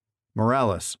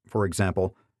 Morales, for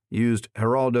example, used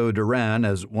Geraldo Duran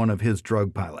as one of his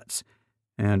drug pilots,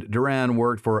 and Duran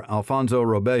worked for Alfonso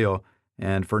Robello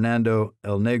and Fernando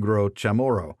El Negro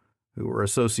Chamorro, who were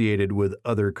associated with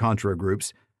other Contra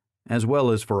groups, as well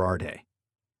as for Arde.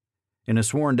 In a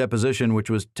sworn deposition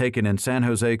which was taken in San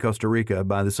Jose, Costa Rica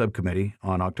by the subcommittee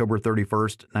on October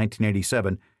 31,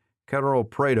 1987, Carol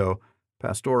Prado,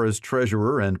 Pastora's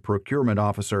treasurer and procurement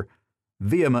officer,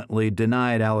 vehemently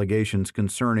denied allegations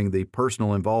concerning the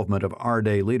personal involvement of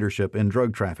Arde leadership in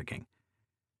drug trafficking.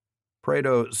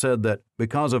 Prado said that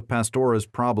because of Pastora's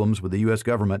problems with the U.S.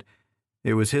 government,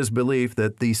 it was his belief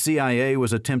that the CIA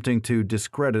was attempting to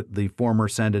discredit the former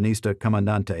Sandinista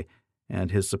Comandante and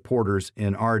his supporters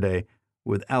in Arde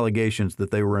with allegations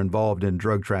that they were involved in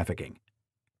drug trafficking.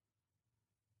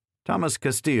 Thomas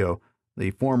Castillo, the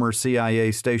former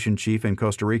CIA station chief in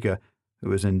Costa Rica, who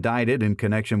was indicted in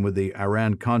connection with the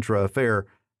Iran-Contra affair,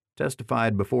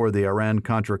 testified before the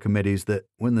Iran-Contra committees that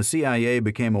when the CIA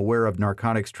became aware of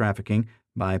narcotics trafficking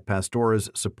by Pastora's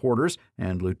supporters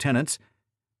and lieutenants,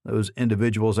 those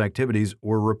individuals' activities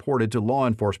were reported to law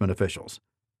enforcement officials.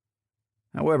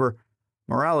 However,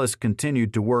 Morales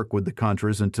continued to work with the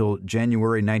Contras until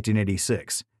January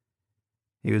 1986.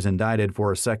 He was indicted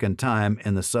for a second time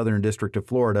in the Southern District of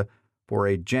Florida for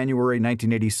a January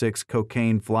 1986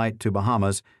 cocaine flight to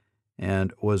Bahamas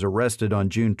and was arrested on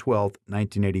June 12,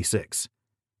 1986.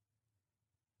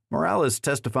 Morales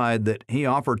testified that he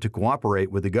offered to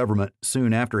cooperate with the government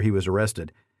soon after he was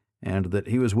arrested and that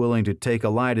he was willing to take a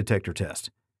lie detector test.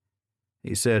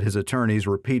 He said his attorneys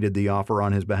repeated the offer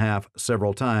on his behalf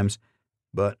several times,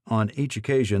 but on each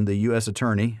occasion the U.S.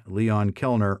 Attorney, Leon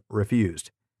Kellner,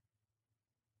 refused.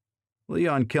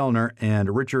 Leon Kellner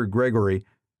and Richard Gregory,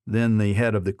 then the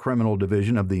head of the criminal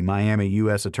division of the Miami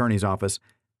U.S. Attorney's Office,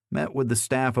 met with the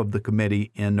staff of the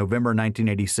committee in November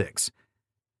 1986.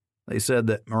 They said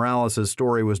that Morales'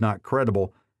 story was not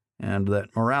credible and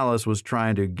that Morales was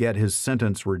trying to get his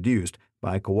sentence reduced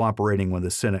by cooperating with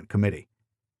the Senate committee.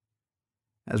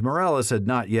 As Morales had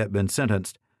not yet been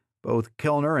sentenced, both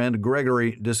Kellner and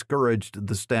Gregory discouraged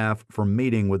the staff from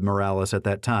meeting with Morales at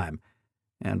that time,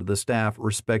 and the staff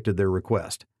respected their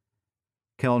request.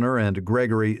 Kellner and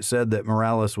Gregory said that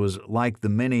Morales was like the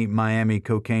many Miami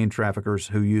cocaine traffickers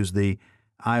who used the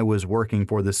 "I was working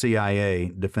for the CIA"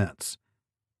 defense.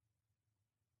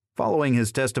 Following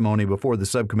his testimony before the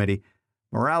subcommittee,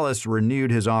 Morales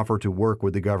renewed his offer to work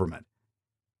with the government.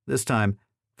 This time,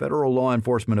 federal law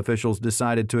enforcement officials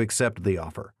decided to accept the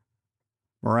offer.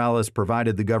 Morales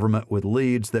provided the government with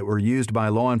leads that were used by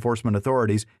law enforcement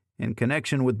authorities in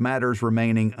connection with matters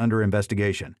remaining under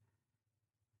investigation.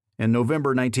 In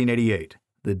November 1988,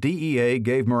 the DEA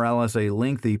gave Morales a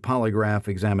lengthy polygraph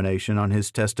examination on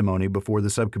his testimony before the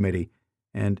subcommittee,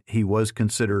 and he was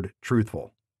considered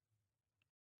truthful.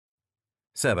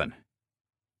 7.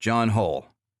 John Hull.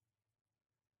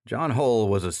 John Hull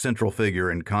was a central figure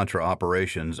in Contra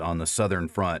operations on the Southern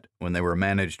Front when they were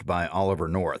managed by Oliver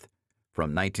North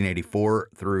from 1984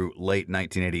 through late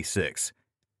 1986.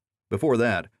 Before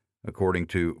that, according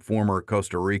to former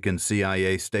Costa Rican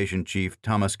CIA Station Chief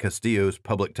Thomas Castillo's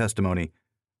public testimony,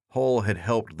 Hull had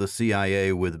helped the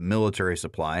CIA with military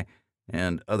supply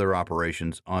and other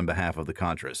operations on behalf of the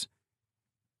Contras.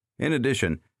 In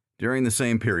addition, during the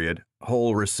same period,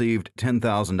 Hull received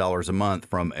 $10,000 a month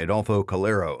from Adolfo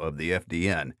Calero of the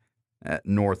FDN at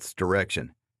North's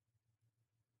direction.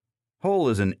 Hull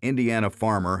is an Indiana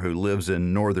farmer who lives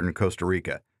in northern Costa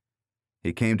Rica.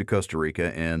 He came to Costa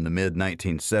Rica in the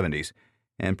mid-1970s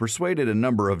and persuaded a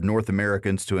number of North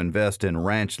Americans to invest in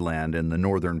ranch land in the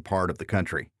northern part of the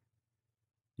country.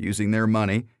 Using their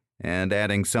money and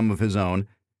adding some of his own,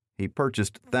 he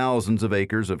purchased thousands of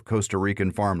acres of Costa Rican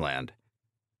farmland.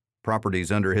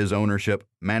 Properties under his ownership,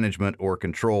 management, or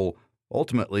control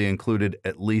ultimately included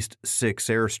at least 6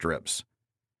 airstrips.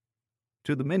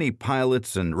 To the many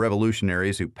pilots and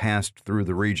revolutionaries who passed through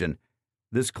the region,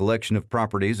 this collection of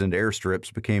properties and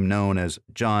airstrips became known as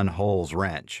John Hull's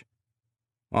Ranch.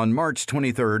 On March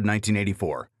 23,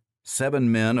 1984,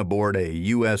 7 men aboard a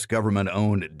U.S.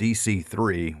 government-owned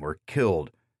DC-3 were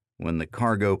killed when the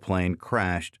cargo plane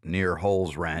crashed near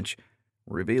Hull's ranch,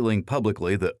 revealing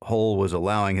publicly that Hull was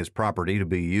allowing his property to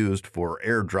be used for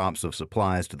airdrops of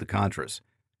supplies to the Contras.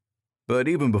 But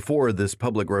even before this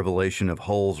public revelation of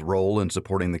Hull's role in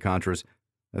supporting the Contras,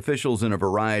 officials in a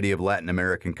variety of Latin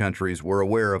American countries were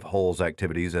aware of Hull's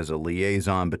activities as a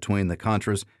liaison between the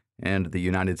Contras and the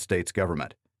United States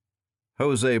government.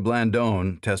 Jose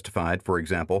Blandón testified, for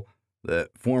example,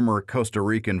 that former Costa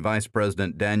Rican Vice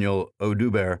President Daniel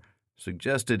Oduber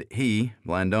suggested he,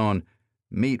 Blandón,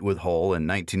 meet with Hull in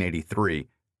 1983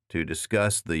 to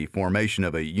discuss the formation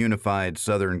of a unified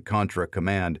Southern Contra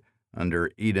Command under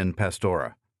Eden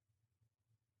Pastora.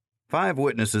 5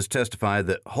 witnesses testified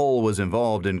that Hull was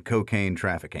involved in cocaine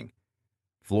trafficking: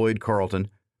 Floyd Carlton,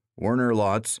 Werner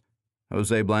Lotz,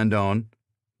 Jose Blandón,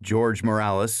 George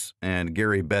Morales, and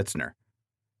Gary Betzner.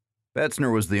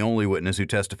 Betzner was the only witness who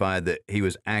testified that he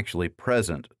was actually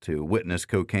present to witness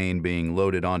cocaine being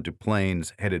loaded onto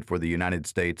planes headed for the United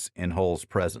States in Hull's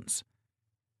presence.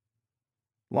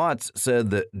 Lotz said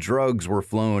that drugs were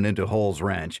flown into Hull's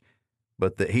ranch,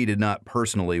 but that he did not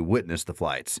personally witness the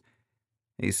flights.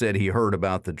 He said he heard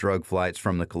about the drug flights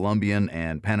from the Colombian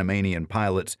and Panamanian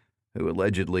pilots who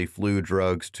allegedly flew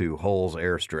drugs to Hull's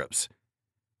airstrips.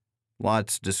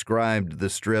 Lotz described the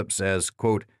strips as,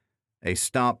 quote, a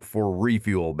stop for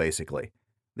refuel, basically.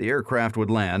 The aircraft would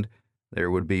land,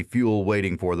 there would be fuel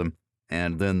waiting for them,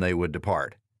 and then they would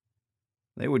depart.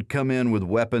 They would come in with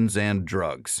weapons and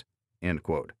drugs, end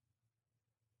quote.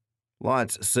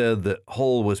 Lotz said that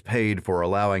Hull was paid for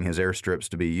allowing his airstrips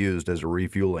to be used as a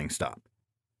refueling stop.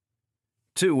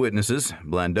 2 witnesses,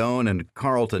 Blandón and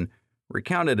Carlton,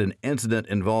 recounted an incident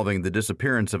involving the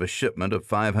disappearance of a shipment of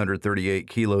 538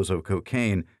 kilos of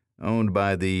cocaine owned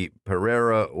by the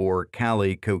Pereira or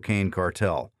Cali cocaine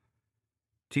cartel.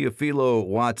 Teofilo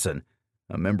Watson,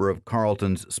 a member of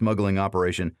Carlton's smuggling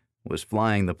operation, was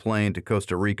flying the plane to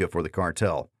Costa Rica for the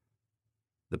cartel.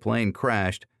 The plane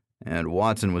crashed, and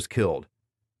Watson was killed.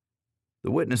 The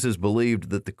witnesses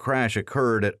believed that the crash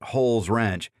occurred at Hull's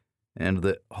ranch and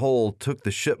that Hull took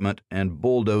the shipment and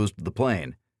bulldozed the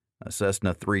plane, a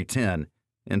Cessna 310,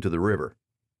 into the river.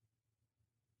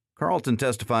 Carlton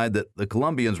testified that the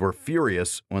Colombians were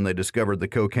furious when they discovered the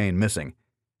cocaine missing.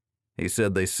 He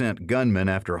said they sent gunmen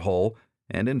after Hull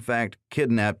and, in fact,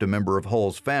 kidnapped a member of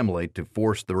Hull's family to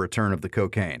force the return of the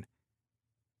cocaine.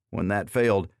 When that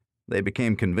failed, they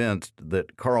became convinced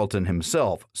that Carlton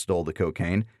himself stole the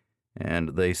cocaine,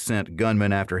 and they sent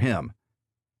gunmen after him.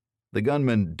 The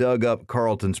gunmen dug up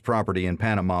Carlton's property in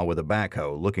Panama with a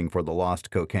backhoe looking for the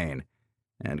lost cocaine,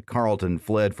 and Carlton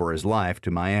fled for his life to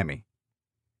Miami.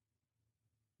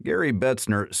 Gary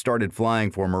Betzner started flying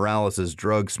for Morales'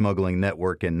 drug smuggling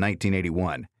network in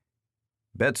 1981.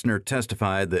 Betzner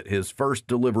testified that his first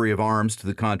delivery of arms to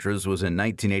the Contras was in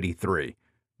 1983,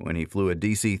 when he flew a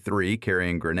DC-3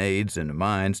 carrying grenades and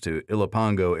mines to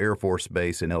Ilopango Air Force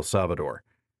Base in El Salvador.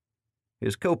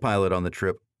 His co-pilot on the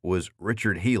trip was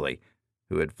Richard Healy,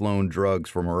 who had flown drugs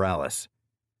for Morales.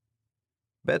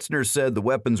 Betzner said the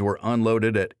weapons were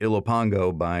unloaded at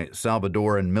Ilopango by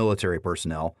Salvadoran military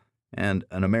personnel and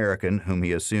an American whom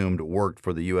he assumed worked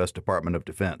for the U.S. Department of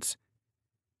Defense.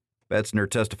 Betzner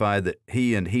testified that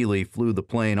he and Healy flew the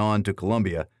plane on to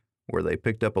Colombia, where they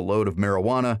picked up a load of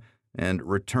marijuana and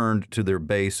returned to their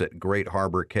base at Great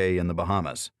Harbor Cay in the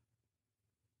Bahamas.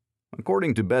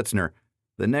 According to Betzner,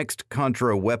 the next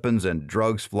Contra weapons and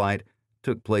drugs flight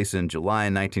took place in July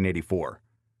 1984.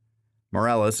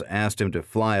 Morales asked him to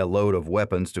fly a load of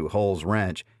weapons to Hull's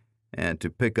ranch and to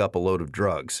pick up a load of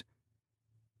drugs.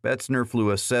 Betzner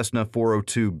flew a Cessna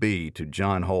 402B to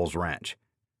John Hull's ranch.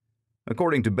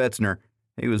 According to Betzner,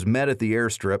 he was met at the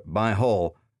airstrip by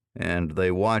Hull, and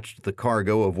they watched the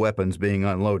cargo of weapons being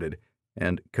unloaded,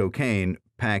 and cocaine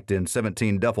packed in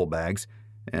 17 duffel bags,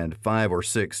 and 5 or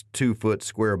 6 2-foot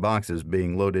square boxes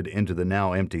being loaded into the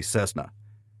now empty Cessna.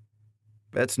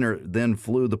 Betzner then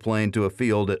flew the plane to a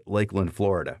field at Lakeland,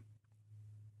 Florida.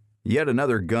 Yet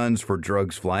another Guns for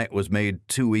Drugs flight was made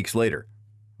 2 weeks later.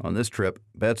 On this trip,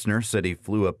 Betzner said he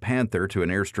flew a Panther to an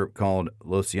airstrip called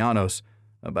Los Llanos,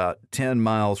 about 10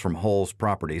 miles from Hull's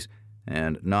properties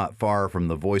and not far from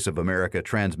the Voice of America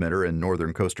transmitter in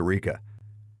northern Costa Rica.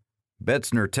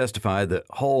 Betzner testified that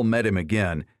Hull met him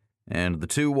again, and the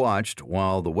two watched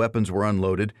while the weapons were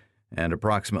unloaded and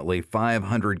approximately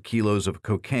 500 kilos of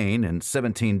cocaine and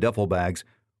 17 duffel bags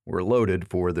were loaded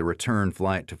for the return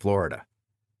flight to Florida.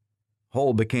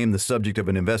 Hull became the subject of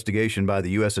an investigation by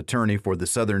the U.S. Attorney for the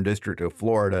Southern District of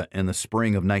Florida in the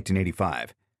spring of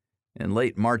 1985. In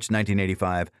late March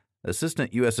 1985,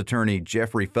 Assistant U.S. Attorney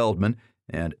Jeffrey Feldman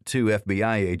and 2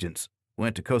 FBI agents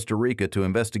went to Costa Rica to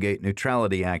investigate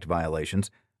Neutrality Act violations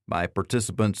by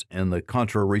participants in the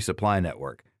Contra resupply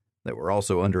network that were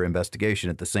also under investigation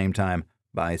at the same time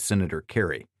by Senator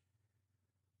Kerry.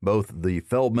 Both the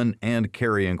Feldman and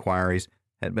Kerry inquiries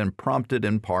had been prompted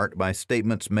in part by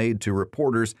statements made to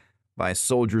reporters by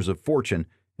soldiers of fortune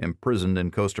imprisoned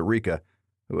in Costa Rica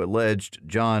who alleged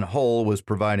John Hull was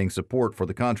providing support for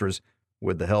the Contras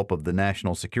with the help of the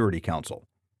National Security Council.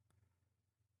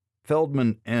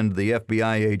 Feldman and the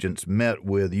FBI agents met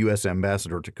with U.S.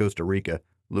 Ambassador to Costa Rica,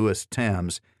 Louis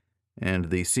Tams, and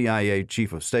the CIA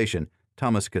Chief of Station,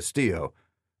 Thomas Castillo,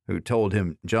 who told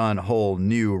him John Hull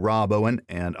knew Rob Owen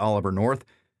and Oliver North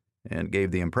and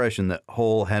gave the impression that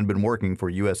Hull had been working for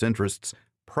U.S. interests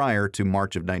prior to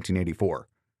March of 1984.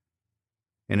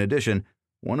 In addition,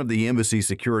 one of the embassy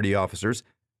security officers,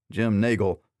 Jim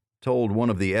Nagel, told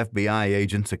one of the FBI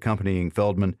agents accompanying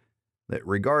Feldman that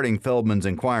regarding Feldman's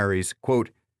inquiries, quote,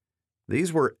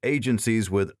 "These were agencies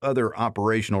with other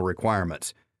operational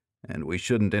requirements, and we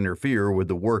shouldn't interfere with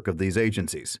the work of these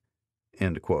agencies,"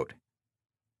 end quote.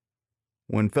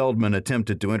 When Feldman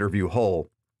attempted to interview Hull,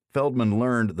 Feldman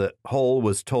learned that Hull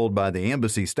was told by the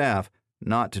embassy staff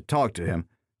not to talk to him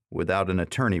without an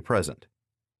attorney present.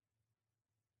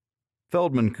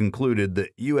 Feldman concluded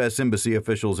that U.S. embassy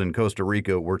officials in Costa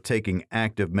Rica were taking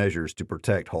active measures to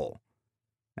protect Hull.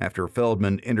 After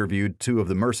Feldman interviewed 2 of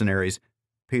the mercenaries,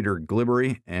 Peter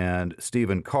Glibbery and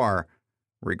Stephen Carr,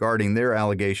 regarding their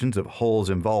allegations of Hull's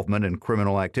involvement in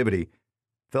criminal activity,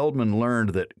 Feldman learned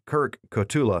that Kirk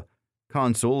Cotula,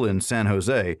 consul in San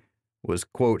Jose, was,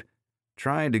 quote,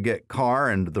 trying to get Carr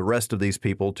and the rest of these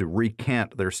people to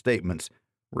recant their statements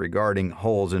regarding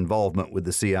Hull's involvement with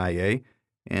the CIA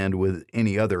and with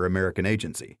any other American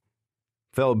agency.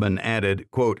 Feldman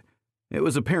added, quote, "It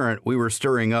was apparent we were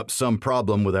stirring up some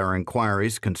problem with our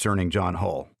inquiries concerning John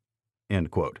Hull,"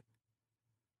 end quote.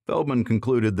 Feldman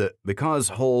concluded that because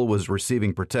Hull was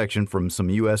receiving protection from some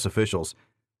U.S. officials,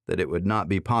 that it would not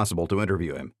be possible to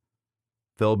interview him.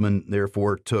 Feldman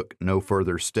therefore took no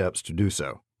further steps to do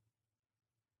so.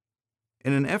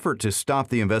 In an effort to stop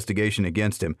the investigation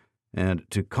against him and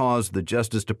to cause the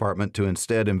Justice Department to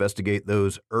instead investigate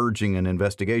those urging an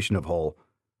investigation of Hull,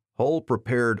 Hull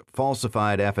prepared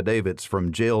falsified affidavits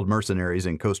from jailed mercenaries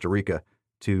in Costa Rica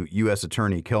to U.S.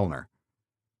 Attorney Kellner.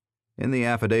 In the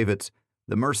affidavits,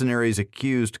 the mercenaries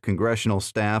accused congressional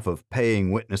staff of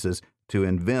paying witnesses to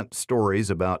invent stories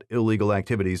about illegal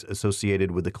activities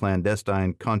associated with the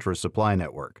clandestine Contra supply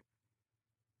network.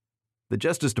 The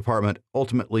Justice Department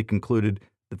ultimately concluded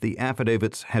that the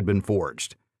affidavits had been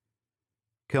forged.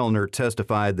 Kellner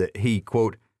testified that he,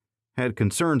 quote, had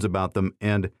concerns about them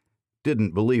and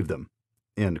didn't believe them,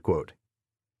 end quote.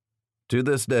 To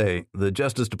this day, the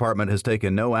Justice Department has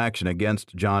taken no action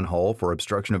against John Hull for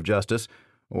obstruction of justice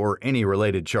or any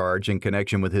related charge in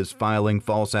connection with his filing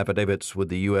false affidavits with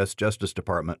the U.S. Justice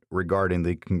Department regarding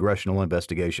the congressional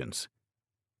investigations.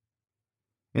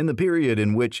 In the period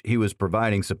in which he was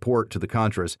providing support to the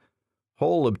Contras,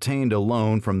 Hull obtained a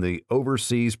loan from the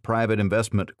Overseas Private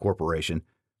Investment Corporation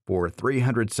for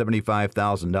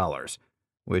 $375,000,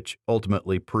 which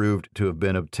ultimately proved to have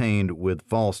been obtained with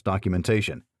false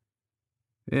documentation.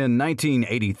 In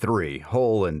 1983,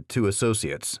 Hull and two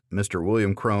associates, Mr.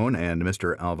 William Crone and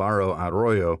Mr. Alvaro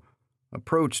Arroyo,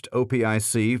 approached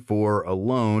OPIC for a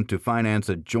loan to finance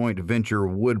a joint venture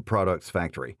wood products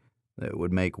factory that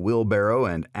would make wheelbarrow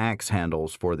and axe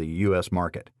handles for the U.S.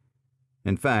 market.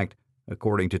 In fact,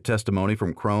 according to testimony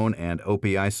from Crone and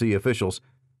OPIC officials,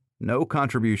 no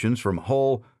contributions from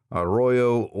Hull,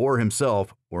 Arroyo, or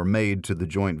himself were made to the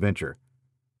joint venture.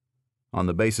 On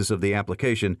the basis of the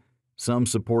application, some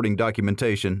supporting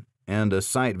documentation, and a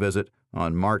site visit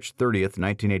on March 30,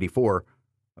 1984,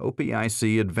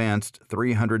 OPIC advanced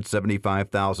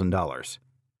 $375,000.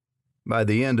 By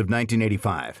the end of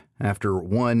 1985, after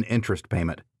one interest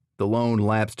payment, the loan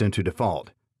lapsed into default,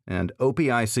 and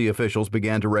OPIC officials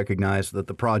began to recognize that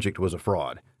the project was a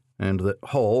fraud, and that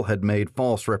Hull had made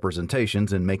false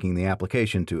representations in making the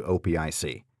application to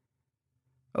OPIC.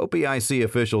 OPIC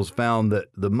officials found that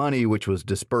the money which was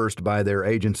disbursed by their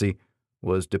agency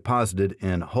was deposited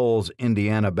in Hull's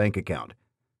Indiana bank account,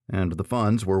 and the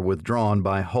funds were withdrawn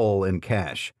by Hull in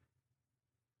cash.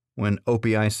 When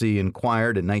OPIC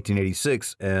inquired in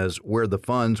 1986 as where the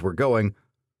funds were going,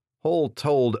 Hull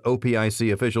told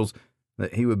OPIC officials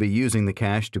that he would be using the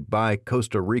cash to buy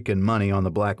Costa Rican money on the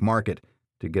black market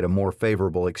to get a more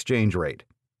favorable exchange rate.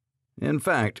 In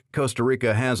fact, Costa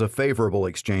Rica has a favorable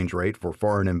exchange rate for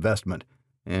foreign investment,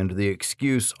 and the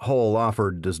excuse Hull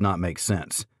offered does not make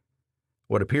sense.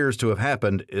 What appears to have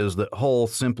happened is that Hull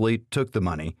simply took the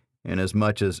money,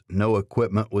 inasmuch as no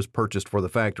equipment was purchased for the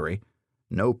factory,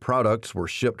 no products were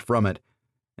shipped from it,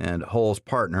 and Hull's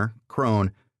partner,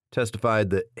 Crone, testified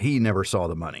that he never saw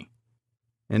the money.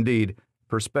 Indeed,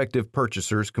 prospective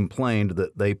purchasers complained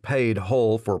that they paid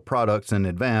Hull for products in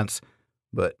advance,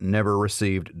 but never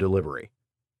received delivery.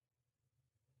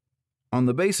 On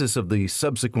the basis of the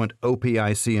subsequent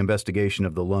OPIC investigation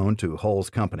of the loan to Hull's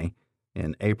company,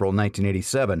 in April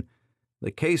 1987,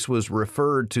 the case was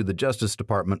referred to the Justice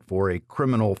Department for a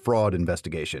criminal fraud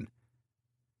investigation.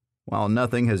 While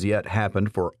nothing has yet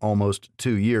happened for almost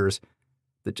 2 years,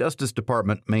 the Justice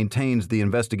Department maintains the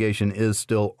investigation is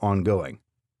still ongoing.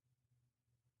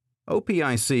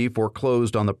 OPIC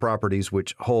foreclosed on the properties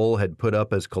which Hull had put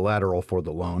up as collateral for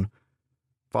the loan.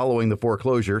 Following the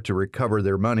foreclosure to recover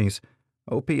their monies,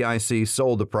 OPIC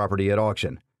sold the property at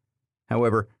auction.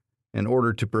 However, in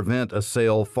order to prevent a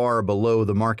sale far below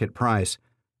the market price,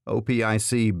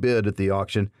 OPIC bid at the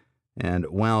auction and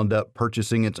wound up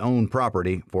purchasing its own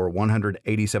property for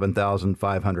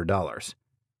 $187,500.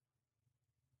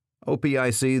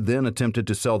 OPIC then attempted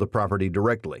to sell the property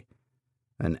directly.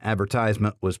 An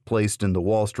advertisement was placed in the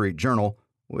Wall Street Journal,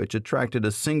 which attracted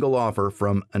a single offer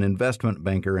from an investment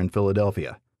banker in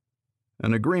Philadelphia.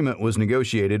 An agreement was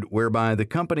negotiated whereby the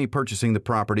company purchasing the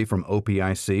property from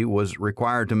OPIC was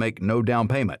required to make no down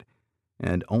payment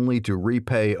and only to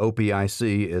repay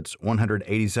OPIC its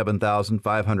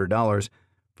 $187,500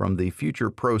 from the future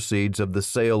proceeds of the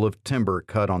sale of timber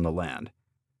cut on the land.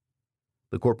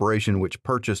 The corporation which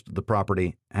purchased the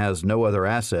property has no other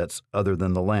assets other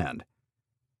than the land.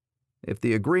 If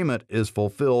the agreement is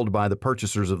fulfilled by the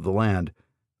purchasers of the land,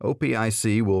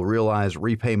 OPIC will realize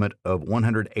repayment of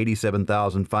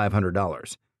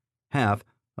 $187,500, half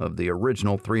of the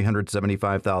original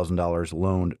 $375,000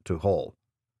 loaned to Hull.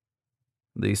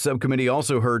 The subcommittee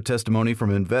also heard testimony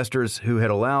from investors who had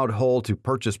allowed Hull to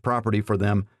purchase property for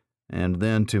them and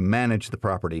then to manage the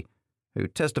property, who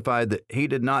testified that he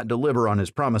did not deliver on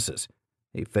his promises.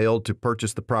 He failed to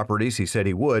purchase the properties he said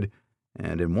he would,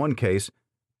 and in one case,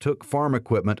 took farm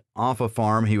equipment off a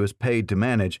farm he was paid to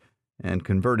manage and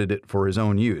converted it for his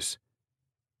own use.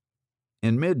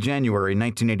 In mid-January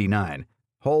 1989,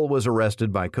 Hull was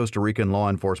arrested by Costa Rican law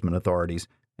enforcement authorities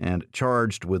and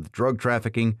charged with drug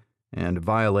trafficking and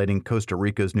violating Costa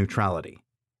Rica's neutrality.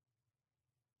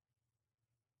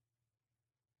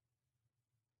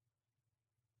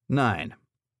 (9)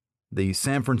 The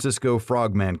San Francisco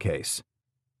Frogman Case,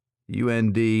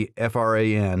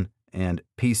 UND-FRAN and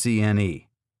PCNE.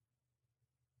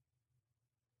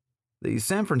 The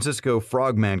San Francisco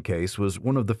Frogman case was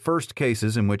one of the first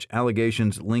cases in which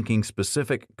allegations linking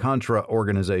specific Contra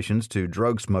organizations to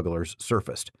drug smugglers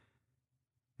surfaced.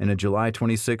 In a July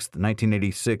 26,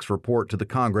 1986 report to the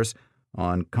Congress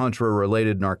on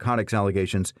Contra-related narcotics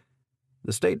allegations,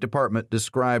 the State Department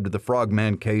described the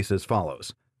Frogman case as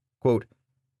follows, quote,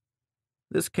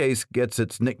 "This case gets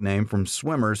its nickname from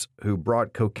swimmers who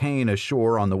brought cocaine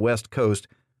ashore on the West Coast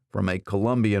from a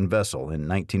Colombian vessel in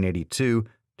 1982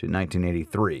 to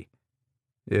 1983.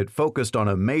 It focused on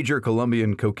a major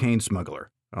Colombian cocaine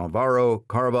smuggler, Alvaro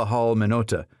Carvajal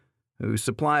Minota, who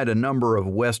supplied a number of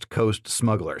West Coast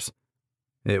smugglers.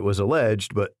 It was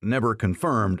alleged, but never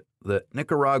confirmed, that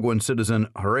Nicaraguan citizen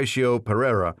Horacio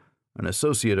Pereira, an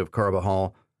associate of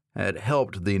Carvajal, had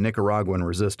helped the Nicaraguan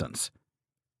resistance.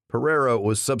 Pereira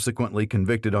was subsequently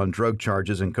convicted on drug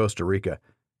charges in Costa Rica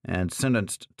and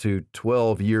sentenced to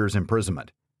 12 years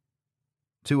imprisonment.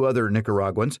 Two other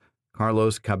Nicaraguans,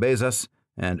 Carlos Cabezas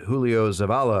and Julio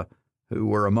Zavala, who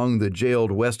were among the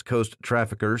jailed West Coast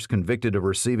traffickers convicted of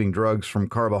receiving drugs from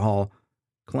Carvajal,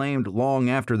 claimed long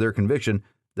after their conviction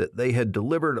that they had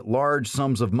delivered large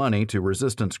sums of money to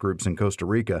resistance groups in Costa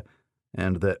Rica,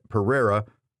 and that Pereira,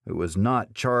 who was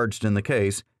not charged in the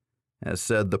case, has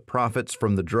said the profits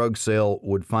from the drug sale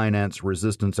would finance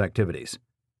resistance activities.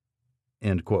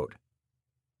 End quote.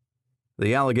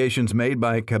 The allegations made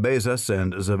by Cabezas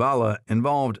and Zavala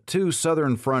involved two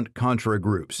Southern Front Contra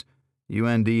groups,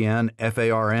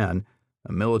 UNDN-FARN,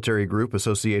 a military group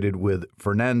associated with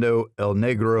Fernando El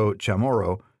Negro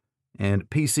Chamorro, and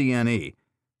PCNE,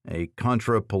 a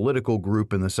Contra political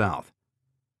group in the South.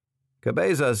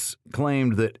 Cabezas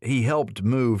claimed that he helped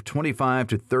move 25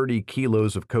 to 30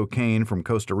 kilos of cocaine from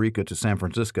Costa Rica to San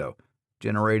Francisco,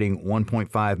 generating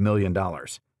 $1.5 million.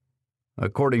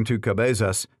 According to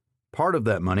Cabezas, part of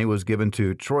that money was given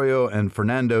to Troyo and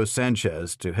Fernando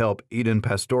Sanchez to help Eden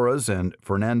Pastora's and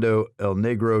Fernando El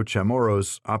Negro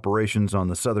Chamorro's operations on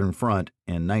the Southern Front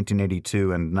in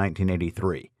 1982 and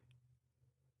 1983.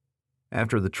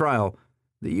 After the trial,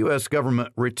 the U.S.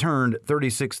 government returned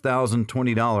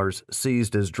 $36,020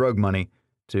 seized as drug money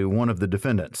to one of the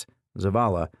defendants,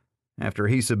 Zavala, after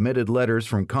he submitted letters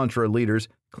from Contra leaders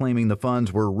claiming the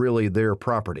funds were really their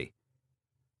property.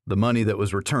 The money that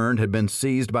was returned had been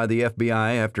seized by the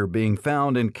FBI after being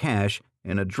found in cash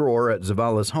in a drawer at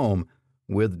Zavala's home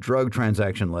with drug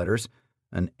transaction letters,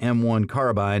 an M1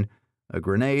 carbine, a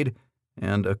grenade,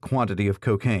 and a quantity of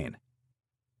cocaine.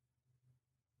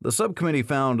 The subcommittee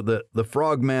found that the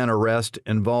Frogman arrest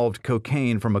involved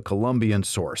cocaine from a Colombian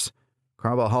source,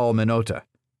 Carvajal Minota.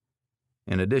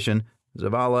 In addition,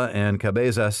 Zavala and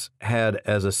Cabezas had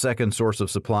as a second source of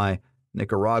supply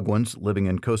Nicaraguans living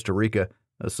in Costa Rica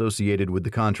associated with the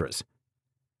Contras.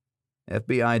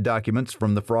 FBI documents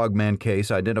from the Frogman case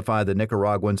identify the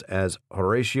Nicaraguans as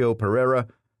Horacio Pereira,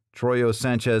 Troyo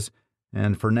Sanchez,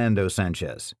 and Fernando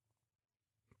Sanchez.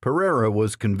 Pereira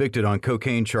was convicted on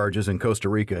cocaine charges in Costa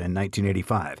Rica in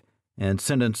 1985 and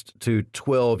sentenced to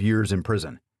 12 years in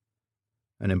prison.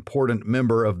 An important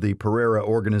member of the Pereira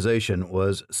organization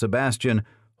was Sebastian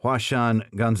Huachan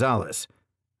Gonzalez,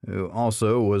 who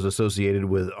also was associated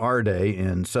with RDE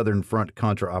in Southern Front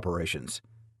Contra operations.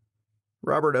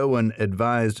 Robert Owen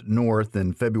advised North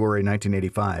in February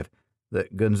 1985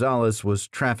 that Gonzalez was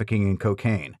trafficking in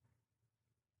cocaine.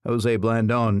 Jose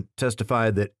Blandon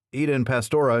testified that Eden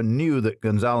Pastora knew that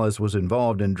Gonzalez was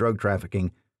involved in drug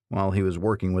trafficking while he was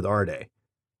working with RDE.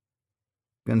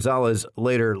 Gonzalez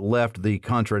later left the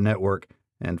Contra network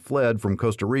and fled from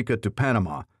Costa Rica to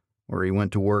Panama, where he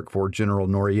went to work for General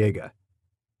Noriega.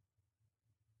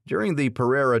 During the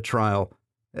Pereira trial,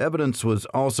 evidence was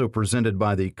also presented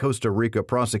by the Costa Rica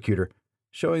prosecutor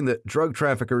showing that drug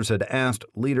traffickers had asked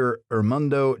leader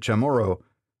Armando Chamorro,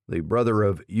 the brother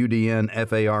of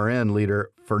UDN-FARN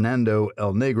leader Fernando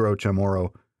El Negro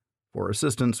Chamorro, for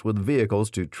assistance with vehicles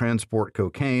to transport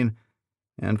cocaine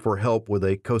and for help with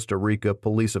a Costa Rica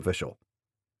police official.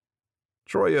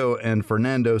 Troyo and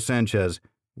Fernando Sanchez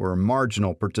were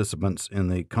marginal participants in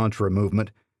the Contra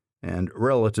movement and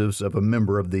relatives of a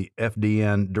member of the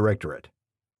FDN Directorate.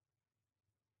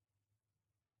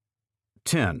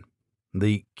 10.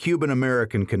 The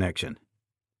Cuban-American Connection.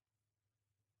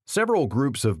 Several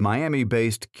groups of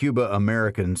Miami-based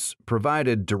Cuba-Americans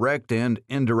provided direct and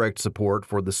indirect support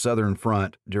for the Southern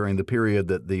Front during the period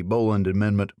that the Boland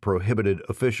Amendment prohibited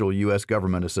official U.S.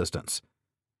 government assistance.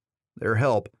 Their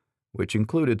help, which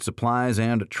included supplies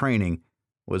and training,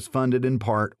 was funded in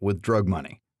part with drug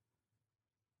money.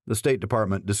 The State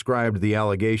Department described the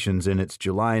allegations in its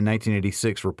July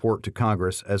 1986 report to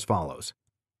Congress as follows.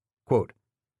 Quote,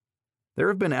 "There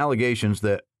have been allegations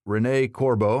that René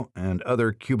Corbo and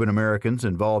other Cuban Americans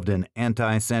involved in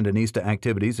anti-Sandinista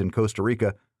activities in Costa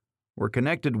Rica were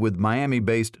connected with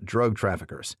Miami-based drug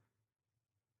traffickers.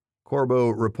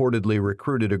 Corbo reportedly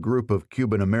recruited a group of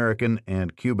Cuban American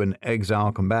and Cuban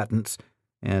exile combatants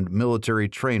and military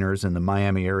trainers in the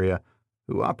Miami area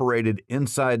who operated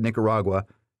inside Nicaragua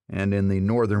and in the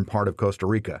northern part of Costa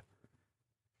Rica.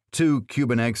 Two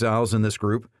Cuban exiles in this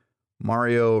group,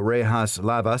 Mario Rejas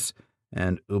Lavas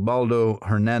and Ubaldo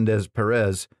Hernandez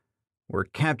Perez, were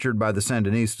captured by the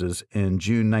Sandinistas in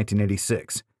June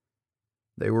 1986.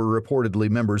 They were reportedly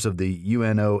members of the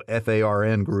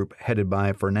UNO-FARN group headed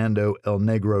by Fernando El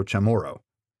Negro Chamorro.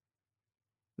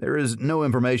 There is no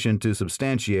information to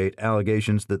substantiate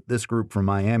allegations that this group from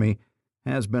Miami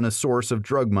has been a source of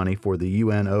drug money for the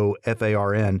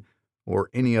UNO-FARN or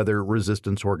any other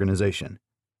resistance organization."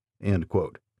 End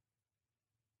quote.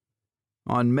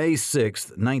 On May 6,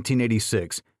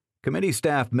 1986, committee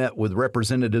staff met with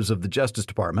representatives of the Justice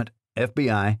Department,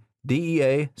 FBI,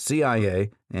 DEA, CIA,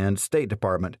 and State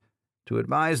Department to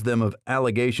advise them of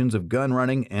allegations of gun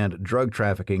running and drug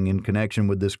trafficking in connection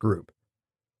with this group.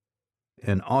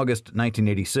 In August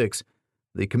 1986,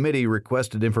 the committee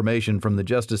requested information from the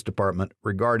Justice Department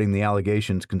regarding the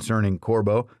allegations concerning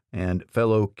Corbo and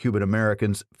fellow Cuban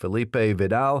Americans Felipe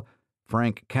Vidal,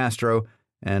 Frank Castro,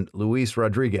 and Luis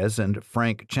Rodriguez and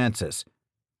Frank Chances,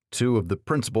 two of the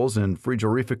principals in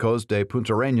Frigoríficos de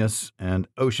Puntarenas and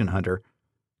Ocean Hunter,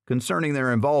 concerning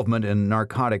their involvement in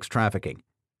narcotics trafficking.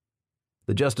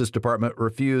 The Justice Department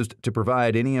refused to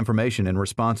provide any information in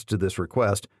response to this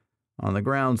request on the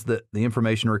grounds that the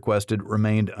information requested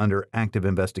remained under active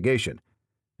investigation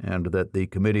and that the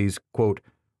committee's, quote,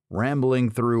 "rambling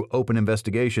through open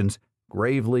investigations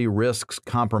gravely risks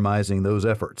compromising those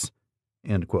efforts,"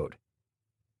 end quote.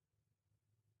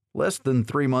 Less than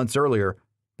 3 months earlier,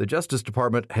 the Justice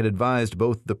Department had advised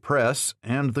both the press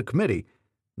and the committee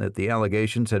that the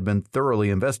allegations had been thoroughly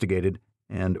investigated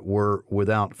and were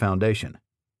without foundation.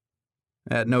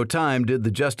 At no time did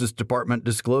the Justice Department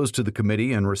disclose to the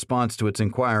committee in response to its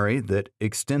inquiry that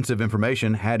extensive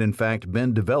information had in fact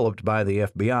been developed by the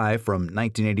FBI from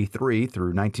 1983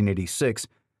 through 1986,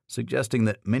 suggesting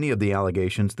that many of the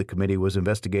allegations the committee was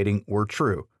investigating were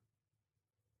true.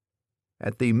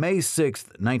 At the May 6,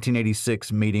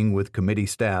 1986 meeting with committee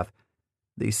staff,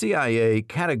 the CIA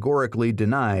categorically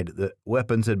denied that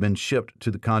weapons had been shipped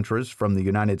to the Contras from the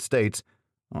United States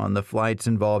on the flights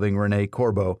involving Rene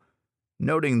Corbo,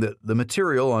 noting that the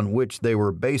material on which they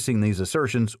were basing these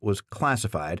assertions was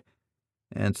classified,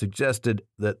 and suggested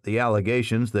that the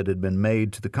allegations that had been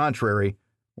made to the contrary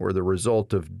were the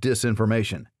result of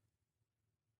disinformation.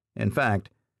 In fact,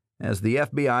 as the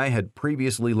FBI had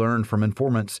previously learned from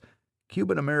informants,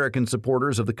 Cuban-American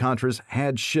supporters of the Contras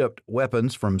had shipped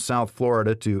weapons from South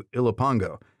Florida to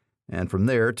Ilopango, and from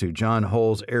there to John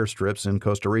Hull's airstrips in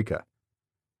Costa Rica.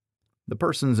 The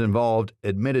persons involved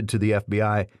admitted to the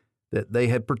FBI that they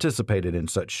had participated in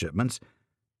such shipments,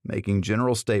 making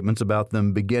general statements about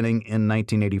them beginning in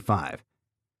 1985.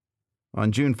 On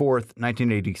June 4,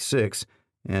 1986,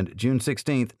 and June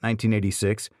 16,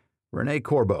 1986, Rene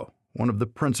Corbo, one of the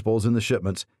principals in the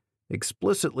shipments,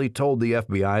 explicitly told the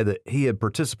FBI that he had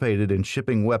participated in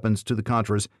shipping weapons to the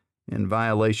Contras in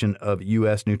violation of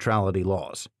U.S. neutrality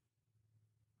laws.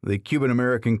 The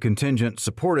Cuban-American contingent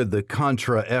supported the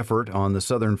Contra effort on the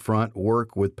Southern Front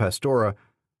work with Pastora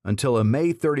until a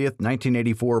May 30,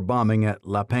 1984 bombing at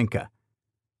La Penca.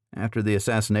 After the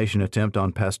assassination attempt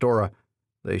on Pastora,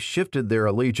 they shifted their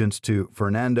allegiance to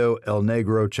Fernando El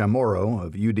Negro Chamorro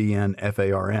of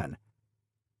UDN-FARN.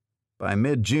 By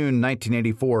mid-June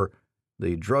 1984,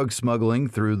 the drug smuggling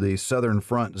through the Southern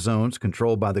Front zones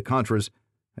controlled by the Contras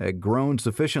had grown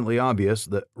sufficiently obvious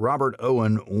that Robert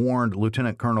Owen warned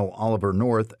Lieutenant Colonel Oliver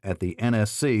North at the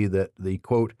NSC that the,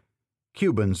 quote,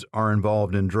 "Cubans are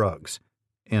involved in drugs,"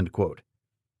 end quote.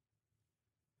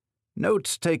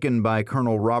 Notes taken by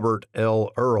Colonel Robert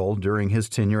L. Earl during his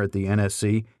tenure at the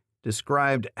NSC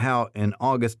described how in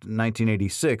August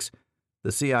 1986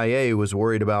 the CIA was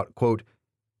worried about, quote,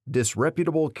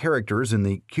 "disreputable characters in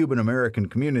the Cuban-American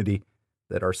community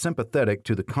that are sympathetic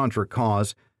to the Contra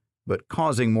cause but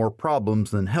causing more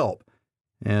problems than help,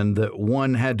 and that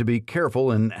one had to be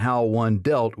careful in how one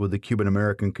dealt with the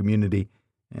Cuban-American community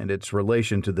and its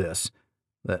relation to this,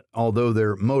 that although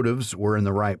their motives were in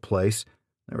the right place,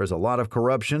 there was a lot of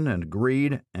corruption and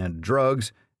greed and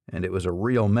drugs, and it was a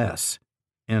real mess,"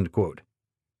 end quote.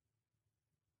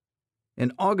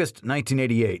 In August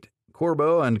 1988,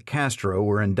 Corbo and Castro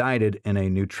were indicted in a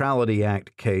Neutrality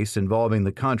Act case involving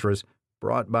the Contras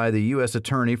brought by the U.S.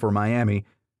 Attorney for Miami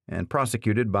and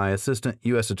prosecuted by Assistant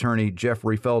U.S. Attorney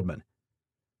Jeffrey Feldman.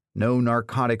 No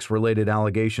narcotics-related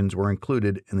allegations were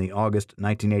included in the August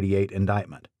 1988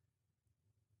 indictment.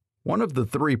 One of the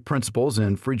three principals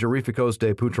in Frigoríficos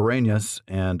de Puntarenas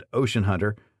and Ocean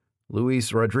Hunter,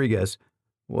 Luis Rodriguez,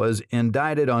 was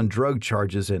indicted on drug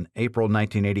charges in April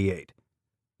 1988.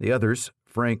 The others,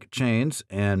 Frank Chains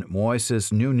and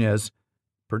Moises Núñez,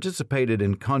 participated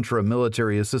in Contra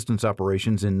military assistance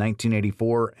operations in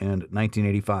 1984 and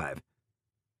 1985.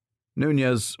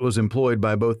 Núñez was employed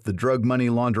by both the drug money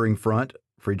laundering front,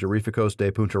 Frigoríficos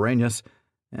de Puntarenas,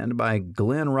 and by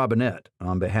Glenn Robinette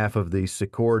on behalf of the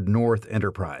Secord North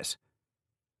Enterprise.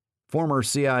 Former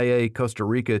CIA Costa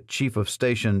Rica Chief of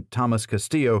Station Thomas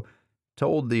Castillo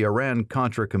told the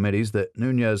Iran-Contra committees that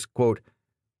Nunez, quote,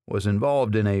 was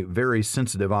involved in a very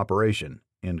sensitive operation,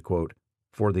 end quote,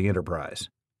 for the enterprise.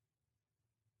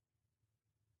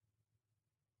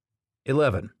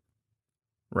 11.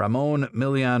 Ramon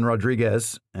Milian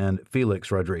Rodriguez and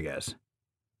Felix Rodriguez.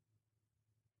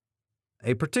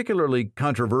 A particularly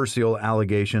controversial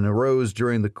allegation arose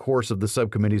during the course of the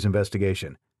subcommittee's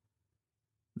investigation.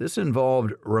 This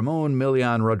involved Ramon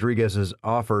Milian Rodriguez's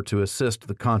offer to assist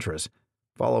the Contras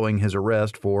following his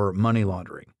arrest for money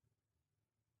laundering.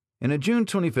 In a June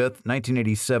 25,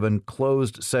 1987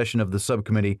 closed session of the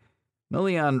subcommittee,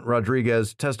 Milian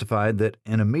Rodriguez testified that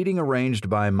in a meeting arranged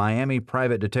by Miami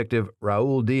private detective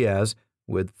Raul Diaz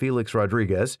with Felix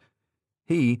Rodriguez,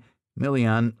 he,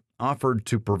 Milian, offered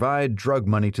to provide drug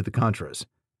money to the Contras.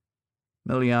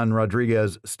 Milian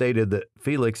Rodriguez stated that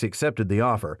Felix accepted the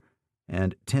offer,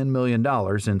 and $10 million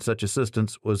in such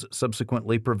assistance was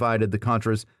subsequently provided the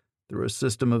Contras through a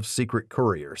system of secret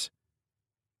couriers.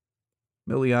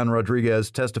 Milian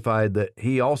Rodriguez testified that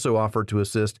he also offered to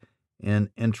assist in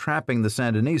entrapping the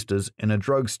Sandinistas in a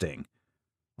drug sting,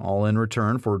 all in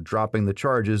return for dropping the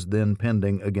charges then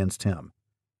pending against him.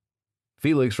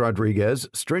 Felix Rodriguez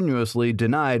strenuously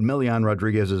denied Milian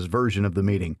Rodriguez's version of the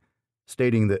meeting,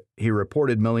 stating that he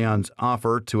reported Milian's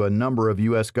offer to a number of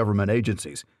U.S. government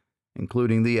agencies,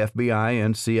 including the FBI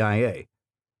and CIA.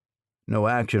 No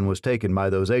action was taken by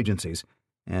those agencies,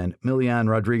 and Milian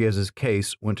Rodriguez's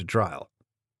case went to trial.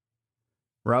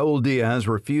 Raul Diaz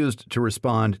refused to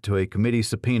respond to a committee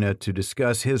subpoena to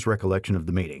discuss his recollection of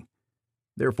the meeting.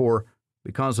 Therefore,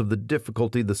 because of the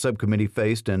difficulty the subcommittee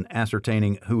faced in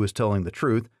ascertaining who was telling the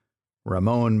truth,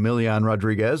 Ramon Milian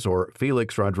Rodriguez or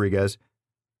Felix Rodriguez,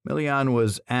 Milian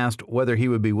was asked whether he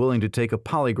would be willing to take a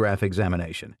polygraph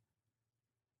examination.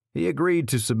 He agreed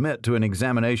to submit to an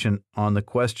examination on the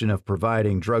question of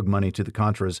providing drug money to the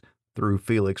Contras through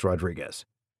Felix Rodriguez.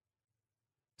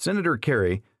 Senator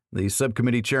Kerry, the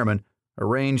subcommittee chairman,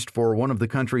 arranged for one of the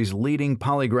country's leading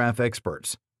polygraph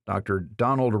experts, Dr.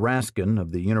 Donald Raskin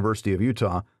of the University of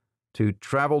Utah, to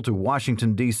travel to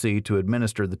Washington, D.C. to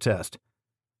administer the test.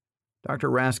 Dr.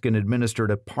 Raskin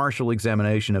administered a partial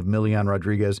examination of Milian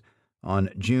Rodriguez on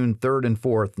June 3 and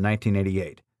 4,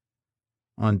 1988.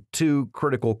 On two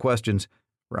critical questions,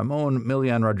 Ramon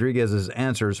Milian Rodriguez's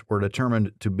answers were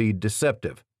determined to be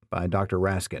deceptive by Dr.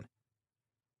 Raskin.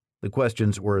 The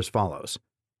questions were as follows.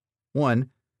 1.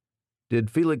 Did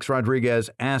Felix Rodriguez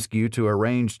ask you to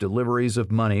arrange deliveries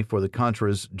of money for the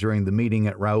Contras during the meeting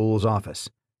at Raul's office?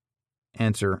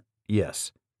 Answer,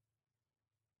 yes.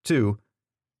 2.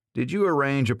 Did you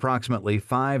arrange approximately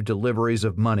 5 deliveries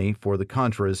of money for the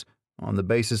Contras on the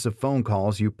basis of phone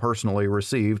calls you personally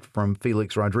received from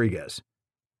Felix Rodriguez?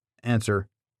 Answer,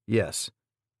 yes.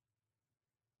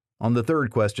 On the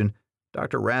third question,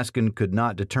 Dr. Raskin could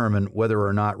not determine whether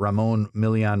or not Ramon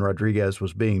Milian Rodriguez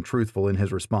was being truthful in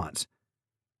his response.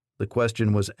 The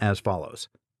question was as follows.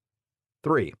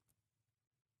 3.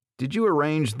 Did you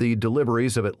arrange the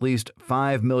deliveries of at least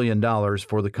 $5 million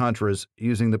for the Contras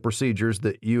using the procedures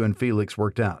that you and Felix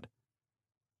worked out?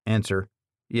 Answer,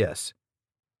 yes.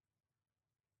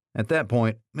 At that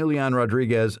point, Milian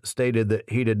Rodriguez stated that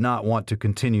he did not want to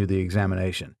continue the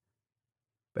examination.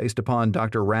 Based upon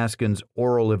Dr. Raskin's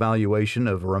oral evaluation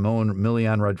of Ramon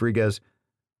Milian Rodriguez,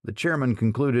 the chairman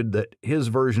concluded that his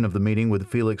version of the meeting with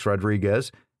Felix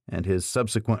Rodriguez and his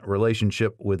subsequent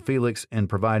relationship with Felix in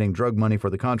providing drug money for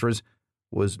the Contras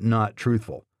was not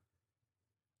truthful.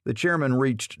 The chairman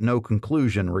reached no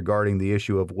conclusion regarding the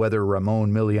issue of whether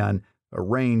Ramon Milian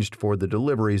arranged for the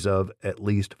deliveries of at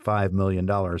least $5 million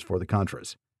for the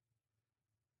Contras.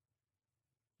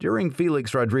 During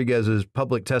Felix Rodriguez's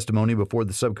public testimony before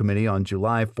the subcommittee on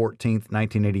July 14,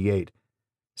 1988,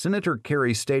 Senator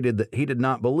Kerry stated that he did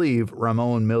not believe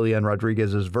Ramon Milian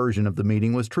Rodriguez's version of the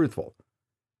meeting was truthful.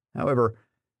 However,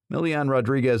 Milian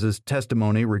Rodriguez's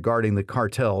testimony regarding the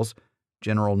cartels,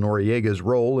 General Noriega's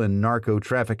role in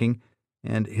narco-trafficking,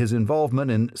 and his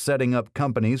involvement in setting up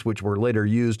companies which were later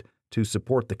used to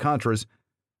support the Contras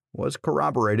was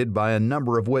corroborated by a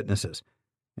number of witnesses,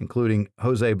 including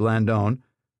Jose Blandón,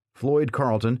 Floyd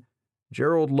Carlton,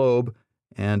 Gerald Loeb,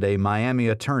 and a Miami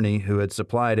attorney who had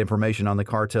supplied information on the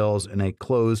cartels in a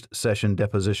closed-session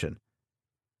deposition.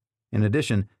 In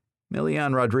addition,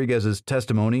 Milian Rodriguez's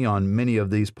testimony on many of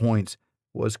these points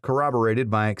was corroborated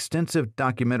by extensive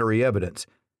documentary evidence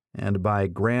and by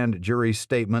grand jury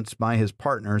statements by his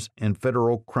partners in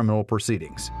federal criminal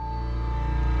proceedings.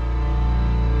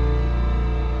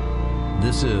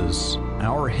 This is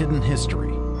Our Hidden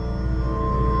History.